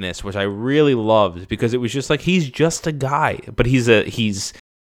weakness, which I really loved, because it was just like, he's just a guy, but he's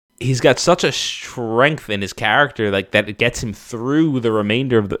got such a strength in his character, like that it gets him through the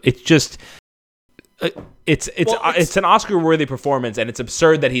remainder of the. It's just. It's an Oscar-worthy performance, and it's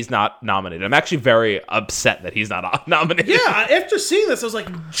absurd that he's not nominated. I'm actually very upset that he's not nominated. Yeah, after seeing this, I was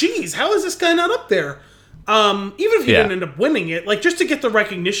like, geez, how is this guy not up there? Even if he didn't end up winning it, like, just to get the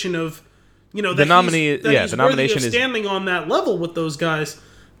recognition of, the nominee, the nomination is standing on that level with those guys.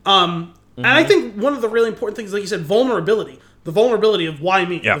 And I think one of the really important things, like you said, vulnerability. The vulnerability of why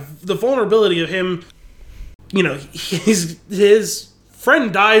me. Yeah. The vulnerability of him, his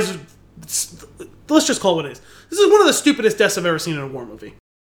friend dies. Let's just call it what it is. This is one of the stupidest deaths I've ever seen in a war movie.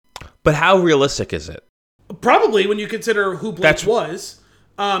 But how realistic is it? Probably, when you consider who Blake was,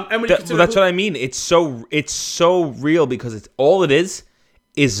 and when you consider that's what I mean. It's so real, because it's all it is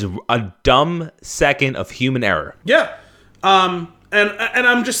a dumb second of human error. Yeah, and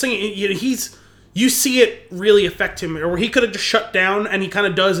I'm just saying, you see it really affect him, or he could have just shut down, and he kind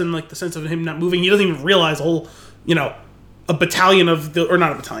of does in like the sense of him not moving. He doesn't even realize a whole, a battalion or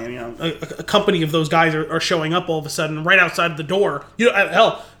not a battalion, a company of those guys are showing up all of a sudden right outside the door.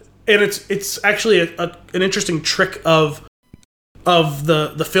 Hell, and it's actually an interesting trick of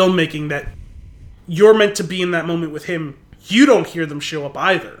the filmmaking, that you're meant to be in that moment with him. You don't hear them show up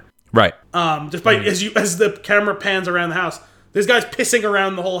either. Right. Despite as the camera pans around the house, there's guys pissing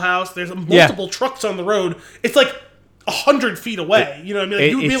around the whole house. There's multiple trucks on the road. It's like 100 feet away. You know what I mean?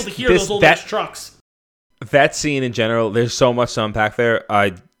 Like, you'd be able to hear those old ass trucks. That scene in general, there's so much to unpack there.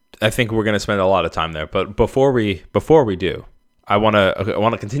 I think we're going to spend a lot of time there. But before we do, want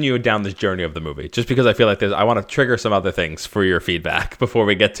to continue down this journey of the movie, just because I feel like I want to trigger some other things for your feedback before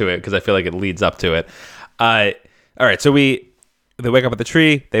we get to it, because I feel like it leads up to it. All right, so they wake up at the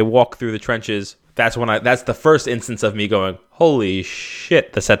tree, they walk through the trenches. That's the first instance of me going, holy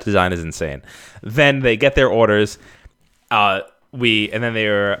shit, the set design is insane. Then they get their orders. What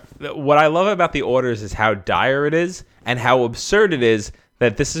I love about the orders is how dire it is and how absurd it is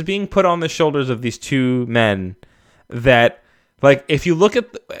that this is being put on the shoulders of these two men that, like, if you look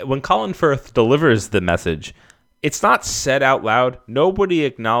at when Colin Firth delivers the message, it's not said out loud. Nobody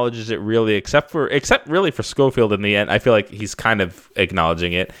acknowledges it really, except really for Schofield in the end. I feel like he's kind of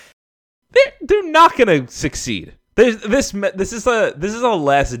acknowledging it. They're not going to succeed. This is a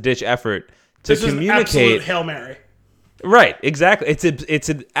last ditch effort to communicate. Is an absolute Hail Mary. Right, exactly. It's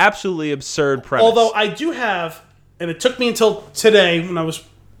an absolutely absurd premise. Although I do have, and it took me until today when I was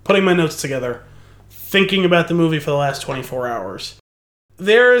putting my notes together, thinking about the movie for the last 24 hours.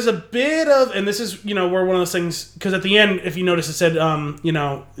 There is a bit of, and this is, where one of those things, because at the end, if you notice, it said,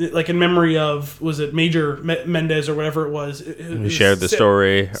 like in memory of, was it Major Mendez or whatever it was? Who shared the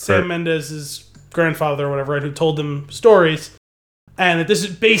story. Sam Mendez's grandfather or whatever, right, who told them stories. And that this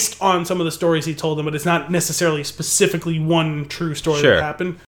is based on some of the stories he told them, but it's not necessarily specifically one true story that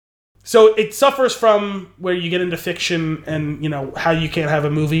happened. So it suffers from where you get into fiction and, how you can't have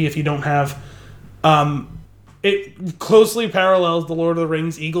a movie if you don't have... it closely parallels the Lord of the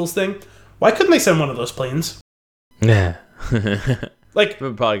Rings Eagles thing. Why couldn't they send one of those planes? Yeah. Like,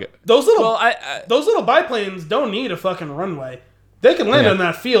 those little biplanes don't need a fucking runway. They can land on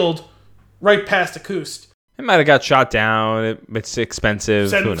that field right past Acoust. It might have got shot down. It's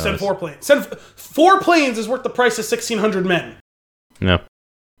expensive. Who knows? Send 4 planes. Send 4 planes is worth the price of 1,600 men. No.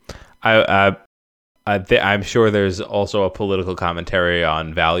 I'm sure there's also a political commentary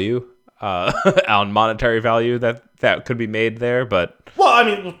on value. On monetary value that could be made there, but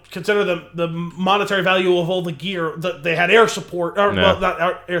consider the monetary value of all the gear that they had, air support,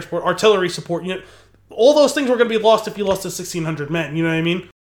 not air support, artillery support. All those things were going to be lost if you lost to 1,600 men. You know what I mean?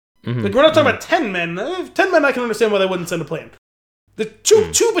 Mm-hmm. Like, we're not talking about 10 men. 10 men, I can understand why they wouldn't send a plane. The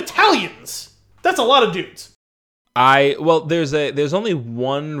two battalions. That's a lot of dudes. There's only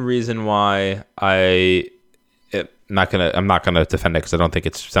one reason why I'm not gonna defend it, because I don't think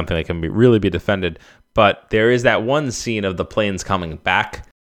it's something that can really be defended. But there is that one scene of the planes coming back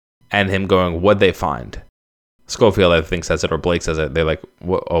and him going, "What'd they find?" Schofield, I think, says it, or Blake says it. They're like,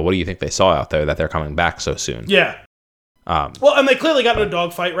 what do you think they saw out there that they're coming back so soon? Yeah. And they clearly got in a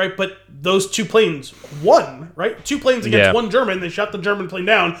dogfight, right? But those 2 planes won, right? 2 planes against 1 German. They shot the German plane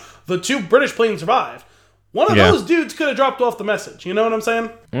down. The 2 British planes survived. One of those dudes could have dropped off the message. You know what I'm saying?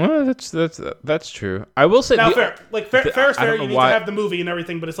 Well, that's true. I will say now, fair is fair. You need to have the movie and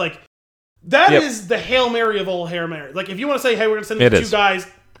everything, but it's like that is the Hail Mary of all Hail Mary. Like, if you want to say, hey, we're gonna send 2 guys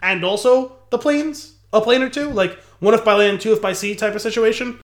and also the planes, a plane or 2, like 1 if by land, 2 if by sea type of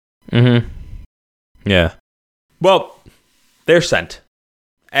situation. Mm-hmm. Yeah. Well, they're sent,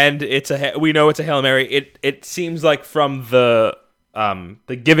 and we know it's a Hail Mary. It seems like from the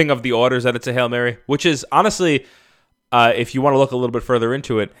giving of the orders that it's a Hail Mary, which is honestly, if you want to look a little bit further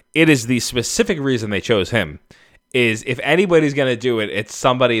into it, it is the specific reason they chose him. Is if anybody's going to do it, it's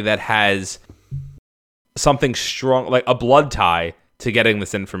somebody that has something strong, like a blood tie to getting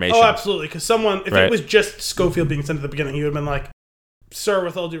this information. Oh, absolutely. Because if it was just Schofield being sent at the beginning, he would have been like, "Sir,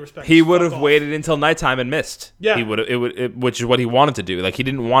 with all due respect," he would have waited until nighttime and missed. Yeah, he would. Which is what he wanted to do. Like, he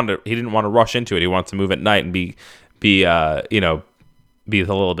didn't want to rush into it. He wanted to move at night and be a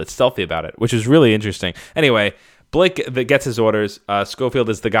little bit stealthy about it, which is really interesting. Anyway, Blake that gets his orders. Schofield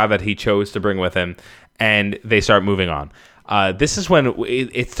is the guy that he chose to bring with him, and they start moving on. This is when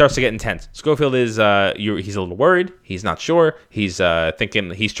it starts to get intense. Schofield is he's a little worried. He's not sure. He's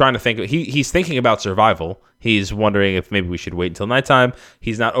thinking. He's trying to think. He's thinking about survival. He's wondering if maybe we should wait until nighttime.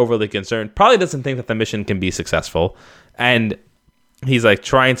 He's not overly concerned. Probably doesn't think that the mission can be successful, and he's like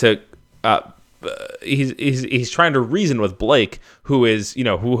trying to. He's trying to reason with Blake, who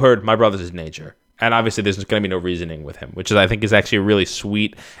heard my brother's in danger, and obviously there's going to be no reasoning with him, which I think is actually really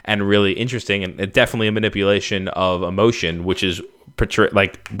sweet and really interesting, and definitely a manipulation of emotion, which is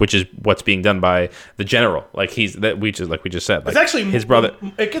what's being done by the general. Like we just said, like, it's actually his brother.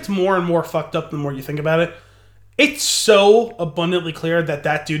 It gets more and more fucked up the more you think about it. It's so abundantly clear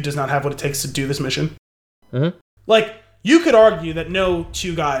that dude does not have what it takes to do this mission. Mm-hmm. Like, you could argue that no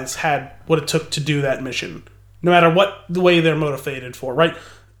 2 guys had what it took to do that mission, no matter what the way they're motivated for, right?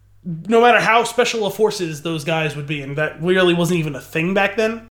 No matter how special a forces those guys would be, and that really wasn't even a thing back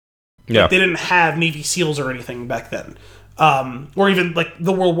then. Yeah, like, they didn't have Navy SEALs or anything back then, or even like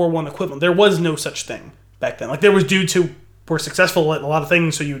the World War I equivalent. There was no such thing back then. Like, there was dudes who were successful at a lot of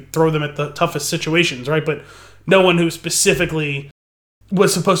things, so you throw them at the toughest situations, right? But no one who specifically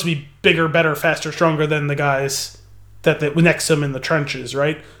was supposed to be bigger, better, faster, stronger than the guys that were next to him in the trenches,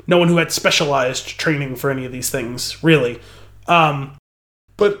 right? No one who had specialized training for any of these things, really.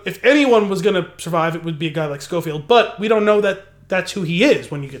 But if anyone was going to survive, it would be a guy like Schofield. But we don't know that that's who he is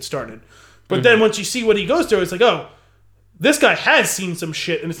when you get started. But then once you see what he goes through, it's like, oh, this guy has seen some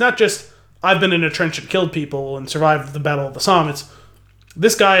shit. And it's not just, I've been in a trench and killed people and survived the Battle of the Somme. It's,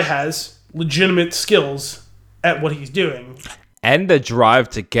 this guy has legitimate skills at what he's doing. And the drive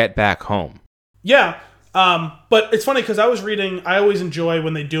to get back home. Yeah. But it's funny because I was reading, I always enjoy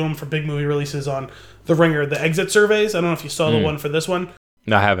when they do them for big movie releases on The Ringer, the exit surveys. I don't know if you saw the one for this one.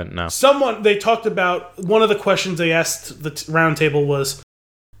 No, I haven't, no. They talked about, one of the questions they asked the round table was,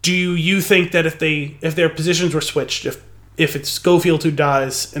 do you think that if their positions were switched, if it's Schofield who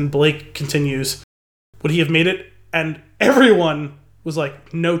dies and Blake continues, would he have made it? And everyone was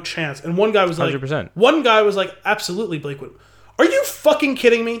like, no chance. And one guy was 100%. like, absolutely, Blake would. Are you fucking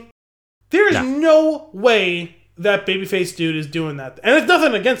kidding me? There is no way that babyface dude is doing that. And it's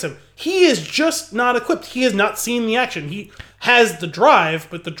nothing against him. He is just not equipped. He has not seen the action. He has the drive,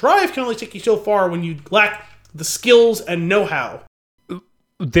 but the drive can only take you so far when you lack the skills and know-how.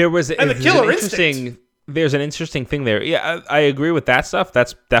 There's an interesting thing there. Yeah, I agree with that stuff.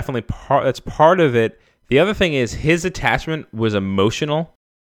 That's definitely part of it. The other thing is his attachment was emotional,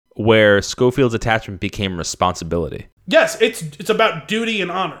 where Schofield's attachment became responsibility. Yes, it's about duty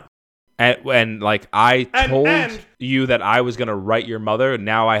and honor. And like, I told you that I was going to write your mother,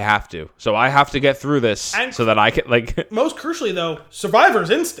 now I have to. So I have to get through this so that I can, like... Most crucially, though,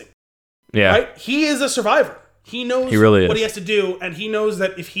 survivor's instinct. Yeah. Right? He is a survivor. He knows what he has to do, and he knows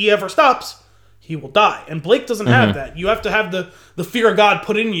that if he ever stops, he will die. And Blake doesn't have that. You have to have the fear of God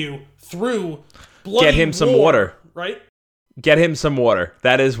put in you through bloody Get him some water. Right? Get him some water.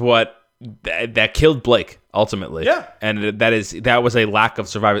 That is what... That killed Blake, ultimately. Yeah. And that was a lack of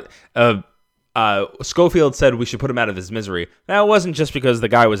survival. Schofield said we should put him out of his misery. That wasn't just because the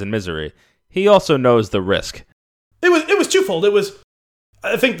guy was in misery. He also knows the risk. It was twofold. It was,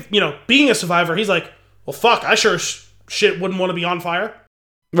 I think, being a survivor, he's like, well, fuck, I sure shit wouldn't want to be on fire.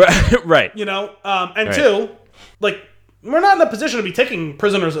 Right. And two, like, we're not in a position to be taking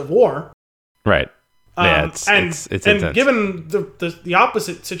prisoners of war. Right. Yeah, it's intense. Given the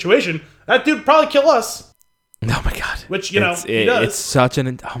opposite situation, that dude would probably kill us. Oh my god! Which he does. It's such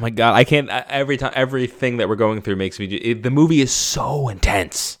an oh my god! I can't. Everything that we're going through makes me. The movie is so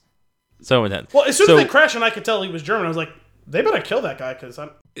intense, so intense. Well, as soon as they crashed and I could tell he was German, I was like, they better kill that guy because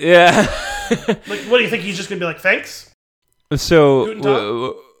I'm. Yeah. Like, what do you think? He's just gonna be like, thanks.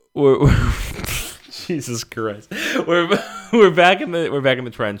 So we're Jesus Christ. We're back in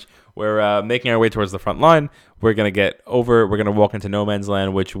the trench. We're making our way towards the front line. We're gonna walk into no man's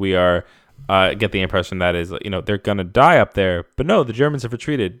land, which we are get the impression that is, they're gonna die up there. But no, the Germans have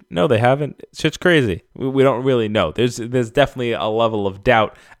retreated. No, they haven't. Shit's crazy. We don't really know. There's definitely a level of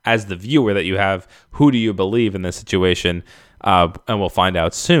doubt as the viewer that you have. Who do you believe in this situation? And we'll find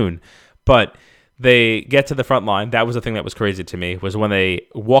out soon. But they get to the front line. That was the thing that was crazy to me, was when they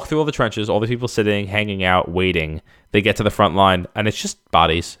walk through all the trenches, all the people sitting, hanging out, waiting. They get to the front line, and it's just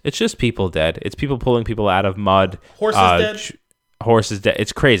bodies. It's just people dead. It's people pulling people out of mud. Horses dead.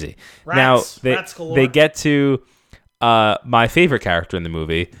 It's crazy. Rats galore. They get to my favorite character in the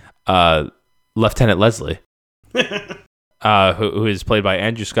movie, Lieutenant Leslie, who is played by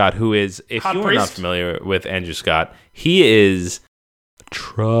Andrew Scott, who is, if you are not familiar with Andrew Scott, he is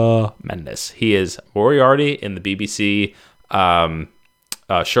tremendous. He is Moriarty in the BBC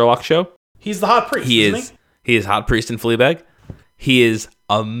Sherlock show. He's the hot priest, isn't he is hot priest in Fleabag. He is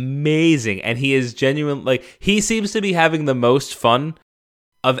amazing, and he is genuine. Like, he seems to be having the most fun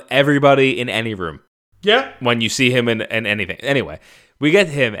of everybody in any room. Yeah. When you see him in anything. Anyway, we get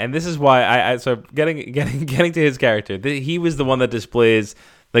him, and this is why so getting to his character. He was the one that displays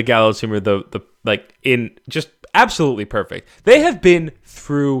the gallows humor, in just absolutely perfect. They have been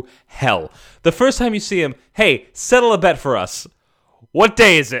through hell. The first time you see him, hey, settle a bet for us. What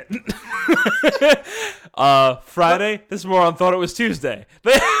day is it? Friday? This moron thought it was Tuesday.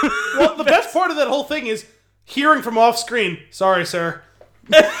 Well, the best part of that whole thing is hearing from off screen, sorry, sir.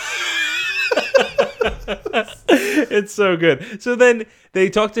 It's so good. So then they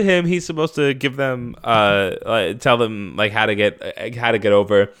talk to him. He's supposed to give them, tell them like how to get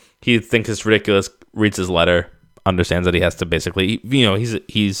over. He thinks it's ridiculous. Reads his letter. Understands that he has to basically,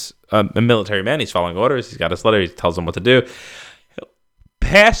 he's a military man. He's following orders. He's got his letter. He tells them what to do.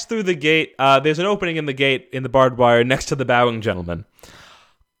 Pass through the gate. There's an opening in the gate in the barbed wire next to the bowing gentleman.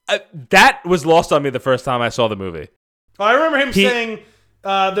 That was lost on me the first time I saw the movie. I remember him saying,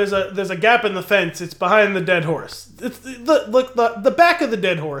 "There's a gap in the fence. It's behind the dead horse. It's the back of the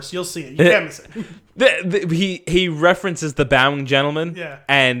dead horse. You'll see it. You can't miss it." He references the bowing gentleman. Yeah.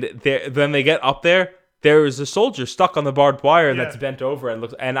 And then they get up there. There is a soldier stuck on the barbed wire that's bent over and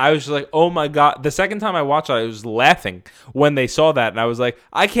looks. And I was just like, "Oh my god!" The second time I watched it, I was laughing when they saw that, and I was like,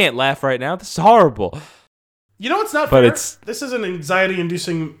 "I can't laugh right now. This is horrible." You know what's not fair? This is an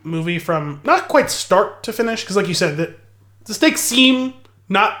anxiety-inducing movie from not quite start to finish, because like you said, the stakes seem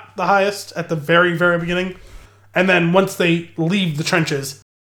not the highest at the very, very beginning, and then once they leave the trenches,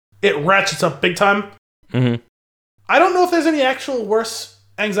 it ratchets up big time. Mm-hmm. I don't know if there's any actual worse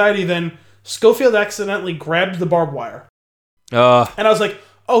anxiety than Schofield accidentally grabbed the barbed wire. And I was like,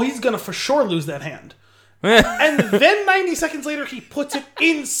 oh, he's going to for sure lose that hand. And then 90 seconds later, he puts it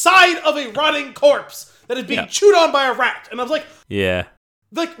inside of a rotting corpse that is being chewed on by a rat. And I was like, yeah.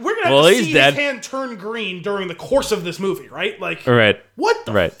 Like, we're going to have to see his hand turn green during the course of this movie, right? Like, what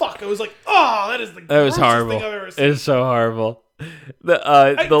the fuck? I was like, oh, that is the grossest thing I've ever seen. It was so horrible. To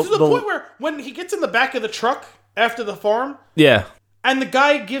the point where when he gets in the back of the truck after the farm, and the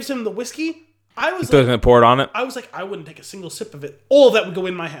guy gives him the whiskey, I was like, gonna pour it on it. I was like, I wouldn't take a single sip of it. All of that would go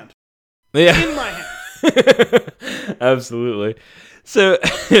in my hand. Yeah, in my hand. Absolutely. So,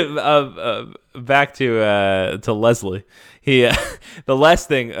 back to Leslie. He the last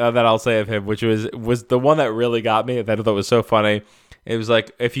thing that I'll say of him, which was the one that really got me, that I thought was so funny. It was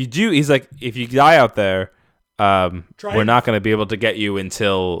like, if you die out there, we're not going to be able to get you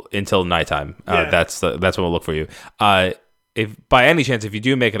until nighttime. That's when we'll look for you. If by any chance, if you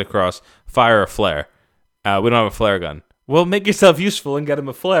do make it across, fire a flare. We don't have a flare gun. Well, make yourself useful and get him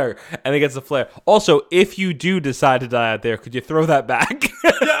a flare. And he gets a flare. Also, if you do decide to die out there, could you throw that back?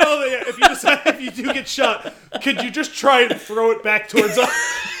 If you do get shot, could you just try and throw it back towards us?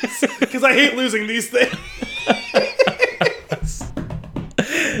 Because I hate losing these things.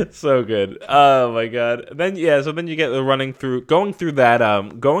 So good. Oh my god. So then you get the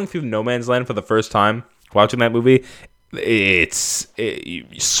going through No Man's Land for the first time, watching that movie.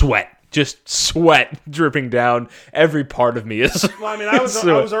 Sweat. Just sweat dripping down every part of me. Well, I mean, I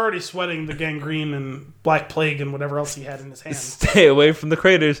was already sweating the gangrene and Black Plague and whatever else he had in his hand. Stay away from the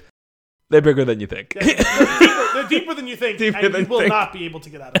craters. They're bigger than you think. They're deeper than you think, and you will not be able to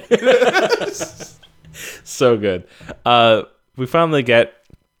get out of it. So good. We finally get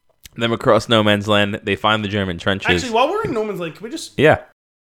them across No Man's Land. They find the German trenches. Actually, while we're in No Man's Land, can we just... Yeah.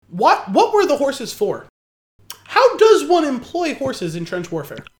 What were the horses for? How does one employ horses in trench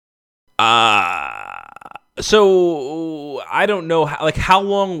warfare? So I don't know how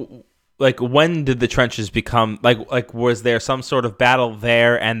long, when did the trenches become, was there some sort of battle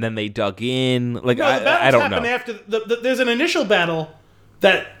there and then they dug in? No, I don't know. After there's an initial battle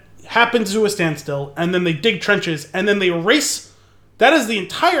that happens to a standstill, and then they dig trenches, and then they race. That is the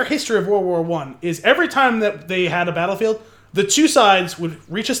entire history of World War I, is every time that they had a battlefield, the two sides would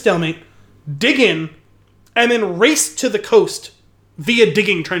reach a stalemate, dig in, and then race to the coast via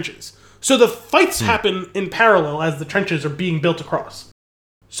digging trenches. So the fights happen in parallel as the trenches are being built across.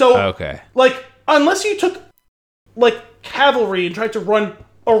 So, unless you took, cavalry and tried to run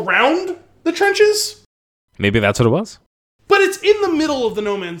around the trenches... Maybe that's what it was. But it's in the middle of the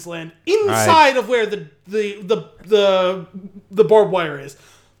No Man's Land, inside of where the barbed wire is.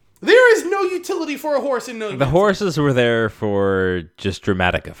 There is no utility for a horse in No Man's Land. The horses were there for just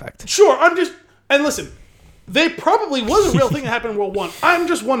dramatic effect. Sure, and listen, they probably was a real thing that happened in World War I. I'm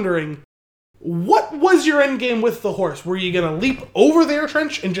just wondering... What was your end game with the horse? Were you going to leap over their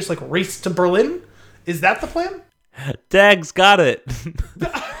trench and just race to Berlin? Is that the plan? Dag's got it.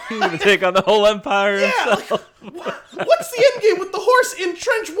 He's going to take on the whole empire himself. What's the end game with the horse in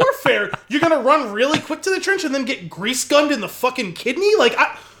trench warfare? You're going to run really quick to the trench and then get grease gunned in the fucking kidney?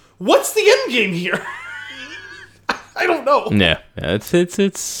 What's the end game here? I don't know. Yeah,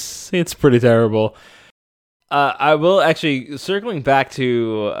 it's pretty terrible. I will actually, circling back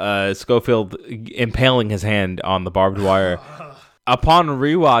to Schofield impaling his hand on the barbed wire. Upon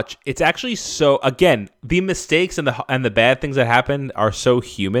rewatch, it's actually again, the mistakes and the bad things that happen are so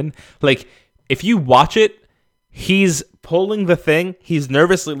human. If you watch it, he's pulling the thing, he's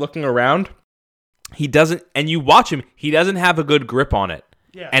nervously looking around. And you watch him, he doesn't have a good grip on it.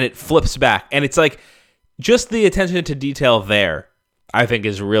 Yeah. And it flips back. And it's just the attention to detail there, I think,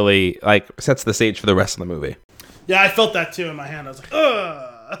 is really, sets the stage for the rest of the movie. Yeah, I felt that too in my hand. I was like,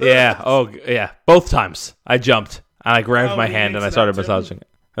 ugh. Yeah, yeah. Both times I jumped and I grabbed my hand and I started massaging it.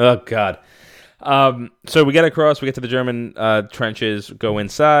 Oh, God. So we get across, we get to the German trenches, go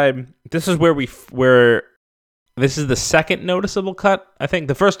inside. This is where this is the second noticeable cut. I think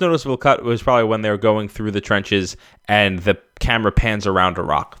the first noticeable cut was probably when they were going through the trenches and the camera pans around a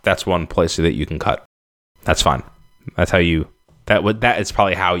rock. That's one place that you can cut. That's fine. That's how you. That is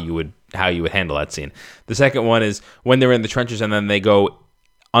probably how you would handle that scene. The second one is when they're in the trenches and then they go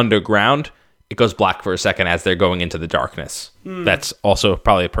underground. It goes black for a second as they're going into the darkness. That's also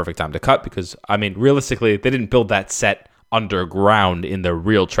probably a perfect time to cut because, I mean, realistically, they didn't build that set underground in the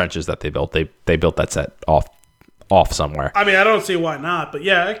real trenches that they built. They built that set off somewhere. I mean, I don't see why not, but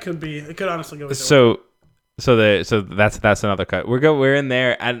yeah, it could be. It could honestly go. So that's another cut. We're in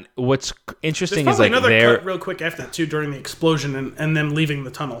there, and what's interesting is like another cut real quick after that too during the explosion and then leaving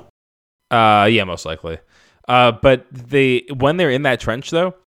the tunnel. Yeah, most likely. But when they're in that trench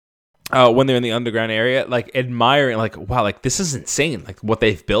though. When they're in the underground area, like admiring, like, wow, like this is insane, like what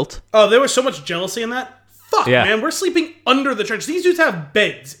they've built. Oh, there was so much jealousy in that. Fuck, yeah. Man, we're sleeping under the trench. These dudes have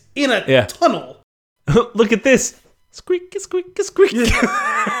beds in a tunnel. Look at this. Squeak, squeak, squeak.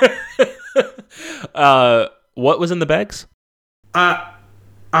 What was in the bags?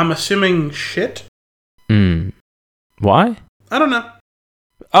 I'm assuming shit. Why? I don't know.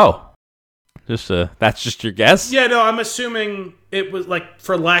 Oh. That's just your guess? Yeah, no, I'm assuming it was like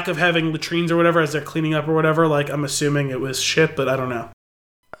for lack of having latrines or whatever as they're cleaning up or whatever. Like I'm assuming it was shit, but I don't know.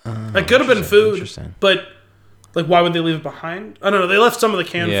 It could have been food, but like why would they leave it behind? I don't know. They left some of the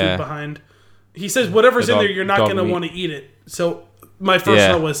canned food behind. He says whatever's in there, you're not going to want to eat it. So my first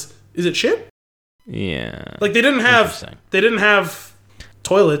thought was, is it shit? Yeah. Like they didn't have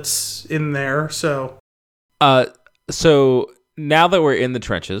toilets in there, so. So now that we're in the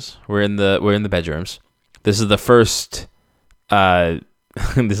trenches, we're in the bedrooms. This is the first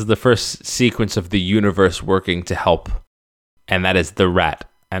sequence of the universe working to help, and that is the rat.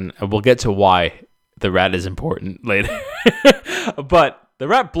 And we'll get to why the rat is important later. But the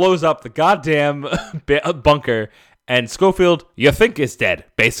rat blows up the goddamn bunker, and Schofield, you think, is dead.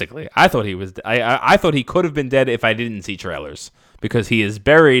 Basically, I thought he was. I thought he could have been dead if I didn't see trailers, because he is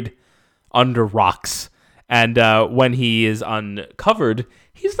buried under rocks. And when he is uncovered,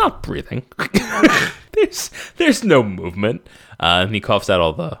 he's not breathing. There's no movement, and he coughs out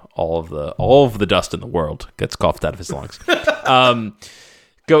all of the dust in the world gets coughed out of his lungs.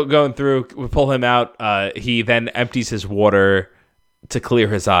 Going through, we pull him out. He then empties his water to clear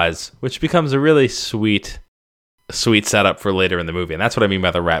his eyes, which becomes a really sweet setup for later in the movie. And that's what I mean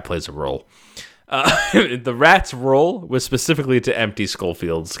by the rat plays a role. The rat's role was specifically to empty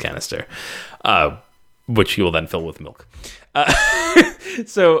Schofield's canister. Which he will then fill with milk.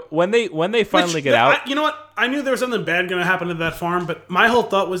 So when they finally get out, you know what? I knew there was something bad going to happen to that farm, but my whole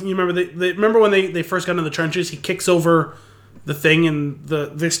thought was, you remember remember when they first got into the trenches? He kicks over the thing, and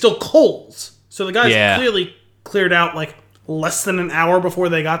there's still coals. So the guys clearly cleared out like less than an hour before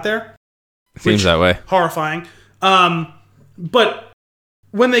they got there. Seems that way. Horrifying. But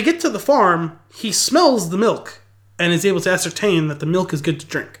when they get to the farm, he smells the milk and is able to ascertain that the milk is good to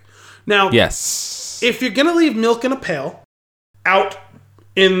drink. Now, yes. If you're going to leave milk in a pail out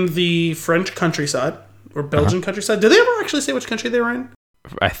in the French countryside or Belgian countryside, did they ever actually say which country they were in?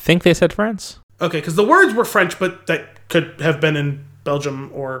 I think they said France. Okay, because the words were French, but that could have been in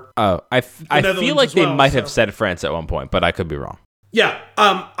Belgium or I feel like they might have said France at one point, but I could be wrong. Yeah,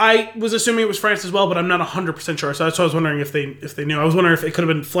 I was assuming it was France as well, but I'm not 100% sure. So that's why I was wondering if they knew. I was wondering if it could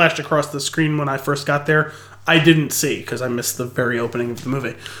have been flashed across the screen when I first got there. I didn't see because I missed the very opening of the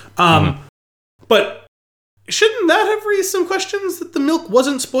movie. But shouldn't that have raised some questions that the milk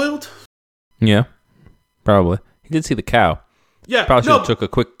wasn't spoiled? Yeah, probably. He did see the cow. Yeah, probably should have took a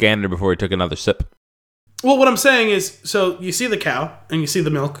quick gander before he took another sip. Well, what I'm saying is, so you see the cow, and you see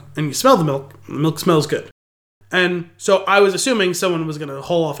the milk, and you smell the milk, and the milk smells good. And so I was assuming someone was going to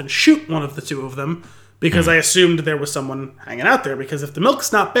haul off and shoot one of the two of them, because I assumed there was someone hanging out there, because if the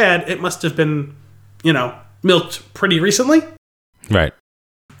milk's not bad, it must have been, milked pretty recently. Right.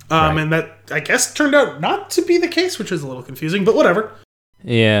 And that, I guess, turned out not to be the case, which is a little confusing, but whatever.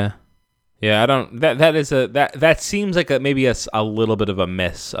 Yeah. Yeah, I don't. That seems like maybe a little bit of a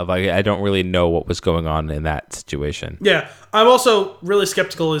miss. I don't really know what was going on in that situation. Yeah, I'm also really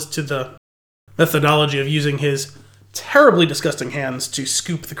skeptical as to the methodology of using his terribly disgusting hands to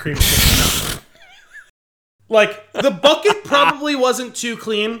scoop the cream. Like the bucket probably wasn't too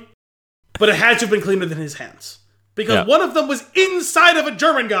clean, but it had to have been cleaner than his hands because one of them was inside of a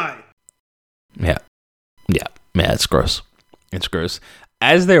German guy. Yeah, it's gross. It's gross.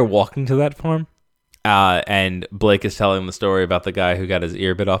 As they're walking to that farm, and Blake is telling the story about the guy who got his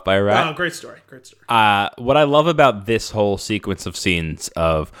ear bit off by a rat. Oh, great story. What I love about this whole sequence of scenes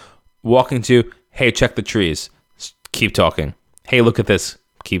of walking to, hey, check the trees, keep talking. Hey, look at this,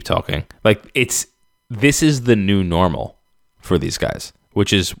 keep talking. Like, this is the new normal for these guys,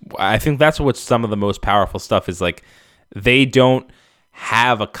 which is, I think that's what some of the most powerful stuff is. Like, they don't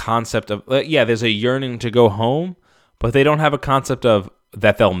have a concept of, there's a yearning to go home, but they don't have a concept of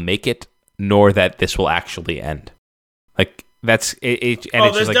that they'll make it, nor that this will actually end. Like, that's it. And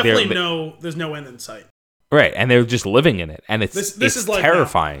it's there's just like definitely there's no end in sight. Right, and they're just living in it, and this is like Now.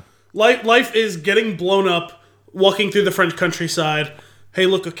 terrifying. Life is getting blown up, walking through the French countryside. Hey,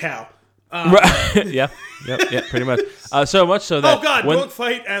 look, a cow. Right. yeah, pretty much. So much so that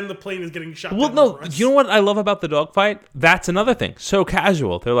dogfight, and the plane is getting shot. Well, no, you know what I love about the dogfight? That's another thing. So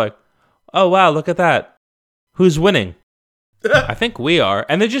casual. They're like, "Oh wow, look at that. Who's winning?" I think we are,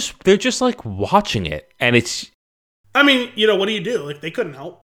 and they're just like watching it, and it's. I mean, what do you do? Like, they couldn't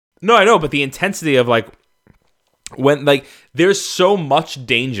help. No, I know, but the intensity of like. When there's so much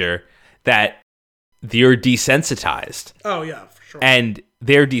danger that you're desensitized. Oh yeah, for sure. And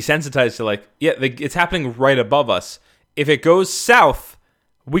they're desensitized to it's happening right above us. If it goes south,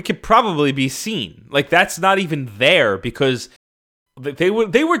 we could probably be seen. Like, that's not even there because they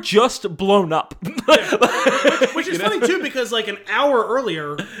were just blown up. Which is funny too, because like an hour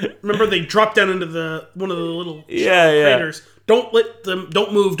earlier, remember they dropped down into one of the little craters. Don't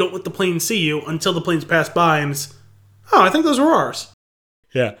move. Don't let the plane see you until the planes pass by, and it's. Oh, I think those were ours.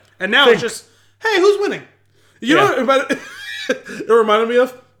 Yeah. And now it's just, hey, who's winning? You know what it reminded me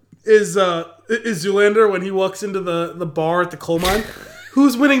of? Is Zoolander when he walks into the bar at the coal mine.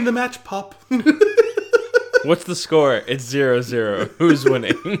 Who's winning the match, Pop? What's the score? It's 0-0. Who's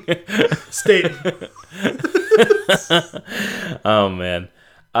winning? State. Oh, man.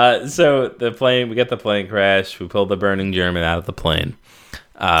 So we get the plane crash. We pull the burning German out of the plane.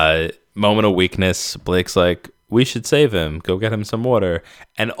 Moment of weakness. Blake's like, we should save him. Go get him some water.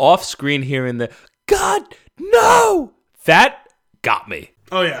 And off screen hearing the, God, no! That got me.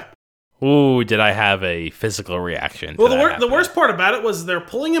 Oh, yeah. Ooh, did I have a physical reaction? Well, the worst part about it was they're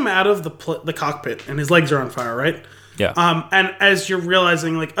pulling him out of the cockpit and his legs are on fire, right? Yeah. And as you're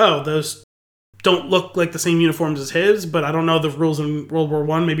realizing, like, oh, those don't look like the same uniforms as his, but I don't know the rules in World War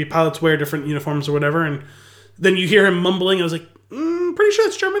I. Maybe pilots wear different uniforms or whatever. And then you hear him mumbling. I was like, pretty sure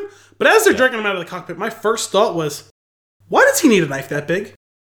it's German. But as they're dragging him out of the cockpit, my first thought was, why does he need a knife that big?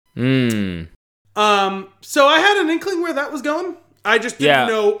 So I had an inkling where that was going. I just didn't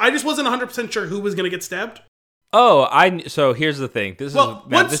know. I just wasn't 100% sure who was going to get stabbed. Oh, so here's the thing.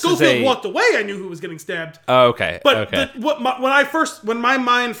 Once Schofield walked away, I knew who was getting stabbed. Oh, okay. But when my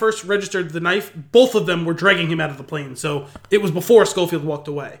mind first registered the knife, both of them were dragging him out of the plane. So it was before Schofield walked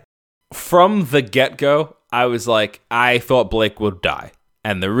away. From the get-go, I was like, I thought Blake would die.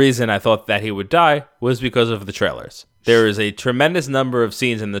 And the reason I thought that he would die was because of the trailers. There is a tremendous number of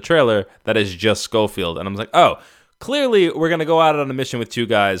scenes in the trailer that is just Schofield. And I was like, oh, clearly we're going to go out on a mission with two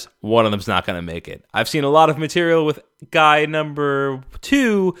guys. One of them's not going to make it. I've seen a lot of material with guy number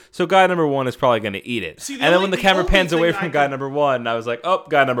 2, so guy number 1 is probably going to eat it. And then when the camera pans away from guy number 1, I was like, oh,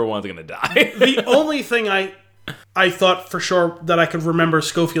 guy number 1's going to die. The only thing I thought for sure that I could remember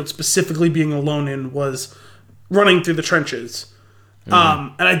Schofield specifically being alone in was running through the trenches.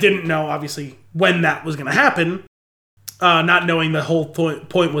 And I didn't know, obviously, when that was going to happen. Not knowing the whole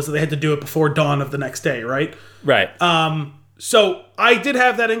point was that they had to do it before dawn of the next day, right? Right. So I did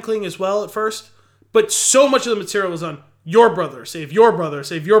have that inkling as well at first, but so much of the material was on your brother, save your brother,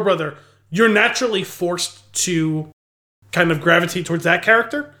 save your brother. You're naturally forced to kind of gravitate towards that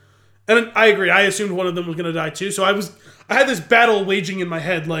character. And I agree. I assumed one of them was going to die too. So I had this battle waging in my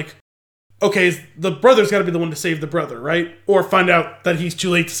head, like, okay, the brother's got to be the one to save the brother, right? Or find out that he's too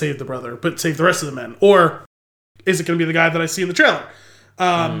late to save the brother, but save the rest of the men. Or is it going to be the guy that I see in the trailer?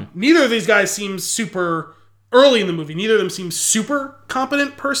 Neither of these guys seems super early in the movie. Neither of them seems super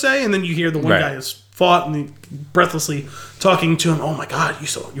competent per se. And then you hear the one guy has fought and he breathlessly talking to him. Oh my God,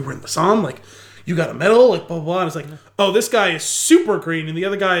 you were in the Somme? Like, you got a medal? Like, blah, blah, blah. And it's like, oh, this guy is super green and the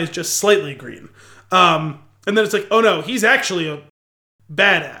other guy is just slightly green. And then it's like, oh no, he's actually a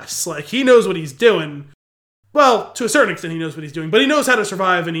badass. Like, he knows what he's doing. Well, to a certain extent, he knows what he's doing, but he knows how to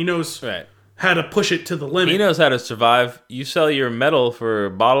survive and he knows how to push it to the limit. He knows how to survive. You sell your medal for a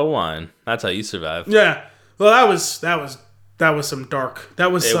bottle of wine. That's how you survive. Yeah. Well, that was some dark.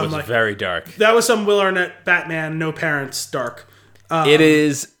 That was very dark. That was some Will Arnett Batman, no parents dark.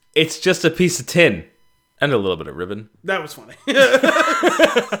 It's just a piece of tin and a little bit of ribbon. That was funny.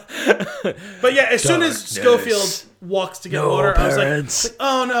 But yeah, as soon as Schofield walks to get water, I was like,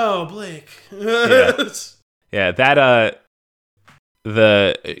 oh no, Blake. Yeah, that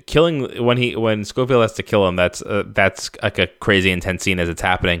the killing when Schofield has to kill him, that's like a crazy intense scene as it's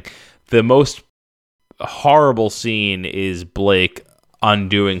happening. The most horrible scene is Blake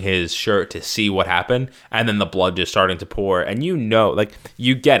undoing his shirt to see what happened, and then the blood just starting to pour, and like,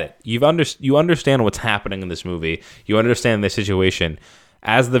 you get it. You understand what's happening in this movie. You understand the situation.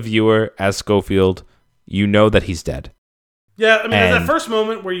 As the viewer, as Schofield, you know that he's dead. Yeah, I mean, there's that first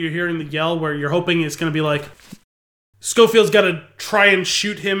moment where you're hearing the yell, where you're hoping it's going to be like, Schofield's got to try and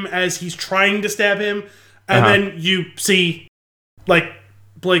shoot him as he's trying to stab him, and then you see, like,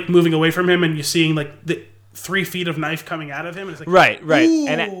 Blake moving away from him, and you're seeing, like, the 3 feet of knife coming out of him. And it's like, right.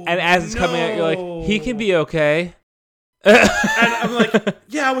 And as it's coming out, you're like, he can be okay. And I'm like,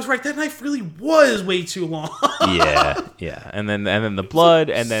 yeah, I was right. That knife really was way too long. yeah. And then the blood,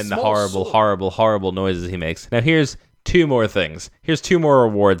 and then the horrible noises he makes. Now here's 2 more things. Here's 2 more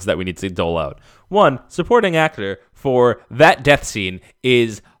awards that we need to dole out. 1, supporting actor for that death scene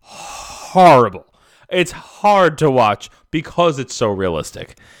is horrible. It's hard to watch because it's so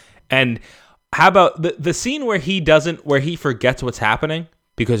realistic. And how about the scene where he forgets what's happening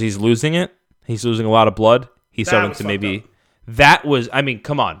because he's losing it? He's losing a lot of blood. He's starting to maybe... That was... I mean,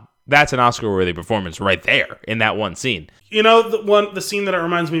 come on. That's an Oscar-worthy performance right there in that one scene. You know, the scene that it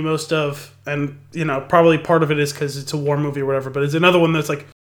reminds me most of, and, you know, probably part of it is because it's a war movie or whatever, but it's another one that's like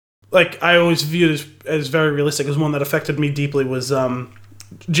I always viewed as very realistic, as one that affected me deeply, was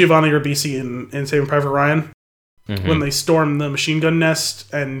Giovanni Ribisi in Saving Private Ryan. Mm-hmm. When they storm the machine gun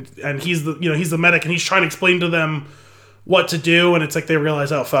nest, and he's the medic, and he's trying to explain to them what to do, and it's like they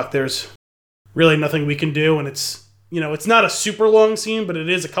realize, oh fuck, there's really nothing we can do, and it's not a super long scene, but it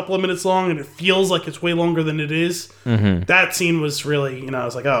is a couple of minutes long, and it feels like it's way longer than it is. Mm-hmm. That scene was really, I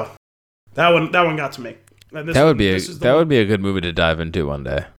was like, oh, that one got to me. That would be a good movie to dive into one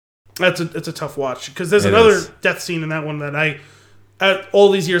day. It's a tough watch, because there's another death scene in that one that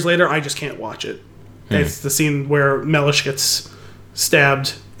all these years later, I just can't watch it. It's the scene where Mellish gets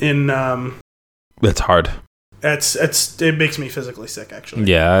stabbed in... That's hard. It makes me physically sick,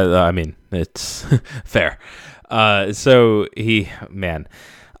 actually. Yeah, I mean, it's fair. So he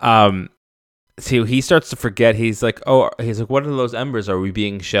starts to forget. He's like, what are those embers? Are we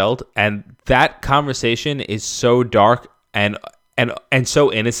being shelled? And that conversation is so dark and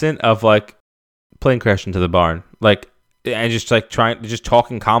so innocent, of like plane crash into the barn, like, and just like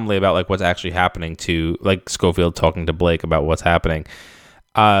talking calmly about like what's actually happening to like Schofield talking to Blake about what's happening.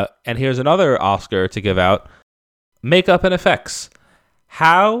 And here's another Oscar to give out: makeup and effects.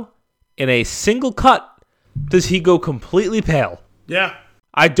 How in a single cut does he go completely pale? Yeah.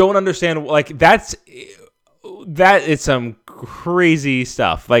 I don't understand. Like, that is some crazy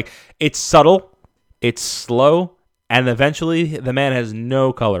stuff. Like, it's subtle, it's slow, and eventually the man has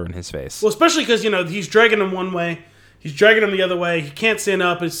no color in his face. Well, especially because, he's dragging him one way, he's dragging him the other way, he can't stand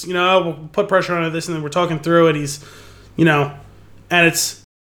up, it's, we'll put pressure on this, and then we're talking through it, he's, and it's,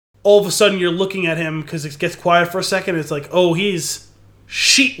 all of a sudden you're looking at him because it gets quiet for a second, it's like, oh, he's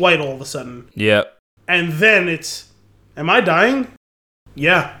sheet white all of a sudden. Yep. And then it's, am I dying?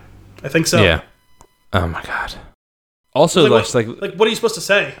 Yeah, I think so. Yeah. Oh my god. Also, what are you supposed to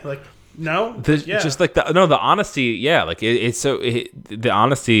say? Like, no? Just like the honesty. Yeah, like the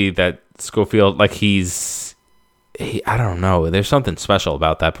honesty that Schofield, like I don't know. There's something special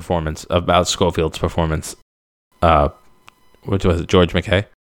about that performance, about Schofield's performance. Which was it, George McKay?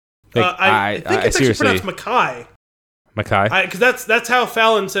 I think it's actually pronounced Mackay. Mackay? Because that's how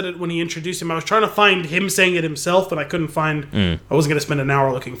Fallon said it when he introduced him. I was trying to find him saying it himself, but I couldn't find... I wasn't going to spend an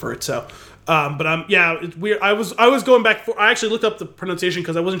hour looking for it, so... it's weird. I was going back... I actually looked up the pronunciation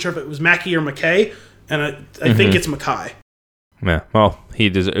because I wasn't sure if it was Mackie or McKay, and I think it's Mackay. Yeah, well,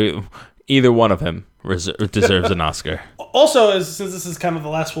 either one of him deserves an Oscar. Also, since this is kind of the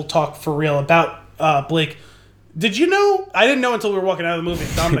last we'll talk for real about Blake... Did you know? I didn't know until we were walking out of the movie.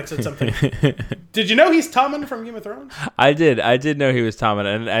 Dominic said something. Did you know he's Tommen from Game of Thrones? I did know he was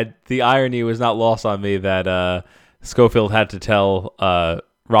Tommen, and the irony was not lost on me that Schofield had to tell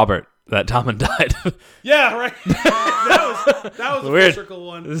Robert that Tommen died. Yeah, right. that was a full circle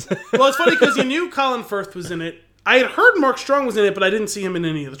one. Well, it's funny because you knew Colin Firth was in it. I had heard Mark Strong was in it, but I didn't see him in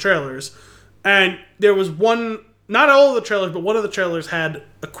any of the trailers. And there was one, not all of the trailers, but one of the trailers had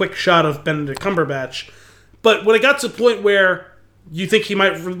a quick shot of Benedict Cumberbatch. But when it got to the point where you think he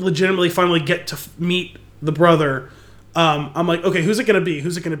might legitimately finally get to meet the brother, I'm like, okay, who's it going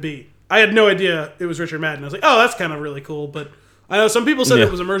to be? I had no idea it was Richard Madden. I was like, oh, that's kind of really cool. But I know some people said it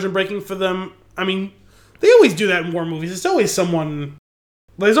was immersion breaking for them. I mean, they always do that in war movies. It's always someone...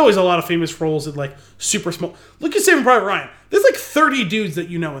 There's always a lot of famous roles in, like, super small... Look at Saving Private Ryan. There's, like, 30 dudes that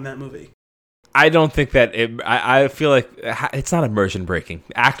you know in that movie. I don't think that... I feel like it's not immersion breaking.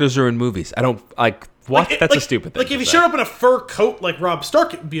 Actors are in movies. I don't... Like... What? That's a stupid thing. Like, if he showed up in a fur coat like Robb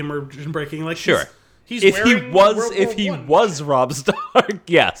Stark, it would be immersion breaking. Like, sure. He's if he wearing was World if War he I. was Rob Stark,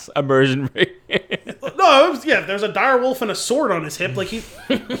 yes, immersion breaking. No, there's a dire wolf and a sword on his hip. Like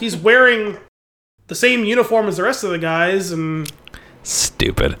he's wearing the same uniform as the rest of the guys, and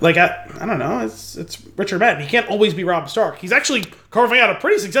Stupid. like I don't know, it's Richard Madden. He can't always be Rob Stark. He's actually carving out a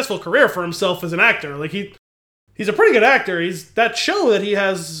pretty successful career for himself as an actor. Like he's a pretty good actor. He's that show that he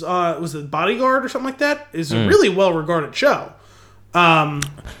has was it Bodyguard or something like that is a really well regarded show.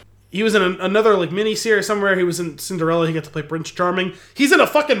 He was in another like mini series somewhere. He was in Cinderella. He got to play Prince Charming. He's in a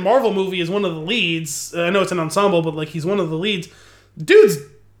fucking Marvel movie as one of the leads. I know it's an ensemble, but like he's one of the leads. Dude's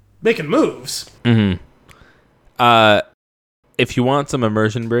making moves. If you want some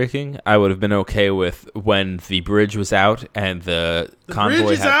immersion breaking, I would have been okay with when the bridge was out and the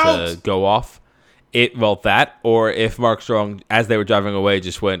convoy had to go off. That, or if Mark Strong, as they were driving away,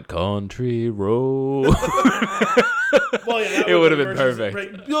 just went country road. Well, yeah, it would have been perfect.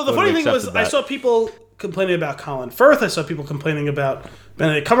 Right. You know, the funny thing was, I saw people complaining about Colin Firth. I saw people complaining about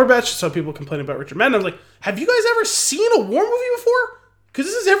Benedict Cumberbatch. I saw people complaining about Richard Madden. I was like, have you guys ever seen a war movie before? Because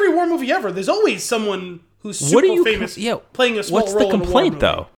this is every war movie ever. There's always someone who's super famous playing a small role in a war movie. What's the complaint,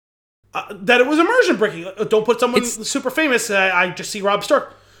 though? That it was immersion breaking. Don't put someone super famous. I just see Rob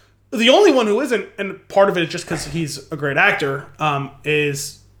Stark. The only one who isn't, and part of it is just because he's a great actor,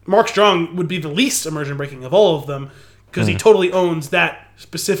 is Mark Strong would be the least immersion breaking of all of them because he totally owns that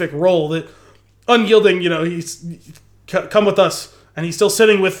specific role. That unyielding, he's come with us, and he's still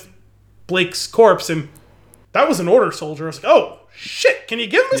sitting with Blake's corpse, and that was an order soldier. I was like, oh shit, can you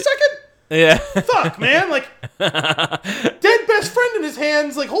give him a second? Yeah. Fuck, man, like dead best friend in his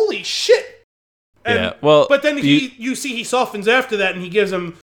hands, like holy shit. And, yeah. Well, but then you see he softens after that, and he gives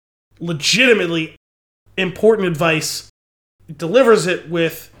him legitimately important advice, delivers it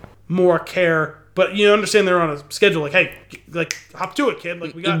with more care, but you understand they're on a schedule. Like, hey, like hop to it, kid.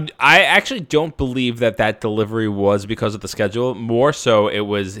 Like we got. I actually don't believe that delivery was because of the schedule. More so, it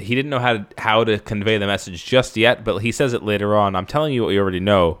was he didn't know how to convey the message just yet. But he says it later on. I'm telling you what you already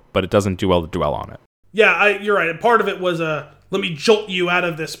know, but it doesn't do well to dwell on it. Yeah, you're right. And part of it was let me jolt you out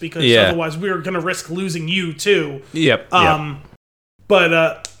of this because otherwise we were going to risk losing you too. Yep.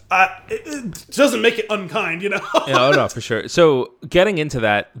 But. It doesn't make it unkind, No, for sure. So getting into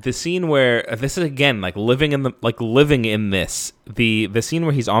that, the scene where this is again living in this. The scene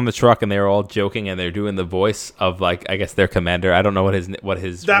where he's on the truck and they're all joking and they're doing the voice of I guess their commander. I don't know what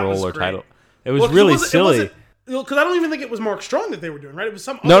his role or title. It was really silly. Because I don't even think it was Mark Strong that they were doing, right? It was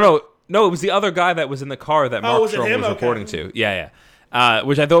some. No. It was the other guy that was in the car that Mark Strong was reporting to. Yeah.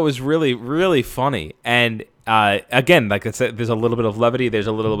 Which I thought was really, really funny. And again, like I said, there's a little bit of levity. There's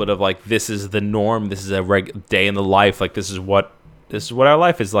a little bit of this is the norm. This is a day in the life. Like this is what our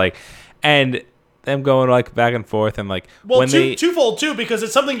life is like. And them going back and forth and twofold too, because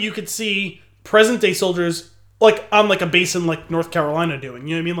it's something you could see present day soldiers on a base in North Carolina doing.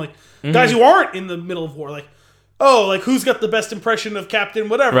 You know what I mean? Guys who aren't in the middle of war. Who's got the best impression of Captain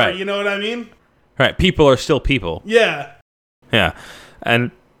whatever? Right. You know what I mean? Right. People are still people. Yeah. Yeah.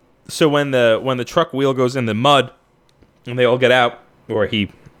 And so when the truck wheel goes in the mud and they all get out, or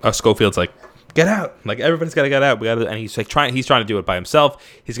Schofield's like, get out, everybody's got to get out. And he's trying to do it by himself.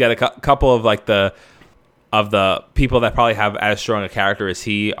 He's got a couple of the people that probably have as strong a character as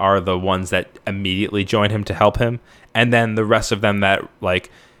he are the ones that immediately join him to help him, and then the rest of them that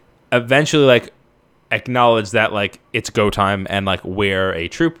eventually acknowledge that it's go time and we're a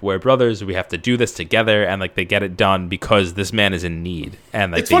troop, we're brothers, we have to do this together, and they get it done because this man is in need.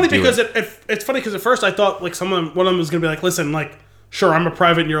 And it's funny because it's funny because at first I thought one of them was gonna be listen, sure, I'm a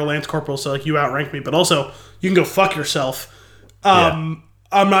private and you're a lance corporal, so you outrank me, but also you can go fuck yourself. I'm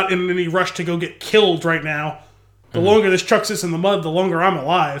not in any rush to go get killed right now. The longer this truck sits in the mud, the longer I'm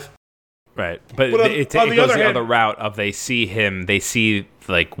alive. Right, but it goes the other route of they see him, they see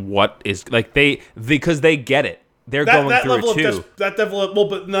what is because they get it. They're going through it too.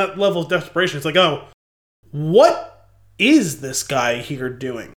 That level of desperation. It's what is this guy here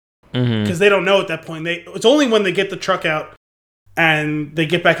doing? Because they don't know at that point. It's only when they get the truck out and they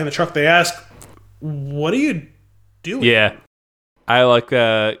get back in the truck they ask, "What are you doing?" Yeah, I like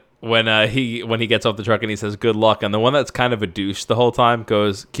when he gets off the truck and he says good luck, and the one that's kind of a douche the whole time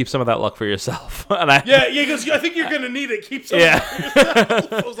goes, keep some of that luck for yourself. And he goes, I think you're gonna need it, keep some of it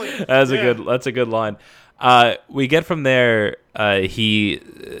for yourself. I was that's a good line. We get from there,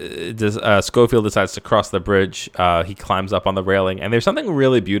 Schofield decides to cross the bridge. He climbs up on the railing, and there's something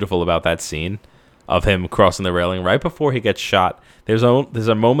really beautiful about that scene of him crossing the railing right before he gets shot. There's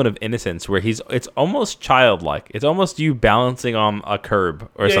a moment of innocence where it's almost childlike. It's almost you balancing on a curb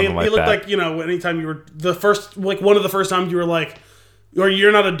or something like that. He looked anytime you were the first, one of the first times you were or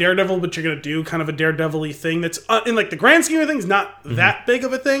you're not a daredevil, but you're gonna do kind of a daredevil-y thing that's in like the grand scheme of things not that big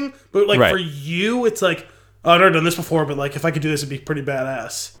of a thing, but like for you, it's like, oh, I've never done this before, but like if I could do this, it'd be pretty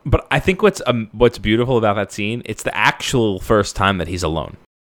badass. But I think what's beautiful about that scene, it's the actual first time that he's alone.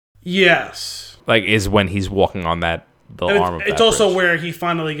 Yes, like is when he's walking on the arm of that it's also bridge. where he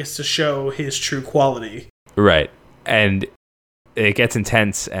finally gets to show his true quality. Right, and it gets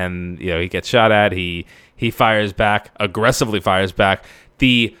intense, and he gets shot at. He fires back, aggressively fires back.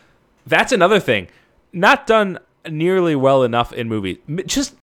 That's another thing, not done nearly well enough in movies.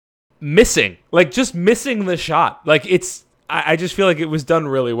 Just missing the shot. Like I just feel like it was done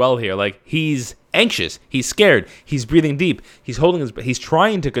really well here. Like he's anxious, he's scared, he's breathing deep, he's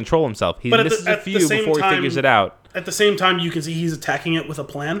trying to control himself. He misses a few before he figures it out. At the same time, you can see he's attacking it with a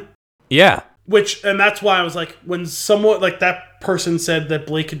plan. Yeah. And that's why I was like, when someone like that person said that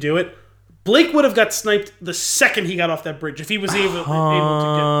Blake could do it, Blake would have got sniped the second he got off that bridge if he was able to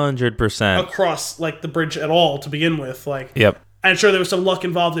get 100% across like the bridge at all to begin with. Like, yep. I'm sure there was some luck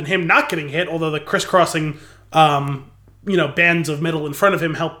involved in him not getting hit, although the crisscrossing, bands of metal in front of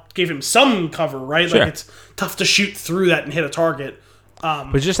him gave him some cover, right? Sure. Like it's tough to shoot through that and hit a target.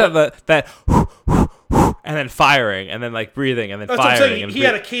 But just have that and then firing and then like breathing and then That's firing. What I'm saying. He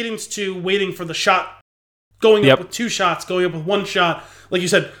had a cadence to waiting for the shot, going up with 2 shots, going up with 1 shot. Like you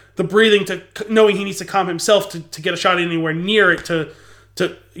said, the breathing to knowing he needs to calm himself to get a shot anywhere near it to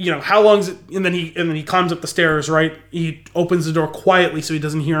how long is it, and then he climbs up the stairs, right? He opens the door quietly so he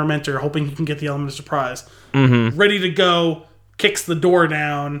doesn't hear him enter, hoping he can get the element of surprise. Mm-hmm. Ready to go, kicks the door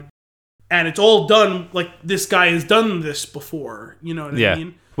down, and it's all done like this guy has done this before. You know what I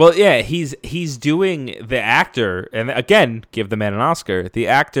mean? Well, yeah, he's doing the actor, and again, give the man an Oscar. The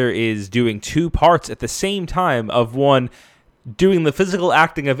actor is doing 2 parts at the same time of one doing the physical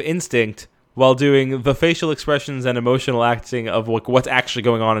acting of instinct while doing the facial expressions and emotional acting of what's actually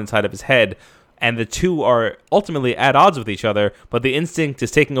going on inside of his head. And the 2 are ultimately at odds with each other, but the instinct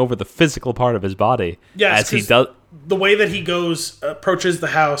is taking over the physical part of his body. Yes, as he does. The way that he approaches the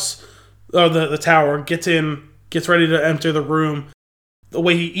house, or the tower, gets ready to enter the room, the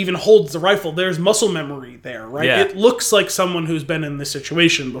way he even holds the rifle, there's muscle memory there, right? Yeah. It looks like someone who's been in this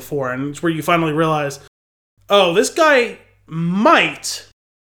situation before, and it's where you finally realize, oh, this guy might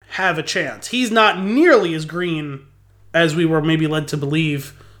have a chance. He's not nearly as green as we were maybe led to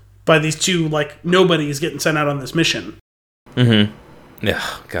believe by these 2, like, nobodies getting sent out on this mission. Mm-hmm. Yeah,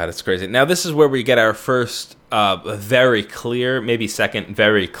 God, it's crazy. Now, this is where we get our first very clear, maybe second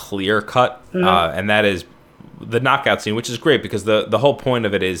very clear cut, and that is the knockout scene, which is great because the whole point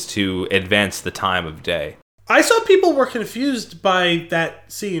of it is to advance the time of day. I saw people were confused by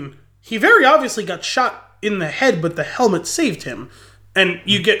that scene. He very obviously got shot in the head, but the helmet saved him. And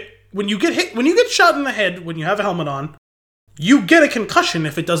when you get shot in the head when you have a helmet on, you get a concussion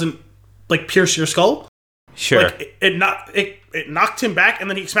if it doesn't like pierce your skull. Sure. Like it knocked him back, and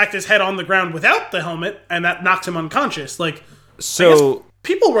then he smacked his head on the ground without the helmet, and that knocked him unconscious. Like, so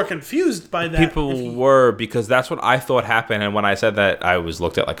people were confused by that. People were, because that's what I thought happened, and when I said that, I was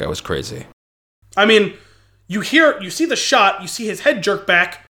looked at like I was crazy. I mean, you see the shot, you see his head jerk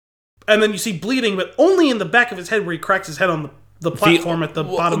back, and then you see bleeding, but only in the back of his head where he cracks his head on the platform at the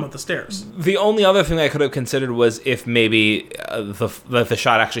bottom of the stairs. The only other thing I could have considered was if maybe the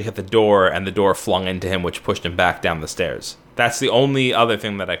shot actually hit the door and the door flung into him, which pushed him back down the stairs. That's the only other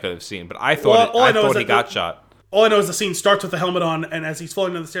thing that I could have seen. But I thought he got shot. All I know is the scene starts with the helmet on, and as he's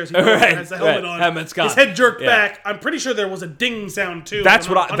falling down the stairs, he has the helmet on. Helmet's gone. His head jerked back. I'm pretty sure there was a ding sound too. That's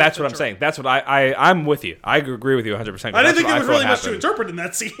what I'm saying. That's what I'm with you. I agree with you 100%. I didn't think there was really much to interpret in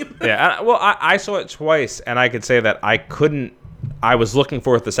that scene. Yeah. I saw it twice, and I could say that I was looking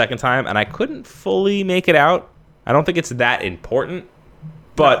for it the second time, and I couldn't fully make it out. I don't think it's that important,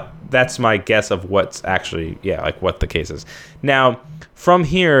 but that's my guess of what's actually, what the case is. Now, from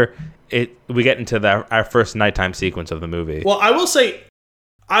here, we get into our first nighttime sequence of the movie. Well, I will say,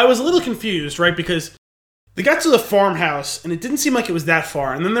 I was a little confused, right? Because they got to the farmhouse, and it didn't seem like it was that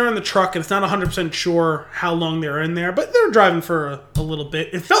far. And then they're in the truck, and it's not 100% sure how long they were in there, but they were driving for a little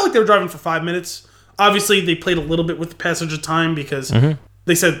bit. It felt like they were driving for 5 minutes. Obviously, they played a little bit with the passage of time because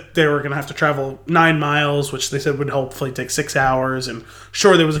they said they were going to have to travel 9 miles, which they said would hopefully take 6 hours. And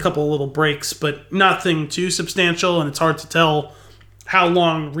sure, there was a couple of little breaks, but nothing too substantial, and it's hard to tell how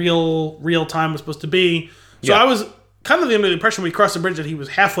long real time was supposed to be. So I was kind of under the impression when we crossed the bridge that he was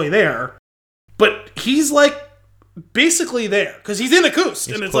halfway there, but he's like basically there because he's in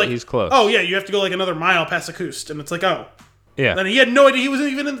Akust, and it's like he's close. Oh yeah, you have to go like another mile past Akust, and it's like yeah. And he had no idea he was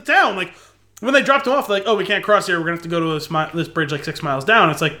even in the town. Like when they dropped him off, like we can't cross here. We're gonna have to go to this bridge like 6 miles down.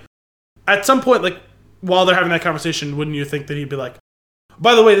 It's like at some point, like while they're having that conversation, wouldn't you think that he'd be like,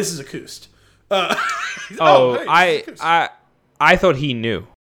 by the way, this is Acoust. Hey, this is Acoust. I thought he knew.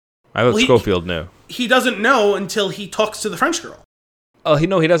 I thought Schofield knew. He doesn't know until he talks to the French girl. Oh, he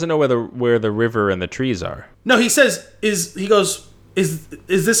doesn't know where the river and the trees are. No, he says, is this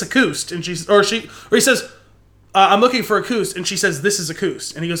Acoust? And he says, I'm looking for Acoust, and she says, this is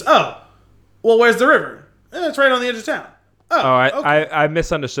Acoust. And he goes, oh, well, where's the river? It's right on the edge of town. I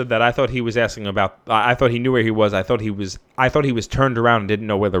misunderstood that. I thought he was asking about. I thought he knew where he was. I thought he was turned around and didn't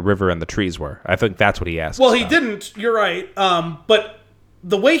know where the river and the trees were. I think that's what he asked. Well, he didn't. You're right. But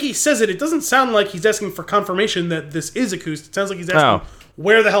the way he says it doesn't sound like he's asking for confirmation that this is Acoust. It sounds like he's asking,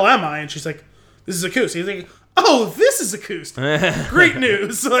 where the hell am I? And she's like, this is Acoust. He's like, oh, this is Acoust. Great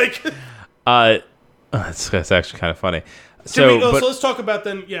news. Like, that's actually kind of funny. So let's talk about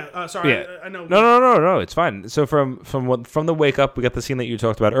then. Yeah, sorry. Yeah. I know. No. It's fine. So from the wake up, we got the scene that you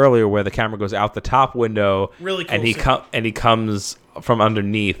talked about earlier, where the camera goes out the top window, really cool, and he comes from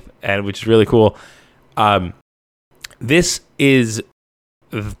underneath, and which is really cool. This is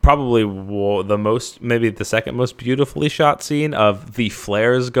probably maybe the second most beautifully shot scene of the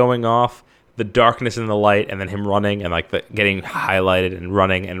flares going off, the darkness and the light, and then him running and like getting highlighted and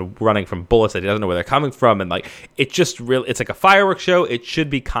running from bullets that he doesn't know where they're coming from, and like it's like a fireworks show. It should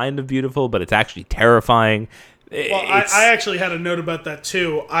be kind of beautiful, but it's actually terrifying. I actually had a note about that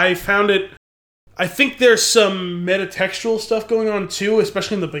too. I found it. I think there's some metatextual stuff going on too,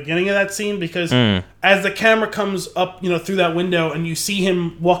 especially in the beginning of that scene, because as the camera comes up, through that window, and you see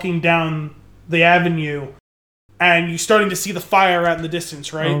him walking down the avenue. And you're starting to see the fire out in the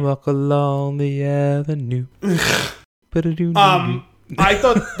distance, right? I'll walk along the avenue. I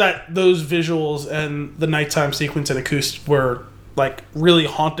thought that those visuals and the nighttime sequence in Acoust were like really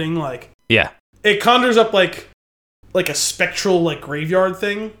haunting. Like, yeah, it conjures up like a spectral like graveyard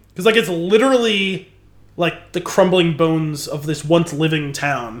thing, because like it's literally like the crumbling bones of this once living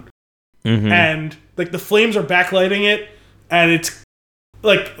town, and like the flames are backlighting it, and it's.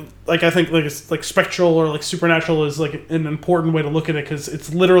 Like I think like it's like spectral or like supernatural is like an important way to look at it, because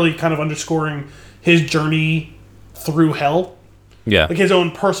it's literally kind of underscoring his journey through hell. Yeah, like his own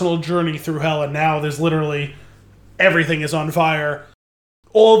personal journey through hell, and now there's literally everything is on fire.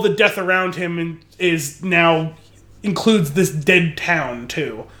 All the death around him is now includes this dead town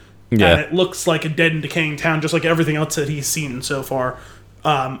too. Yeah, and it looks like a dead and decaying town, just like everything else that he's seen so far.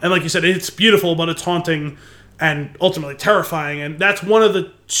 And like you said, it's beautiful, but it's haunting. And ultimately terrifying, and that's one of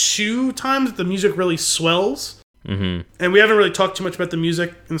the 2 times that the music really swells. Mm-hmm. And we haven't really talked too much about the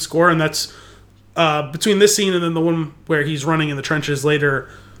music and the score, and that's between this scene and then the one where he's running in the trenches later.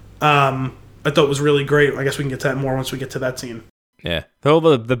 I thought was really great. I guess we can get to that more once we get to that scene. Yeah,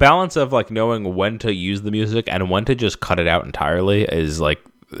 though the balance of like knowing when to use the music and when to just cut it out entirely is like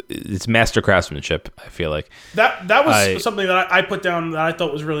it's master craftsmanship. I feel like that was something that I put down that I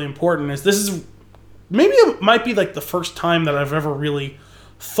thought was really important. Is this is. Maybe it might be like the first time that I've ever really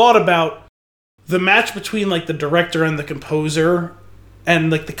thought about the match between like the director and the composer,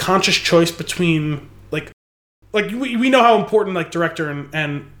 and like the conscious choice between like we know how important like director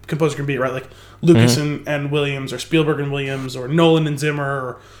and composer can be, right? Like Lucas and Williams, or Spielberg and Williams, or Nolan and Zimmer,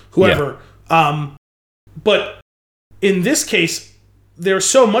 or whoever. Yeah. But in this case, there's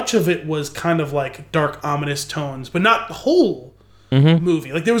so much of it was kind of like dark, ominous tones, but not the whole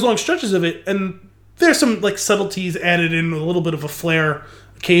movie. Like there was long stretches of it, and there's some like subtleties added in, a little bit of a flair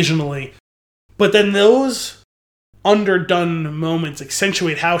occasionally. But then those underdone moments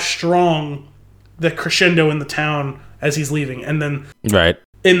accentuate how strong the crescendo in the town as he's leaving. And then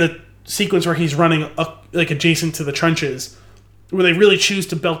in the sequence where he's running up, like adjacent to the trenches, where they really choose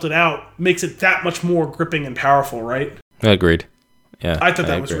to belt it out, makes it that much more gripping and powerful, right? Agreed. Yeah, I thought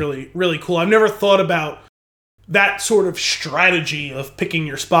that was really, really cool. I've never thought about that sort of strategy of picking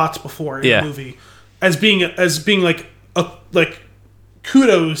your spots before in a movie. As being like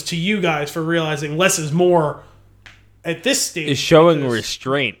kudos to you guys for realizing less is more at this stage. Is showing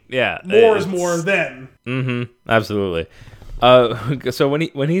restraint. Yeah, more is more then. Absolutely. So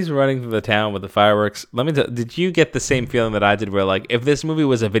when he's running through the town with the fireworks, did you get the same feeling that I did? Where like if this movie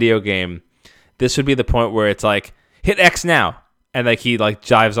was a video game, this would be the point where it's like hit X now, and like he like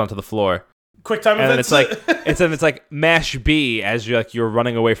dives onto the floor. Quick time events. And it's like mash B as you're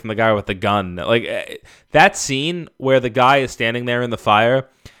running away from the guy with the gun. Like that scene where the guy is standing there in the fire,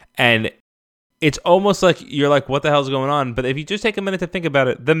 and it's almost like you're like, what the hell's going on? But if you just take a minute to think about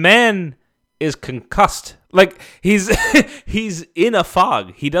it, the man is concussed. Like he's in a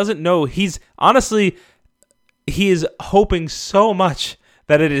fog. He doesn't know. He is hoping so much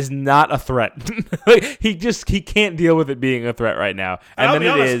that it is not a threat. Like, he can't deal with it being a threat right now. And then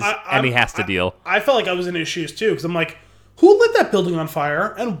it is, and he has to deal. I felt like I was in his shoes too, because I'm like, who lit that building on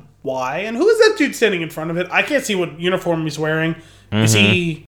fire and why? And who is that dude standing in front of it? I can't see what uniform he's wearing. Is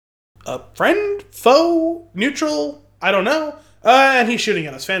he a friend, foe, neutral? I don't know. And he's shooting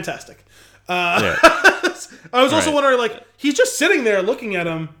at us. Fantastic. I was also wondering, like, he's just sitting there looking at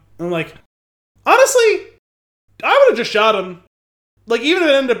him. And I'm like, honestly, I would have just shot him. Like, even if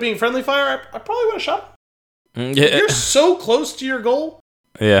it ended up being friendly fire, I probably would have shot him. Yeah. You're so close to your goal.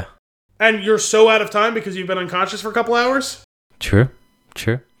 Yeah. And you're so out of time because you've been unconscious for a couple hours. True.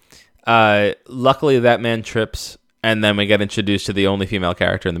 Luckily, that man trips, and then we get introduced to the only female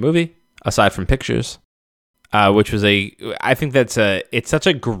character in the movie, aside from pictures, which was I think it's such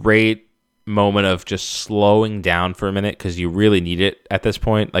a great moment of just slowing down for a minute because you really need it at this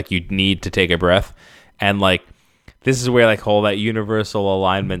point. Like, you need to take a breath, and like this is where like all that universal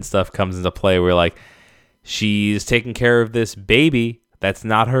alignment stuff comes into play. Where like she's taking care of this baby that's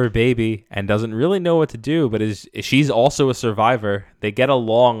not her baby and doesn't really know what to do, but she's also a survivor. They get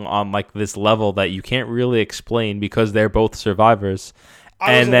along on like this level that you can't really explain because they're both survivors.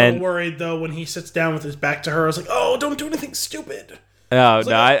 I was a little worried though when he sits down with his back to her. I was like, "Oh, don't do anything stupid."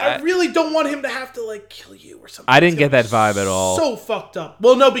 I really don't want him to have to like kill you or something. I didn't get that vibe at all. So fucked up.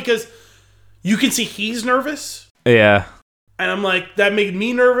 Well, no, because you can see he's nervous. Yeah. And I'm like, that made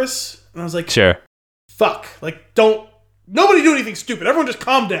me nervous. And I was like, sure. Fuck. Like, nobody do anything stupid. Everyone just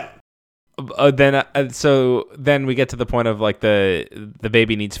calm down. Then we get to the point of like the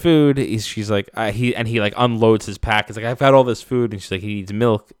baby needs food. She's like he like unloads his pack. He's like, I've got all this food, and she's like, he needs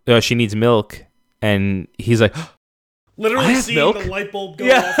milk. She needs milk, and he's like, literally seeing milk? The light bulb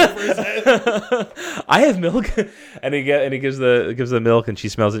go off over his head. I have milk, and he gives the milk, and she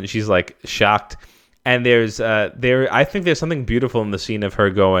smells it, and she's like shocked. And I think there's something beautiful in the scene of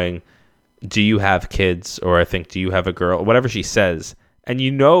her going, "Do you have kids?" Or I think, "Do you have a girl?" Whatever she says, and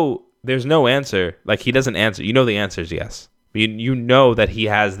there's no answer. Like, he doesn't answer. You know the answer is yes. You know that he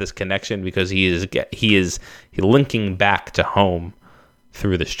has this connection because he is linking back to home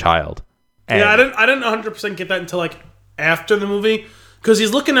through this child. And I didn't 100% get that until like after the movie, because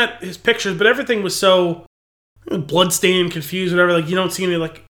he's looking at his pictures, but everything was so bloodstained, confused, whatever. Like, you don't see any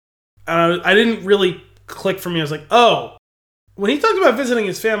like. I didn't really click for me. I was like, oh, when he talked about visiting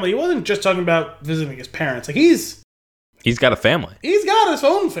his family, he wasn't just talking about visiting his parents. Like, he's got a family. He's got his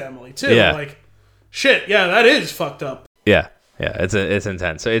own family too. Yeah. Like, shit. Yeah, that is fucked up. Yeah. It's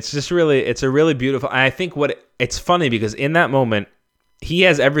intense. So it's a really beautiful. And I think it's funny because in that moment, he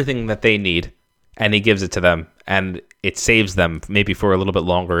has everything that they need, and he gives it to them, and it saves them maybe for a little bit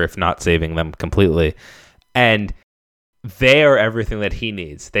longer, if not saving them completely. And they are everything that he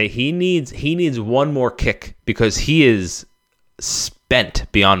needs. He needs one more kick because he is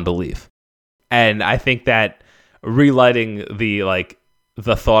spent beyond belief. And I think that relighting the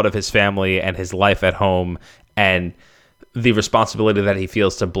thought of his family and his life at home and the responsibility that he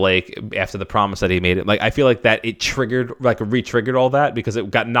feels to Blake after the promise that he made it, like, I feel like that it re-triggered all that because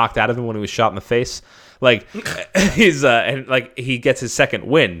it got knocked out of him when he was shot in the face. Like, he's and like he gets his second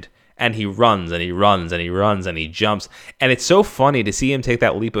wind. And he runs and he runs and he runs and he jumps. And it's so funny to see him take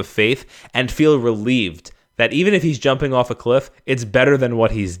that leap of faith and feel relieved that even if he's jumping off a cliff, it's better than what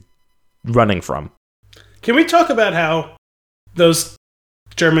he's running from. Can we talk about how those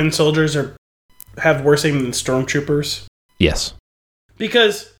German soldiers have worse aim than stormtroopers? Yes.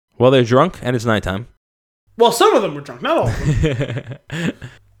 Because... well, they're drunk and it's nighttime. Well, some of them were drunk, not all of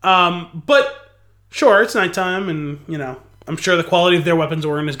them. But sure, it's nighttime and, you know... I'm sure the quality of their weapons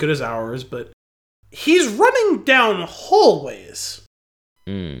weren't as good as ours, but he's running down hallways.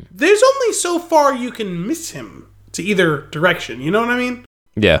 There's only so far you can miss him to either direction. You know what I mean?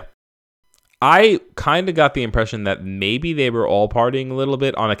 Yeah. I kind of got the impression that maybe they were all partying a little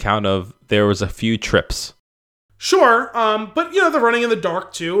bit on account of there was a few trips. Sure, but, you know, they're running in the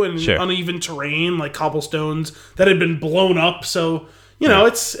dark, too, and sure. Uneven terrain, like cobblestones that had been blown up, so, you know,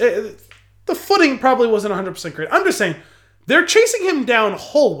 the footing probably wasn't 100% great. I'm just saying... they're chasing him down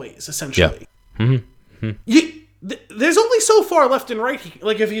hallways, essentially. Yeah. Mm-hmm. There's only so far left and right.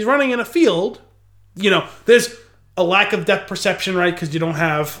 Like, if he's running in a field, you know, there's a lack of depth perception, right? Because you don't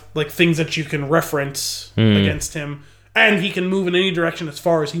have, like, things that you can reference against him. And he can move in any direction as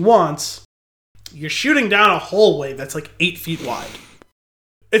far as he wants. You're shooting down a hallway that's, like, 8 feet wide.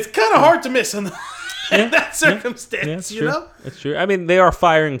 It's kind of hard to miss in that circumstance, you know? It's true. I mean, they are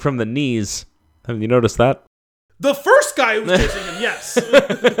firing from the knees. Have you noticed that? The first guy who was chasing him, yes.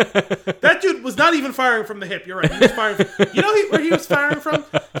 That dude was not even firing from the hip. You're right. He was firing you know where he was firing from?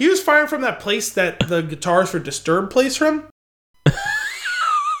 He was firing from that place that the Guitars for Disturbed plays from.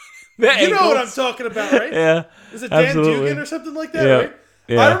 You know what I'm talking about, right? Yeah. Is it Dan Dugan or something like that, right?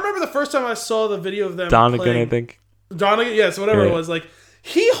 Yeah. I remember the first time I saw the video of them Donegan, I think. Donegan, yes, whatever Right. it was. Like,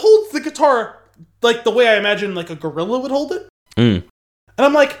 he holds the guitar like the way I imagine like a gorilla would hold it. Mm. And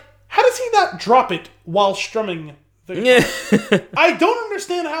I'm like, how does he not drop it while strumming the guitar? I don't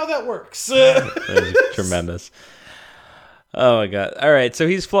understand how that works. That's tremendous. Oh my god. All right, so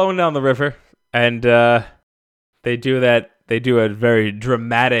he's flowing down the river, and they do a very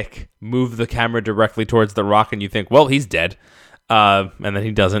dramatic move the camera directly towards the rock, and you think, well, he's dead. And then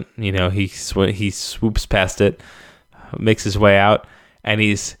he doesn't. He swoops past it, makes his way out, and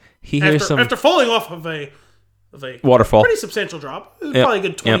he hears after falling off of a waterfall. pretty substantial drop. It was probably a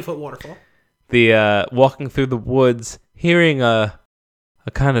good 20-foot waterfall. The walking through the woods, hearing a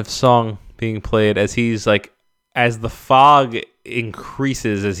kind of song being played as he's like, as the fog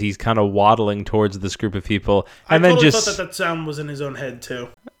increases, as he's kind of waddling towards this group of people, and I then totally just thought that sound was in his own head too.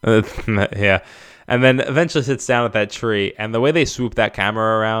 yeah, and then eventually sits down at that tree, and the way they swoop that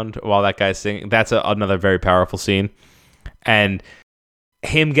camera around while that guy's singing, that's another very powerful scene, and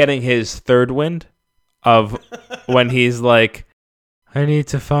him getting his third wind of when he's like, I need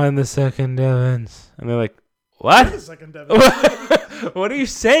to find the second Evans, and they're like, what? Wait a second, Devin. What are you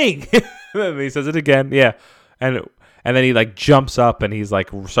saying? And he says it again, yeah, and then he like jumps up and he's like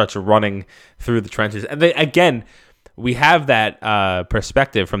starts running through the trenches, and then again we have that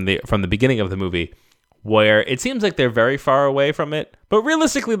perspective from the beginning of the movie where it seems like they're very far away from it, but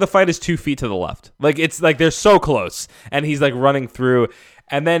realistically the fight is 2 feet to the left. Like, it's like they're so close, and he's like running through,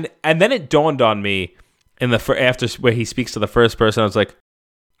 and then it dawned on me after where he speaks to the first person. I was like,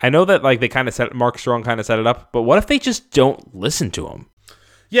 I know that like they kind of Mark Strong kind of set it up, but what if they just don't listen to him?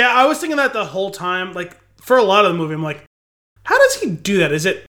 Yeah, I was thinking that the whole time. Like, for a lot of the movie, I'm like, how does he do that? Is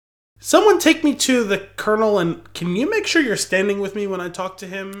it someone take me to the colonel and can you make sure you're standing with me when I talk to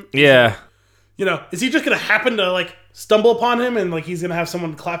him? Yeah. Is he just going to happen to, like, stumble upon him and, like, he's going to have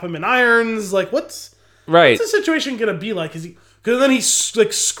someone clap him in irons? Like, what's the situation going to be like? Because then he's,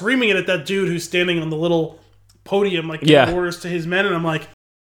 like, screaming it at that dude who's standing on the little podium, like, giving orders to his men. And I'm like,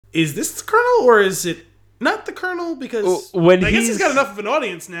 is this the colonel or is it not the colonel? Because I guess he's got enough of an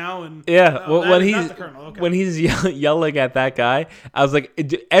audience now. And when he's yelling at that guy, I was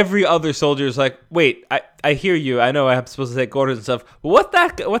like, every other soldier is like, wait, I hear you. I know I'm supposed to take orders and stuff. But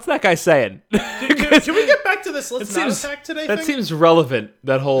what's that guy saying? Can we get back to this let's not attack today that thing? Seems relevant,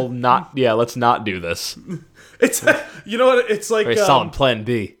 that whole let's not do this. It's, you know what, it's like... Very solid plan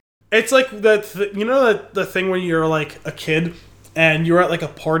B. It's like the thing when you're like a kid and you're at like a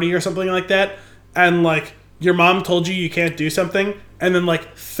party or something like that, and like your mom told you can't do something, and then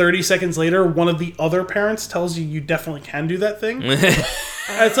like 30 seconds later one of the other parents tells you definitely can do that thing.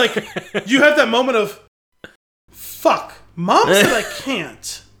 It's like you have that moment of, fuck, mom said I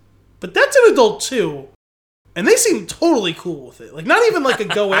can't, but that's an adult too, and they seem totally cool with it. Like, not even like a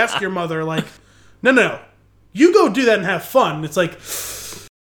go ask your mother, like, no, you go do that and have fun. It's like,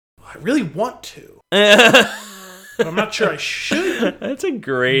 I really want to, but I'm not sure I should. That's a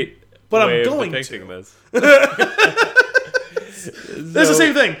great but way I'm going of depicting to. this. It's the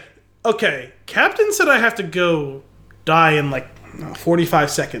same thing. Okay, Captain said I have to go die in like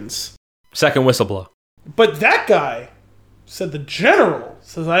 45 seconds. Second whistle blow. But that guy said the general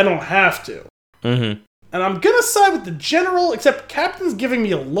says I don't have to. Mm-hmm. And I'm going to side with the general, except Captain's giving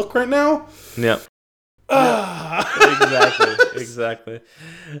me a look right now. Yep. Exactly.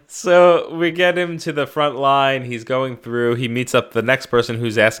 So we get him to the front line. He's going through. He meets up the next person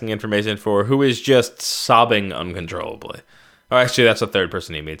who's asking information for, who is just sobbing uncontrollably. Oh, actually, that's the third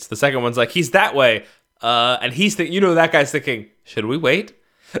person he meets. The second one's like, he's that way. And he's that guy's thinking, should we wait?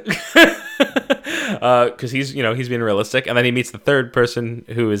 Because he's being realistic. And then he meets the third person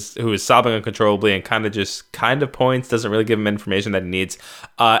who is sobbing uncontrollably and kind of points, doesn't really give him information that he needs,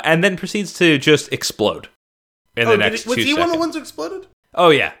 and then proceeds to just explode in the next 2 seconds. Was he one of the ones who exploded?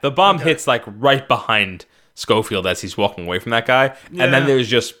 Oh yeah, the bomb hits like right behind Schofield as he's walking away from that guy, and then there's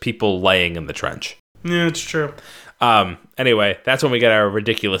just people laying in the trench. Yeah, it's true. Anyway, that's when we get our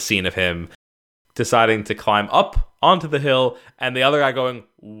ridiculous scene of him deciding to climb up onto the hill, and the other guy going,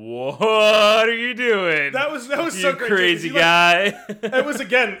 "What are you doing? That was you so great, crazy guy!" It was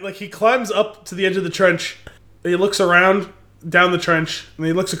again like he climbs up to the edge of the trench, and he looks around down the trench, and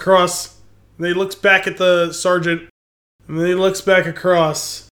he looks across, and he looks back at the sergeant, and then he looks back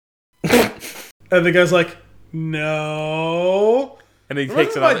across, and the guy's like, "No." And he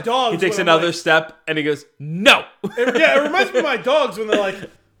takes another step, and he goes, "No." It reminds me of my dogs when they're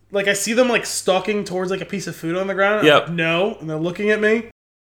like I see them like stalking towards like a piece of food on the ground. Yep. Like, no, and they're looking at me.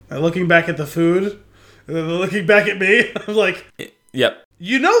 They're looking back at the food, and then they're looking back at me. I'm like, "Yep."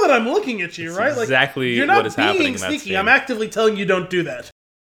 You know that I'm looking at you, right? Like, exactly you're not what is happening being in that sneaky. scene. I'm actively telling you don't do that.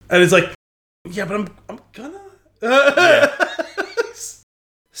 And it's like, yeah, but I'm gonna.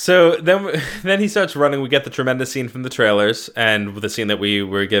 So then he starts running. We get the tremendous scene from the trailers, and the scene that we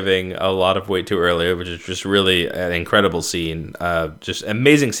were giving a lot of weight to earlier, which is just really an incredible scene. Just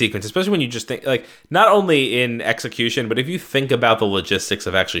amazing sequence, especially when you just think, like, not only in execution, but if you think about the logistics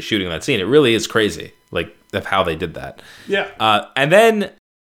of actually shooting that scene, it really is crazy, like, of how they did that. Yeah. And then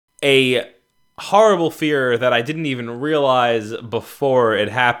a horrible fear that I didn't even realize before it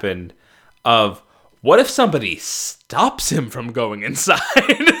happened of, what if somebody stops him from going inside?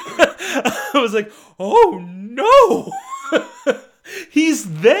 I was like, oh no!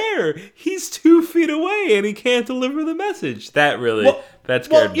 He's there! He's 2 feet away and he can't deliver the message. That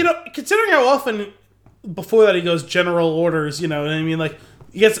scared me. Considering how often before that he goes general orders, you know what I mean? Like,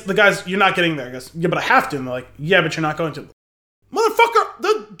 yes, the guys, you're not getting there. He goes, yeah, but I have to. And they're like, yeah, but you're not going to. Motherfucker,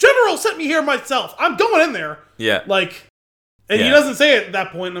 the general sent me here myself. I'm going in there. Yeah. Like, and he doesn't say it at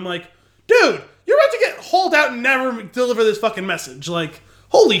that point. And I'm like, dude, you're about to get hauled out and never deliver this fucking message. Like,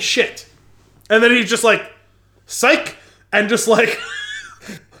 holy shit. And then he's just like, psych, and just like,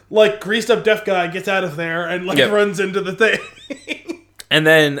 like greased up deaf guy gets out of there and like runs into the thing. And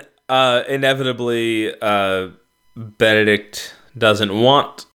then inevitably, Benedict doesn't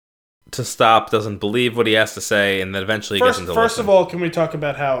want to stop, doesn't believe what he has to say, and then eventually he gets into First of all, can we talk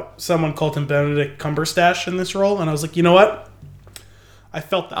about how someone called him Benedict Cumberstash in this role? And I was like, you know what? I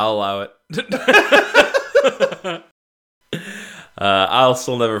felt that. I'll allow it. I'll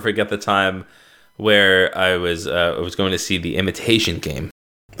still never forget the time where I was going to see The Imitation Game.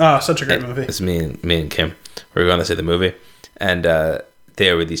 Oh, such a great movie. It's me and Kim. We were going to see the movie, and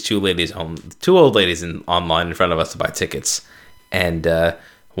there were these two old ladies online in front of us to buy tickets, and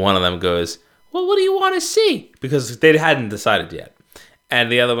one of them goes, "Well, what do you want to see?" Because they hadn't decided yet.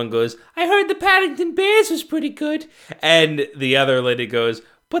 And the other one goes, "I heard the Paddington Bears was pretty good." And the other lady goes,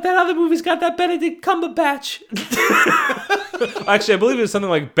 "But that other movie's got that Benedict Cumberbatch." Actually, I believe it was something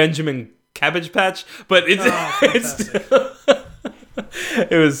like Benjamin Cabbage Patch, but it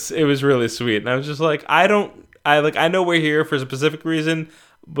was really sweet. And I was just like, I know we're here for a specific reason,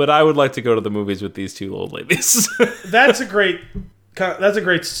 but I would like to go to the movies with these two old ladies. That's a great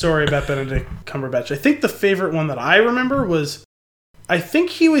story about Benedict Cumberbatch. I think the favorite one that I remember was, I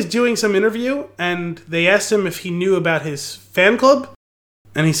think he was doing some interview and they asked him if he knew about his fan club,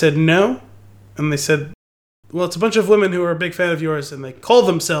 and he said no. And they said, well, it's a bunch of women who are a big fan of yours, and they call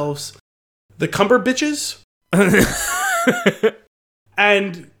themselves the Cumber Bitches.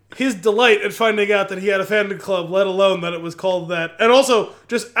 And his delight at finding out that he had a fan club, let alone that it was called that, and also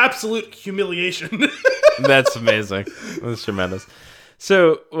just absolute humiliation. That's amazing. That's tremendous.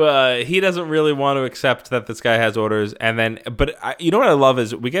 So he doesn't really want to accept that this guy has orders, but you know what I love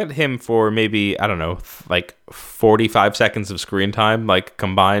is we get him for maybe, I don't know, like 45 seconds of screen time, like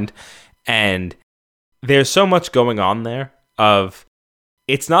combined, and there's so much going on there of,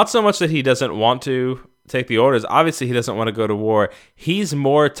 it's not so much that he doesn't want to take the orders. Obviously, he doesn't want to go to war. He's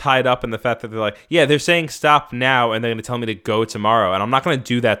more tied up in the fact that they're like, yeah, they're saying stop now, and they're going to tell me to go tomorrow, and I'm not going to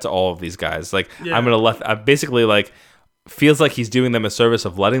do that to all of these guys. Like, yeah. I'm basically like, feels like he's doing them a service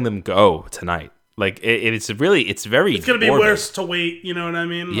of letting them go tonight. Like, it's going to be worse to wait, you know what I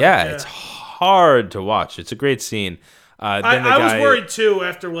mean? Like, yeah, it's hard to watch. It's a great scene. I was worried too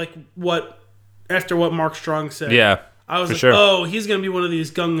after what Mark Strong said. Yeah, I was like, oh, he's going to be one of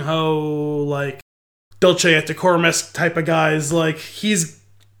these gung-ho, like, Dulce et Decorum-esque type of guys. Like, he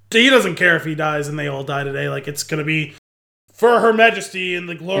doesn't care if he dies and they all die today. Like, it's going to be for Her Majesty and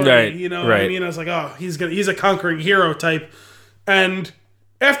the glory, right, you know right. what I mean? I was like, oh, he's a conquering hero type. And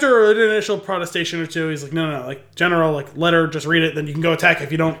after an initial protestation or two, he's like, no, like, General, like, letter, just read it, then you can go attack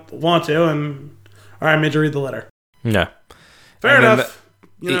if you don't want to. And, all right, I made you read the letter. Yeah. Fair enough.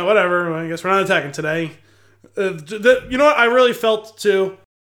 Whatever. I guess we're not attacking today. You know what I really felt, too?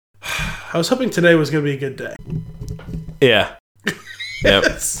 I was hoping today was going to be a good day. Yeah. Yep.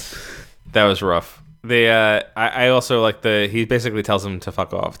 That was rough. I also like he basically tells him to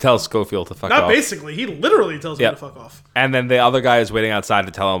fuck off. Tells Schofield to fuck off. Not basically, he literally tells him to fuck off. And then the other guy is waiting outside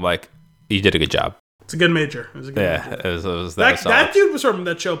to tell him, like, you did a good job. It's a good major. It was a good major. That dude was from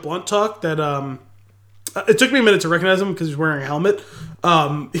that show Blunt Talk that, it took me a minute to recognize him because he's wearing a helmet.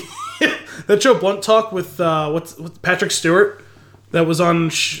 That show Blunt Talk with, what's Patrick Stewart that was on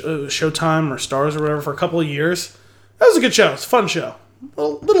Showtime or Stars or whatever for a couple of years. That was a good show. It's a fun show. A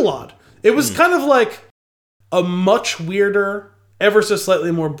little odd. It was kind of like a much weirder, ever so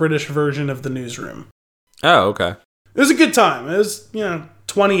slightly more British version of The Newsroom. Oh, okay. It was a good time. It was,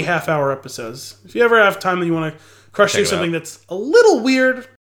 20 half-hour episodes. If you ever have time that you want to crush through something that's a little weird,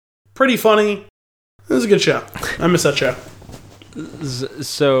 pretty funny, it was a good show. I miss that show.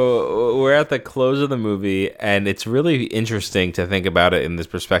 So we're at the close of the movie, and it's really interesting to think about it in this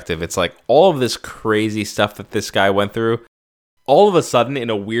perspective. It's like all of this crazy stuff that this guy went through. All of a sudden, in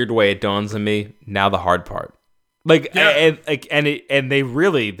a weird way, it dawns on me. Now the hard part, and they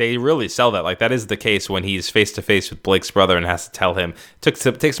really sell that. Like that is the case when he's face to face with Blake's brother and has to tell him. Takes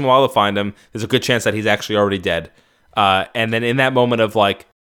him a while to find him. There's a good chance that he's actually already dead. And then in that moment of like,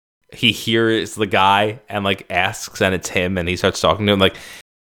 he hears the guy and like asks, and it's him, and he starts talking to him. Like,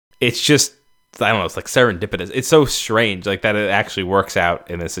 it's just, I don't know, it's like serendipitous. It's so strange, like that it actually works out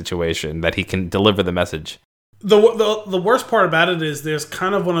in this situation that he can deliver the message. The worst part about it is there's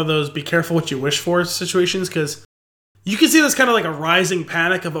kind of one of those be careful what you wish for situations, because you can see this kind of like a rising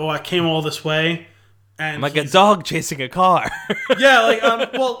panic of, oh, I came all this way, and like a dog chasing a car. Yeah, like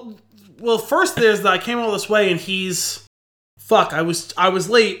well, first there's the I came all this way, and he's fuck. I was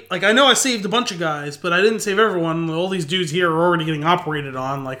late. Like I know I saved a bunch of guys, but I didn't save everyone. All these dudes here are already getting operated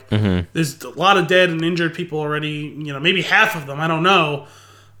on. Like there's a lot of dead and injured people already. You know, maybe half of them. I don't know.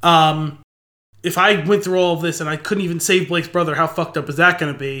 If I went through all of this and I couldn't even save Blake's brother, how fucked up is that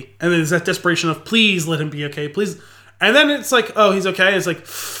going to be? And then there's that desperation of, please let him be okay, please. And then it's like, oh, he's okay. It's like,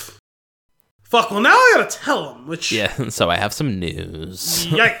 fuck, well, now I gotta tell him, which... Yeah, so I have some news.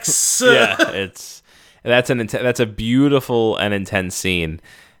 Yikes. Yeah, that's a beautiful and intense scene.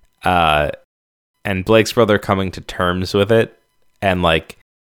 And Blake's brother coming to terms with it. And, like,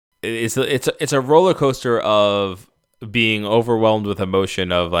 it's a roller coaster of being overwhelmed with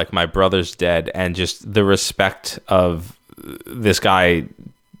emotion of like, my brother's dead, and just the respect of this guy.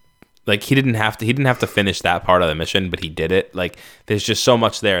 Like he didn't have to finish that part of the mission, but he did it. Like there's just so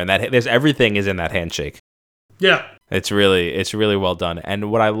much there, and that there's everything is in that handshake. Yeah, it's really well done.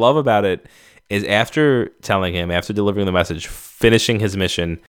 And what I love about it is after delivering the message, finishing his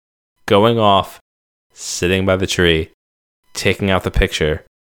mission, going off, sitting by the tree, taking out the picture.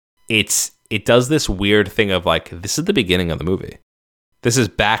 It does this weird thing of like, this is the beginning of the movie. This is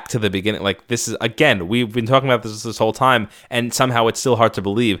back to the beginning. Like this is, again, we've been talking about this whole time, and somehow it's still hard to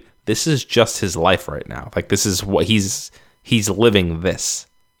believe this is just his life right now. Like this is what he's living this.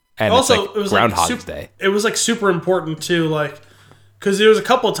 And also, it's like it was Groundhog's Day. It was like super important too, like, because there was a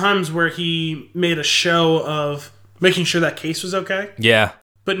couple of times where he made a show of making sure that case was okay. Yeah.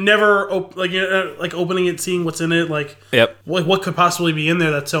 But never like opening it, seeing what's in it, like yep. What could possibly be in there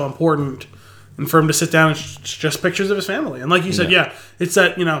that's so important, and for him to sit down and just pictures of his family. And like you said, yeah, it's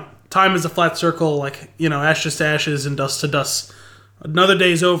that, time is a flat circle, like, ashes to ashes and dust to dust. Another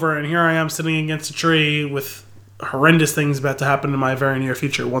day's over, and here I am sitting against a tree with horrendous things about to happen in my very near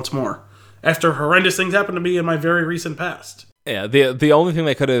future once more, after horrendous things happened to me in my very recent past. Yeah, the only thing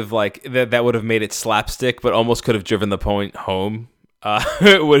that could have like that would have made it slapstick, but almost could have driven the point home,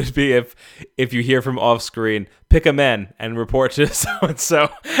 would be if you hear from off screen, pick a man and report to so and so,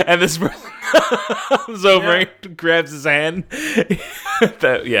 and this person comes over and grabs his hand.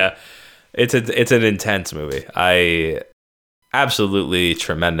 It's an intense movie. Absolutely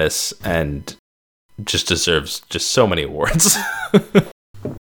tremendous, and just deserves just so many awards.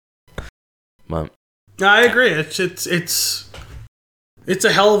 I agree. It's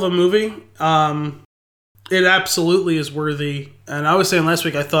a hell of a movie. It absolutely is worthy. And I was saying last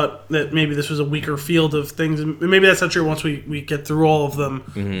week, I thought that maybe this was a weaker field of things, and maybe that's not true once we get through all of them.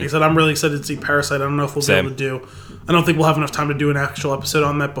 Like I said, I'm really excited to see Parasite. I don't know if we'll be able to do. I don't think we'll have enough time to do an actual episode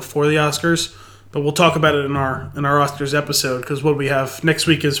on that before the Oscars, but we'll talk about it in our Oscars episode, because what we have next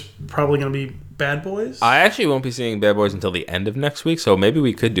week is probably going to be Bad Boys. I actually won't be seeing Bad Boys until the end of next week, so maybe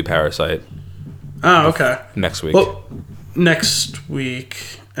we could do Parasite. Oh, okay. Next week. Well, next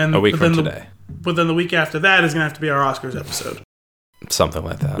week. And a week from today. But then the week after that is going to have to be our Oscars episode. Something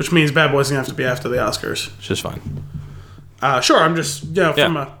like that. Which means Bad Boys is going to have to be after the Oscars. It's just fine. Sure, I'm just,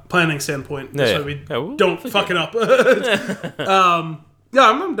 from a planning standpoint. So we don't fuck it up. I'm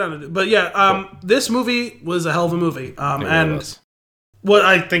done with it. But cool. This movie was a hell of a movie. And what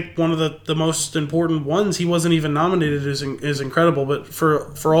I think one of the most important ones, he wasn't even nominated, is incredible. But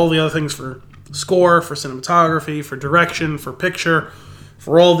for all the other things, for score, for cinematography, for direction, for picture,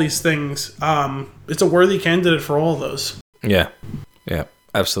 for all these things, it's a worthy candidate for all of those. Yeah,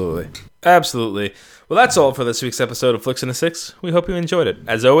 absolutely. Well, that's all for this week's episode of Flicks in a Six. We hope you enjoyed it.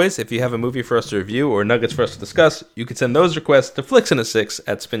 As always, if you have a movie for us to review or nuggets for us to discuss, you can send those requests to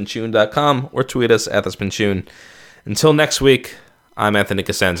flicksina6@spintune.com or tweet us at @thespintune. Until next week, I'm Anthony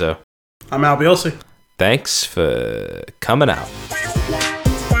Cosenzo. I'm Al Bielsi. Thanks for coming out.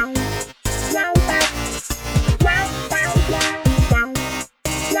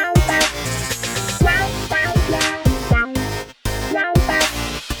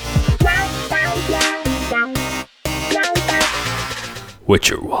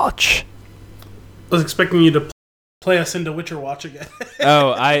 Witcher Watch. I was expecting you to play us into Witcher Watch again.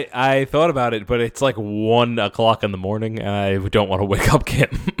 Oh, I thought about it, but it's like 1 o'clock in the morning, and I don't want to wake up Kim.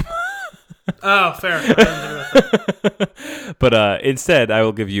 Oh, fair. I didn't think about that. But instead, I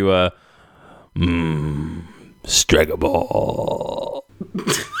will give you a Stregoball.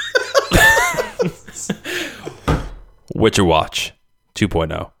 Witcher Watch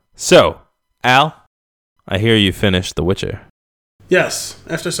 2.0. So, Al, I hear you finished The Witcher. Yes,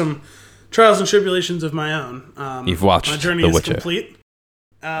 after some trials and tribulations of my own. You've watched my journey The is Witcher. complete.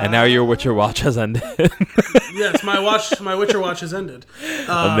 And now your Witcher Watch has ended. Yes, my Witcher Watch has ended.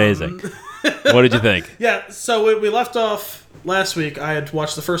 Amazing. What did you think? Yeah, so we left off last week. I had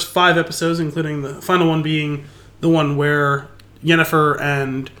watched the first 5 episodes, including the final one being the one where Yennefer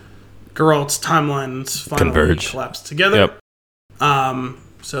and Geralt's timelines finally Converge. collapsed together. Yep.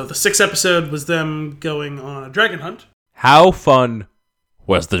 So the 6th episode was them going on a dragon hunt. How fun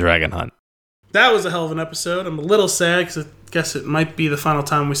was the dragon hunt? That was a hell of an episode. I'm a little sad because I guess it might be the final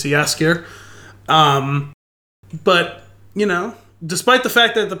time we see Askir. But, you know, despite the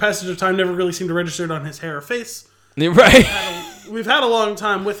fact that the passage of time never really seemed to register on his hair or face, Right. we've had a long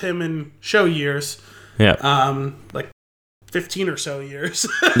time with him in show years. Yeah. Like 15 or so years.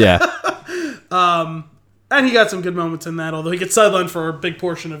 Yeah. And he got some good moments in that, although he gets sidelined for a big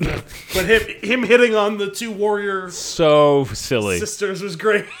portion of it. But him hitting on the 2 warrior So silly. sisters was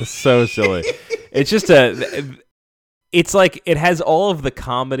great. So silly. It's just it's like it has all of the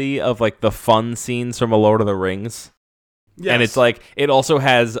comedy of like the fun scenes from A Lord of the Rings. Yes. And it's like it also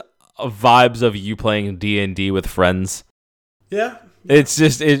has vibes of you playing D&D with friends. Yeah. It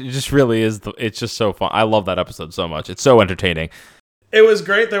just really is it's just so fun. I love that episode so much. It's so entertaining. It was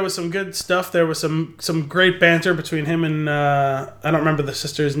great. There was some good stuff. There was some great banter between him and I don't remember the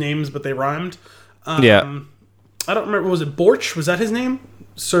sisters' names, but they rhymed. Yeah. I don't remember. Was it Borch? Was that his name?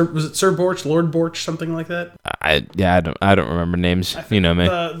 Was it Sir Borch, Lord Borch, something like that? I don't remember names. You know me.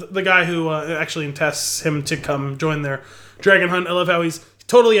 The guy who actually entests him to come join their dragon hunt. I love how he's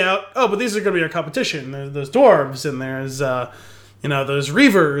totally out. Oh, but these are going to be our competition. There's those dwarves, and there's those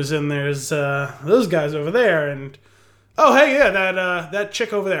reavers, and there's those guys over there, and oh hey yeah, that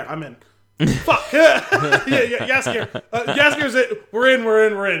chick over there. I'm in. Fuck yeah, Yaskir. Yaskir's it. We're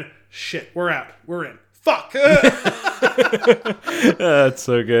in. Shit, we're out. We're in. Fuck. That's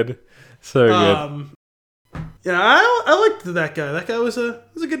so good. So good. I liked that guy. That guy was a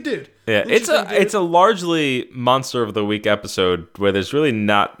good dude. Yeah, it's a largely Monster of the Week episode where there's really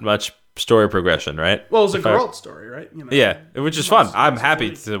not much story progression, right? Well, it was a Geralt story, right? You know, yeah, which is fun. I'm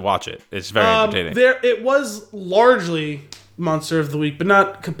happy to watch it. It's very entertaining. It was largely Monster of the Week, but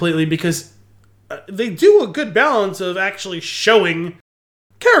not completely, because they do a good balance of actually showing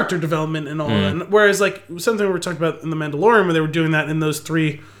character development and all that. Whereas, like, something we were talking about in The Mandalorian, where they were doing that in those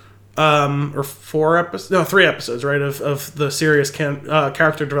 3 episodes, right, of the serious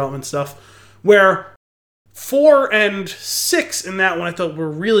character development stuff, where 4 and 6 in that one I thought were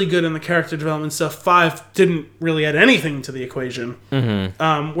really good in the character development stuff. 5 didn't really add anything to the equation.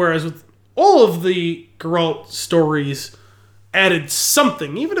 Whereas with all of the Geralt stories added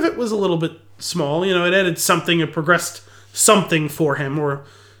something, even if it was a little bit small. You know, it added something, it progressed something for him.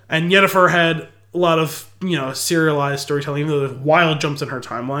 And Yennefer had a lot of, serialized storytelling, even though there's wild jumps in her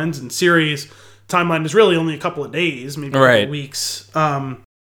timelines. And Ciri's timeline is really only a couple of days, maybe a couple of weeks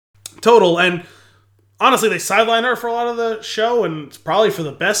total. And honestly, they sidelined her for a lot of the show, and it's probably for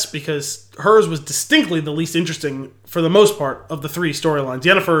the best, because hers was distinctly the least interesting for the most part of the 3 storylines.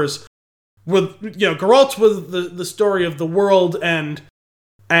 Yennefer's Geralt's was the story of the world and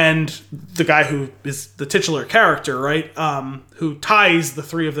the guy who is the titular character, right? Who ties the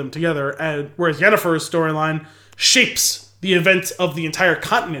 3 of them together, whereas Yennefer's storyline shapes the events of the entire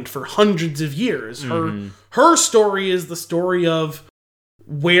continent for hundreds of years. Her story is the story of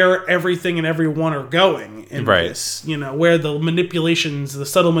where everything and everyone are going in this, where the manipulations, the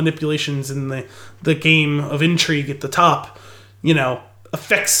subtle manipulations in the game of intrigue at the top,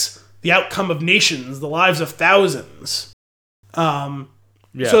 affects the outcome of nations, the lives of thousands. So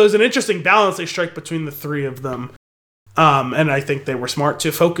there's an interesting balance they strike between the 3 of them. And I think they were smart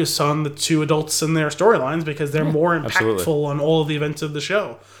to focus on the 2 adults and their storylines, because they're more impactful on all of the events of the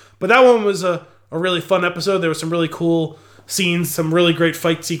show. But that one was a really fun episode. There were some really cool scenes, some really great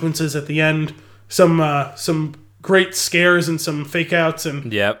fight sequences at the end, some great scares and some fake outs.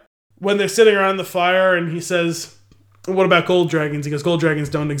 And when they're sitting around the fire and he says, "What about gold dragons?" He goes, "Gold dragons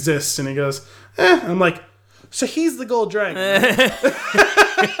don't exist." And he goes, I'm like, so he's the gold dragon. It's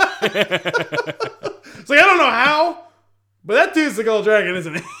like, I don't know how, but that dude's the gold dragon,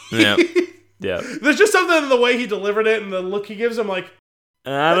 isn't he? Yeah. There's just something in the way he delivered it and the look he gives him, like,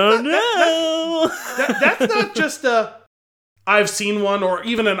 I don't know. That's not just a I've seen one or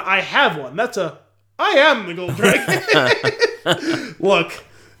even an I have one. That's a I am the gold dragon. Look,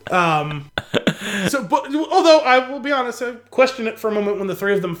 but although I will be honest, I questioned it for a moment when the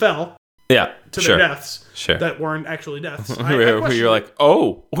three of them fell. Yeah, to their deaths. Sure. That weren't actually deaths. You're like,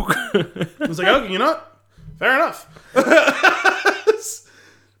 oh. I was like, okay, you know what? Fair enough.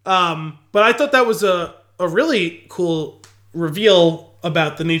 But I thought that was a really cool reveal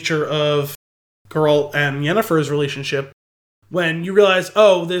about the nature of Geralt and Yennefer's relationship. When you realize,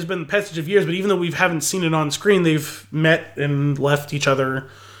 oh, there's been the passage of years, but even though we haven't seen it on screen, they've met and left each other.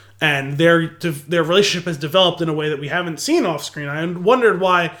 And their relationship has developed in a way that we haven't seen off screen. I wondered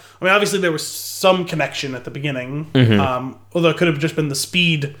why. I mean, obviously there was some connection at the beginning, although it could have just been the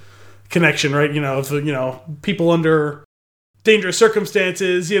speed connection, right? If people under dangerous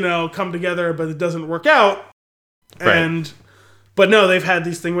circumstances, come together, but it doesn't work out. Right. But no, they've had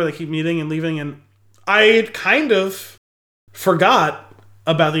these things where they keep meeting and leaving, and I kind of forgot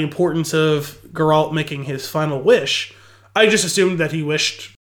about the importance of Geralt making his final wish. I just assumed that he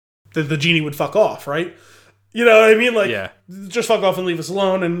wished that the genie would fuck off, right? You know what I mean? Just fuck off and leave us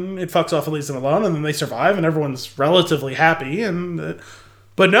alone, and it fucks off and leaves them alone, and then they survive, and everyone's relatively happy.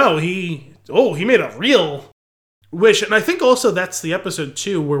 But no, he made a real wish, and I think also that's the episode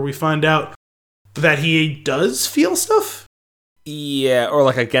 2 where we find out that he does feel stuff. Yeah, or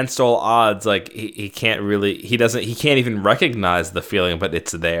against all odds, he can't even recognize the feeling, but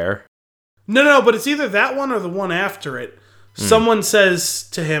it's there. No, but it's either that one or the one after it. Someone says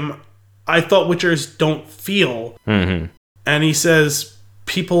to him, I thought Witchers don't feel. Mm-hmm. And he says,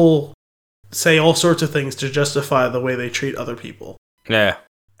 people say all sorts of things to justify the way they treat other people. Yeah.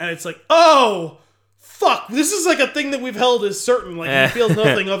 And it's like, oh, fuck. This is a thing that we've held as certain. He feels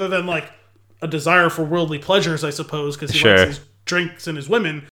nothing other than a desire for worldly pleasures, I suppose, because he likes his drinks and his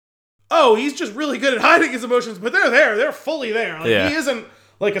women. Oh, he's just really good at hiding his emotions, but they're there. They're fully there. He isn't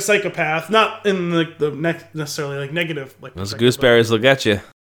a psychopath, not in the necessarily negative. Those gooseberries will get you.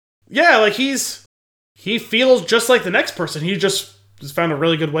 Yeah, he feels just like the next person. He just has found a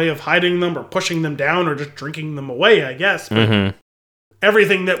really good way of hiding them or pushing them down or just drinking them away, I guess. But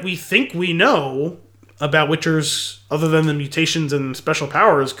everything that we think we know about Witchers, other than the mutations and special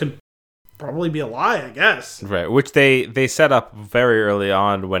powers, could probably be a lie, I guess. Right, which they set up very early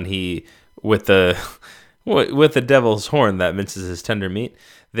on when he with the devil's horn that minces his tender meat.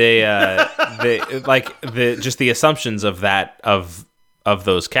 They just the assumptions of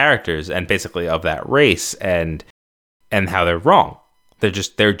those characters and basically of that race and how they're wrong. They're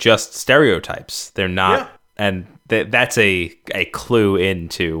just stereotypes. They're not, and that's a clue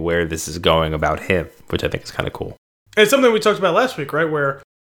into where this is going about him, which I think is kind of cool. And it's something we talked about last week, right? Where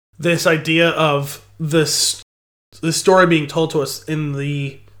this idea of the story being told to us in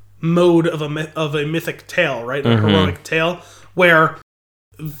the mode of a mythic tale, right? A heroic tale where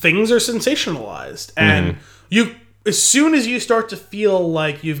things are sensationalized, and as soon as you start to feel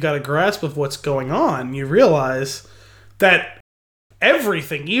like you've got a grasp of what's going on, you realize that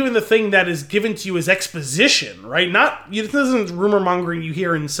everything, even the thing that is given to you as exposition, right? This isn't rumor mongering you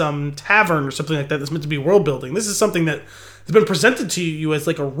hear in some tavern or something like that that's meant to be world building. This is something that has been presented to you as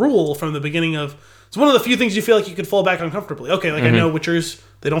a rule from the beginning of. It's one of the few things you feel like you could fall back on comfortably. Okay, I know Witchers,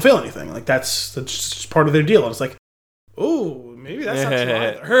 they don't feel anything. That's just part of their deal. And it's oh, maybe that's not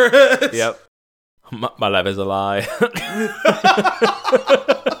true either. Yep. My life is a lie.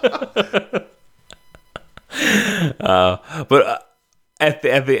 But at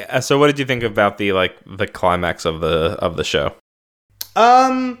the so what did you think about the climax of the show?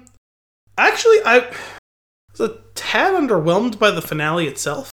 Actually, I was a tad underwhelmed by the finale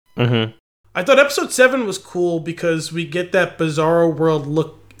itself. Mm-hmm. I thought episode 7 was cool because we get that bizarro world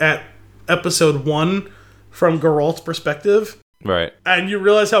look at episode 1 from Geralt's perspective. Right. And you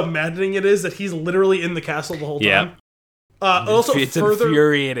realize how maddening it is that he's literally in the castle the whole time. Yeah. Also, it's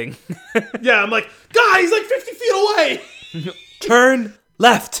infuriating. Yeah, I'm like, guys, 50 feet away! Turn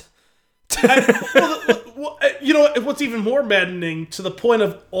left! You know what's even more maddening, to the point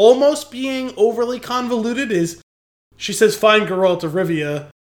of almost being overly convoluted, is she says, find Geralt of Rivia.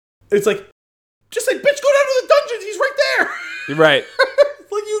 It's just bitch, go down to the dungeons, he's right there! Right.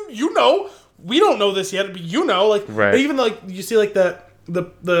 You know. We don't know this yet, but right. Even you see the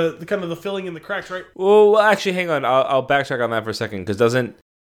kind of the filling in the cracks, right? Well, actually, hang on. I'll backtrack on that for a second, because doesn't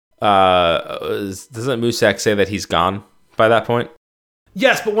Muzak say that he's gone by that point?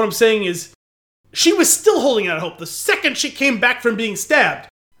 Yes, but what I'm saying is, she was still holding out hope the second she came back from being stabbed.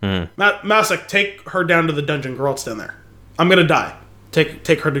 Muzak, take her down to the dungeon. Geralt's down there. I'm gonna die.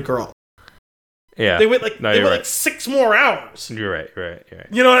 Take her to Geralt. Yeah. They wait like No, they you're wait right. like 6 more hours. You're right. You're right.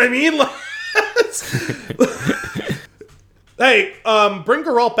 You know what I mean? Like, hey, bring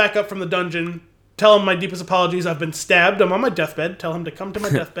Geralt back up from the dungeon. Tell him my deepest apologies. I've been stabbed. I'm on my deathbed. Tell him to come to my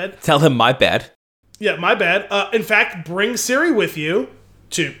deathbed. Tell him my bad. Yeah, my bad. In fact, bring Ciri with you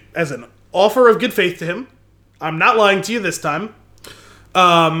as an offer of good faith to him. I'm not lying to you this time.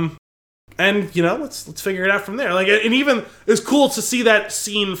 And let's figure it out from there. Like, and even it's cool to see that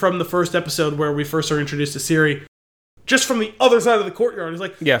scene from the first episode where we first are introduced to Ciri, just from the other side of the courtyard. It's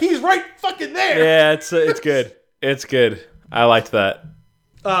like, he's right fucking there. Yeah, it's good. It's good. I liked that.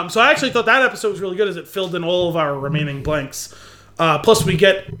 So I actually thought that episode was really good as it filled in all of our remaining blanks. Plus, we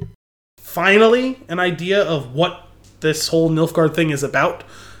get finally an idea of what this whole Nilfgaard thing is about,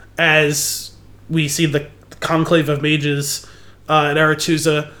 as we see the conclave of mages at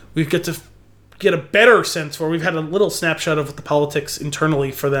Aretuza. We get to get a better sense for. We've had a little snapshot of what the politics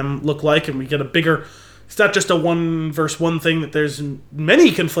internally for them look like, and we get a bigger. It's not just a 1-versus-1 thing. That there's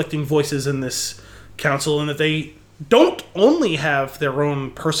many conflicting voices in this council, and that they don't only have their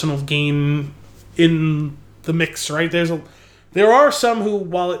own personal gain in the mix, right? There are some who,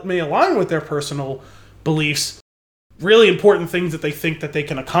 while it may align with their personal beliefs, really important things that they think that they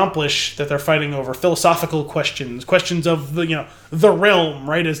can accomplish, that they're fighting over, philosophical questions of the realm,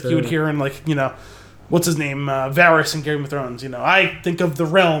 right? As you would hear in what's his name, Varys in Game of Thrones. I think of the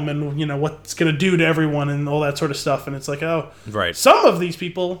realm and what's going to do to everyone and all that sort of stuff. And it's like, right. Some of these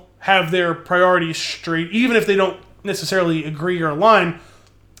people have their priorities straight, even if they don't necessarily agree or align.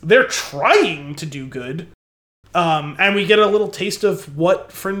 They're trying to do good. And we get a little taste of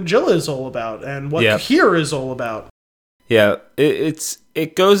what Fringilla is all about and what Cahir is all about. Yeah,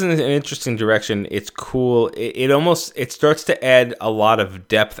 it goes in an interesting direction. It's cool. It starts to add a lot of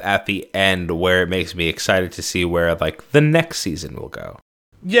depth at the end, where it makes me excited to see where the next season will go.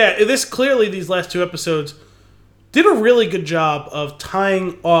 Yeah, these last 2 episodes did a really good job of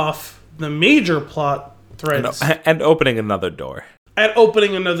tying off the major plot threads and opening another door. And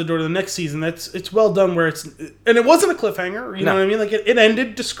opening another door to the next season. It's well done. And it wasn't a cliffhanger. You know what I mean? Like it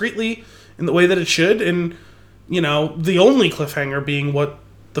ended discreetly in the way that it should, and the only cliffhanger being what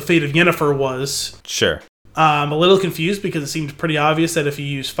the fate of Yennefer was. Sure. I'm a little confused because it seemed pretty obvious that if you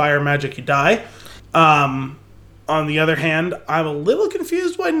use fire magic, you die. On the other hand, I'm a little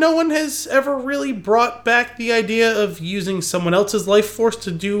confused why no one has ever really brought back the idea of using someone else's life force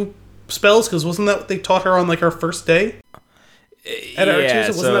to do spells, because wasn't that what they taught her on her first day? At Aretuza?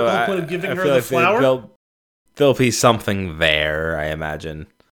 Wasn't that the whole point of giving her the flower? There'll be something there, I imagine.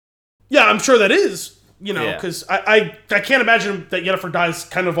 Yeah, I'm sure that is. Because I can't imagine that Yennefer dies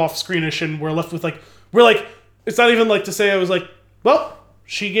kind of off screenish, and we're left with it's not even to say I was well,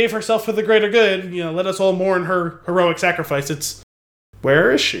 she gave herself for the greater good. Let us all mourn her heroic sacrifice. It's,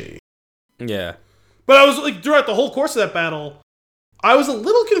 where is she? Yeah. But I was throughout the whole course of that battle, I was a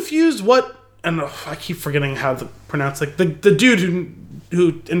little confused and I keep forgetting how to pronounce the dude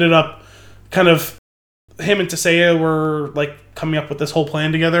who ended up kind of, him and Tissaia were coming up with this whole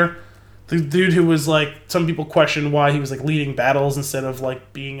plan together. The dude who was some people question why he was leading battles instead of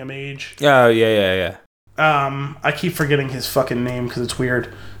being a mage. Oh yeah. I keep forgetting his fucking name because it's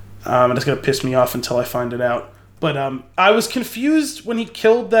weird. And it's gonna piss me off until I find it out. But I was confused when he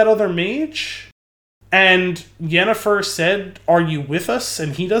killed that other mage. And Yennefer said, "Are you with us?"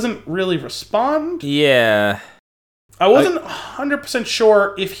 And he doesn't really respond. Yeah. I wasn't 100%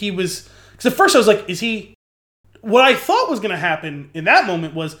 sure if he was... Because at first I was like, is he... What I thought was going to happen in that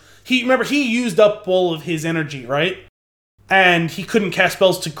moment was, he used up all of his energy, right? And he couldn't cast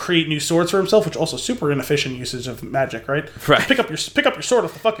spells to create new swords for himself, which also super inefficient usage of magic, right? Right. Pick up your sword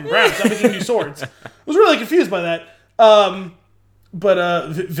off the fucking ground. Stop making new swords. I was really confused by that. But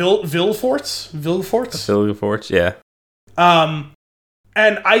Vilgefortz, yeah.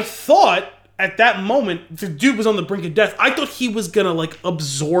 And I thought at that moment the dude was on the brink of death. I thought he was gonna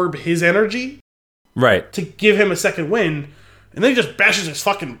absorb his energy, right, to give him a second wind, and then he just bashes his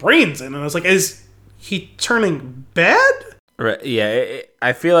fucking brains in. And I was like, is he turning bad? Right. Yeah.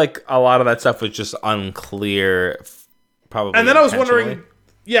 I feel like a lot of that stuff was just unclear. Probably. And then I was wondering.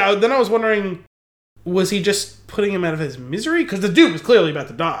 Yeah. Then I was wondering, was he just putting him out of his misery? Because the dude was clearly about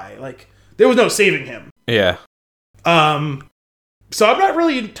to die. There was no saving him. Yeah. So I'm not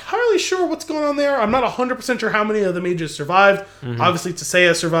really entirely sure what's going on there. I'm not 100% sure how many of the mages survived. Mm-hmm. Obviously,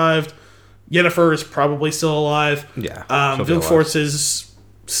 Tissaia survived. Yennefer is probably still alive. Yeah. Vilgefortz is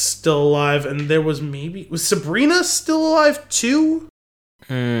still alive. And there was was Sabrina still alive too?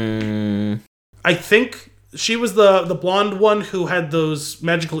 I think she was the blonde one who had those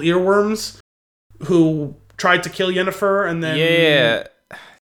magical earworms, who tried to kill Yennefer, and then... Yeah.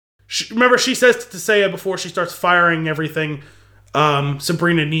 remember she says to Seiya before she starts firing everything,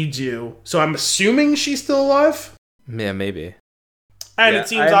 Sabrina needs you. So I'm assuming she's still alive. Yeah, maybe. And it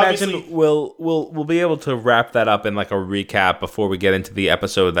seems obviously we'll be able to wrap that up in like a recap before we get into the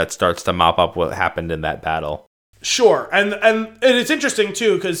episode that starts to mop up what happened in that battle. Sure, and it's interesting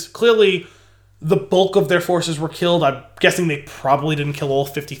too because clearly the bulk of their forces were killed. I'm guessing they probably didn't kill all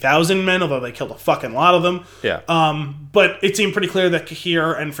 50,000 men, although they killed a fucking lot of them. Yeah. But it seemed pretty clear that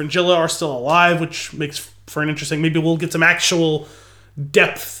Kahir and Fringilla are still alive, which makes for an interesting. Maybe we'll get some actual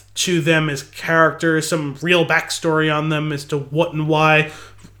depth to them as characters, some real backstory on them as to what and why.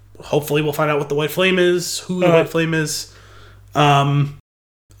 Hopefully we'll find out what the White Flame is, who the White Flame is,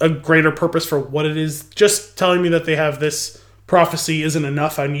 a greater purpose for what it is. Just telling me that they have this prophecy isn't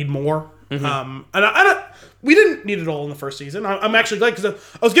enough. I need more. And we didn't need it all in the first season. I'm actually glad because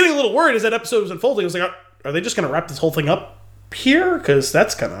I was getting a little worried as that episode was unfolding. I was like, are they just going to wrap this whole thing up here? Because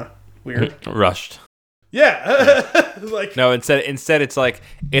that's kind of weird. Rushed. Yeah. Like no, instead it's like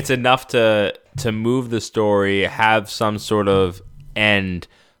it's enough to move the story, have some sort of end,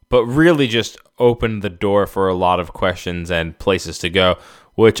 but really just open the door for a lot of questions and places to go,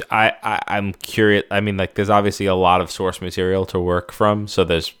 which I'm curious. I mean, like there's obviously a lot of source material to work from, so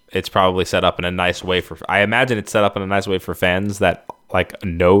it's probably set up in a nice way I imagine it's set up in a nice way for fans that like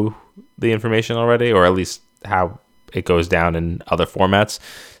know the information already, or at least how it goes down in other formats.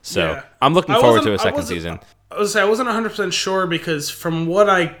 So yeah. I'm looking forward to a second season. I wasn't 100% sure because from what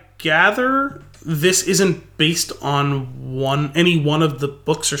I gather, this isn't based on any one of the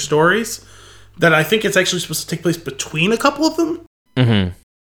books or stories. That I think it's actually supposed to take place between a couple of them.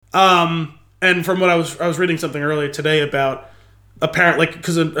 Mm-hmm. And from what I was reading something earlier today about apparently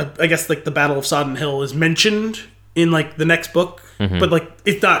because I guess like the Battle of Sodden Hill is mentioned in like the next book, but like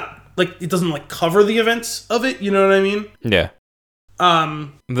it's not like it doesn't like cover the events of it. You know what I mean? Yeah.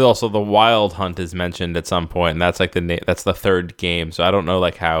 Also, the Wild Hunt is mentioned at some point, and that's like that's the third game. So I don't know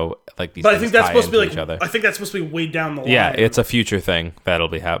like how like these. But I think that's supposed to be like each other. I think that's supposed to be way down the line. Yeah, it's a future thing that'll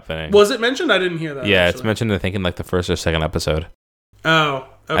be happening. Was it mentioned? I didn't hear that. Yeah, actually. It's mentioned I think in like the first or second episode. Oh,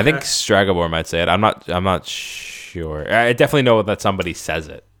 okay. I think Stragobor might say it. I'm not sure. I definitely know that somebody says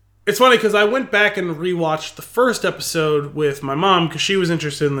it. It's funny because I went back and rewatched the first episode with my mom because she was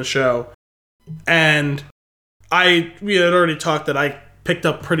interested in the show, and we had already talked that I picked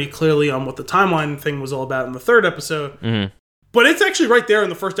up pretty clearly on what the timeline thing was all about in the third episode. Mm-hmm. But it's actually right there in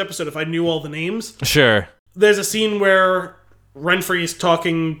the first episode if I knew all the names. Sure. There's a scene where Renfri's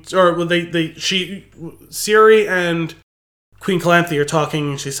talking, or Ciri and Queen Calanthe are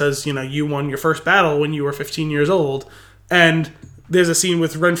talking, and she says, you know, you won your first battle when you were 15 years old. And there's a scene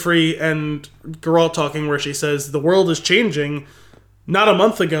with Renfri and Geralt talking where she says, the world is changing. Not a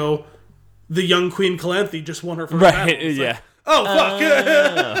month ago, the young Queen Calanthe just won her first battle. It's yeah. like, oh,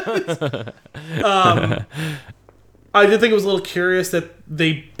 fuck. I did think it was a little curious that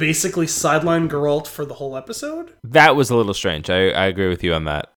they basically sidelined Geralt for the whole episode. That was a little strange. I agree with you on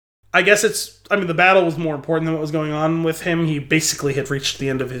that. I guess the battle was more important than what was going on with him. He basically had reached the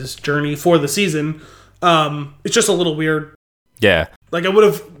end of his journey for the season. It's just a little weird. Yeah. Like, I would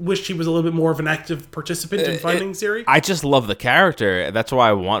have wished he was a little bit more of an active participant in finding Ciri. I just love the character. That's why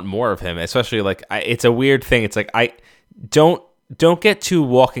I want more of him, especially, like, it's a weird thing. It's like, I don't get too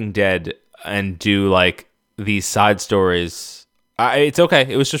Walking Dead and do, like, these side stories. It's okay.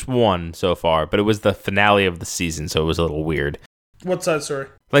 It was just one so far, but it was the finale of the season, so it was a little weird. What side story?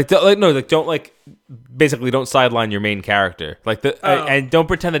 Basically don't sideline your main character. And don't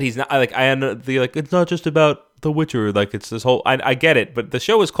pretend that he's not, it's not just about The Witcher, like it's this whole, I get it, but the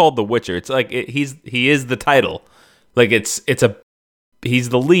show is called The Witcher. It's like, he is the title. Like he's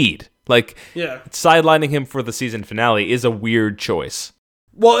the lead. Like, yeah. Sidelining him for the season finale is a weird choice.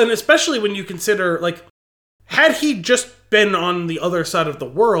 Well, and especially when you consider, like, had he just been on the other side of the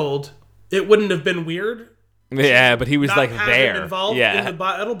world, it wouldn't have been weird. Yeah, but he was like there, involved in the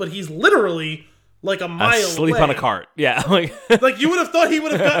battle, but he's literally like a mile asleep away. on a cart. Yeah, like you would have thought he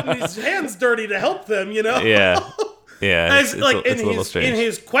would have gotten his hands dirty to help them, you know? Yeah, yeah. It's in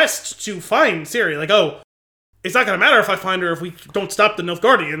his quest to find Ciri, like, oh, it's not going to matter if I find her if we don't stop the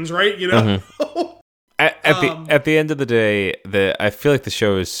Nilfgaardians, right? You know. Mm-hmm. At the end of the day, I feel like the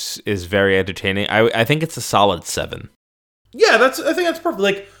show is very entertaining. I think it's a solid 7. Yeah, I think that's perfect.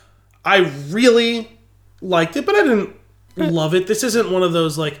 Like, I really liked it, but I didn't love it. This isn't one of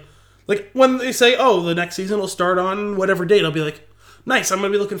those like when they say, "Oh, the next season will start on whatever date," I'll be like, "Nice, I'm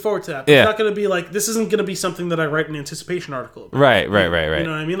going to be looking forward to that." But It's not going to be like this isn't going to be something that I write an anticipation article about. Right. You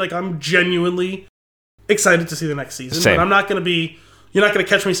know what I mean? Like, I'm genuinely excited to see the next season, Same. but I'm not going to be you're not going to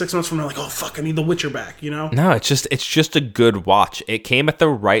catch me 6 months from now like, oh fuck, I need The Witcher back, you know? No, it's just a good watch. It came at the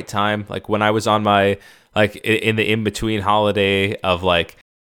right time, like when I was on my like in the in between holiday of like,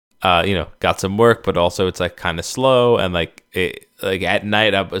 got some work, but also it's like kind of slow, and like at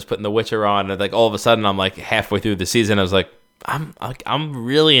night I was putting The Witcher on, and like all of a sudden I'm like halfway through the season, I was like, I'm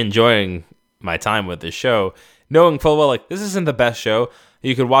really enjoying my time with this show, knowing full well like this isn't the best show.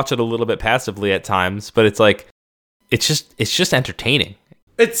 You could watch it a little bit passively at times, but it's like it's just entertaining.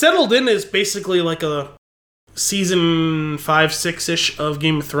 It settled in as basically like a season 5, 6-ish of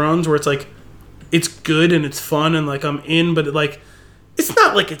Game of Thrones, where it's like it's good and it's fun and like I'm in, but it's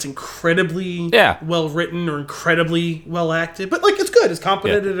not like it's incredibly well written or incredibly well acted, but like it's good. It's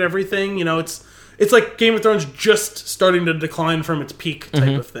competent at everything. You know, it's like Game of Thrones just starting to decline from its peak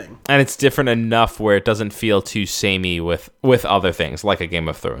type of thing. And it's different enough where it doesn't feel too samey with other things like a Game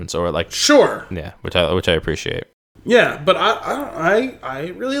of Thrones or like which I appreciate. Yeah, but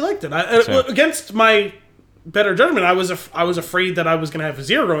I really liked it. Against my better judgment, I was afraid that I was going to have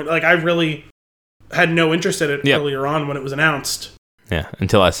zero. Like I really had no interest in it earlier on when it was announced. Yeah,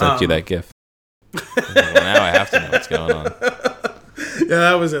 until I sent you that GIF. Well, now I have to know what's going on. Yeah,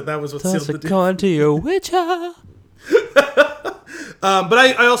 that was it. That was what sealed the deal. Going to your Witcher. But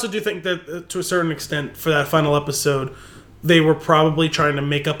I also do think that to a certain extent, for that final episode, they were probably trying to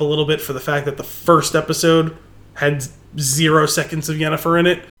make up a little bit for the fact that the first episode had 0 seconds of Yennefer in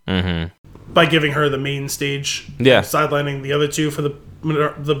it, by giving her the main stage, sidelining the other two for the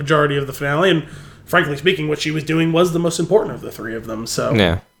majority of the finale. And frankly speaking, what she was doing was the most important of the three of them. So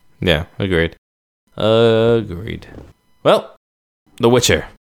yeah, agreed. Well, The Witcher,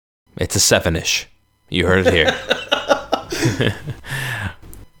 it's a 7-ish. You heard it here.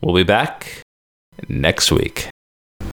 We'll be back next week.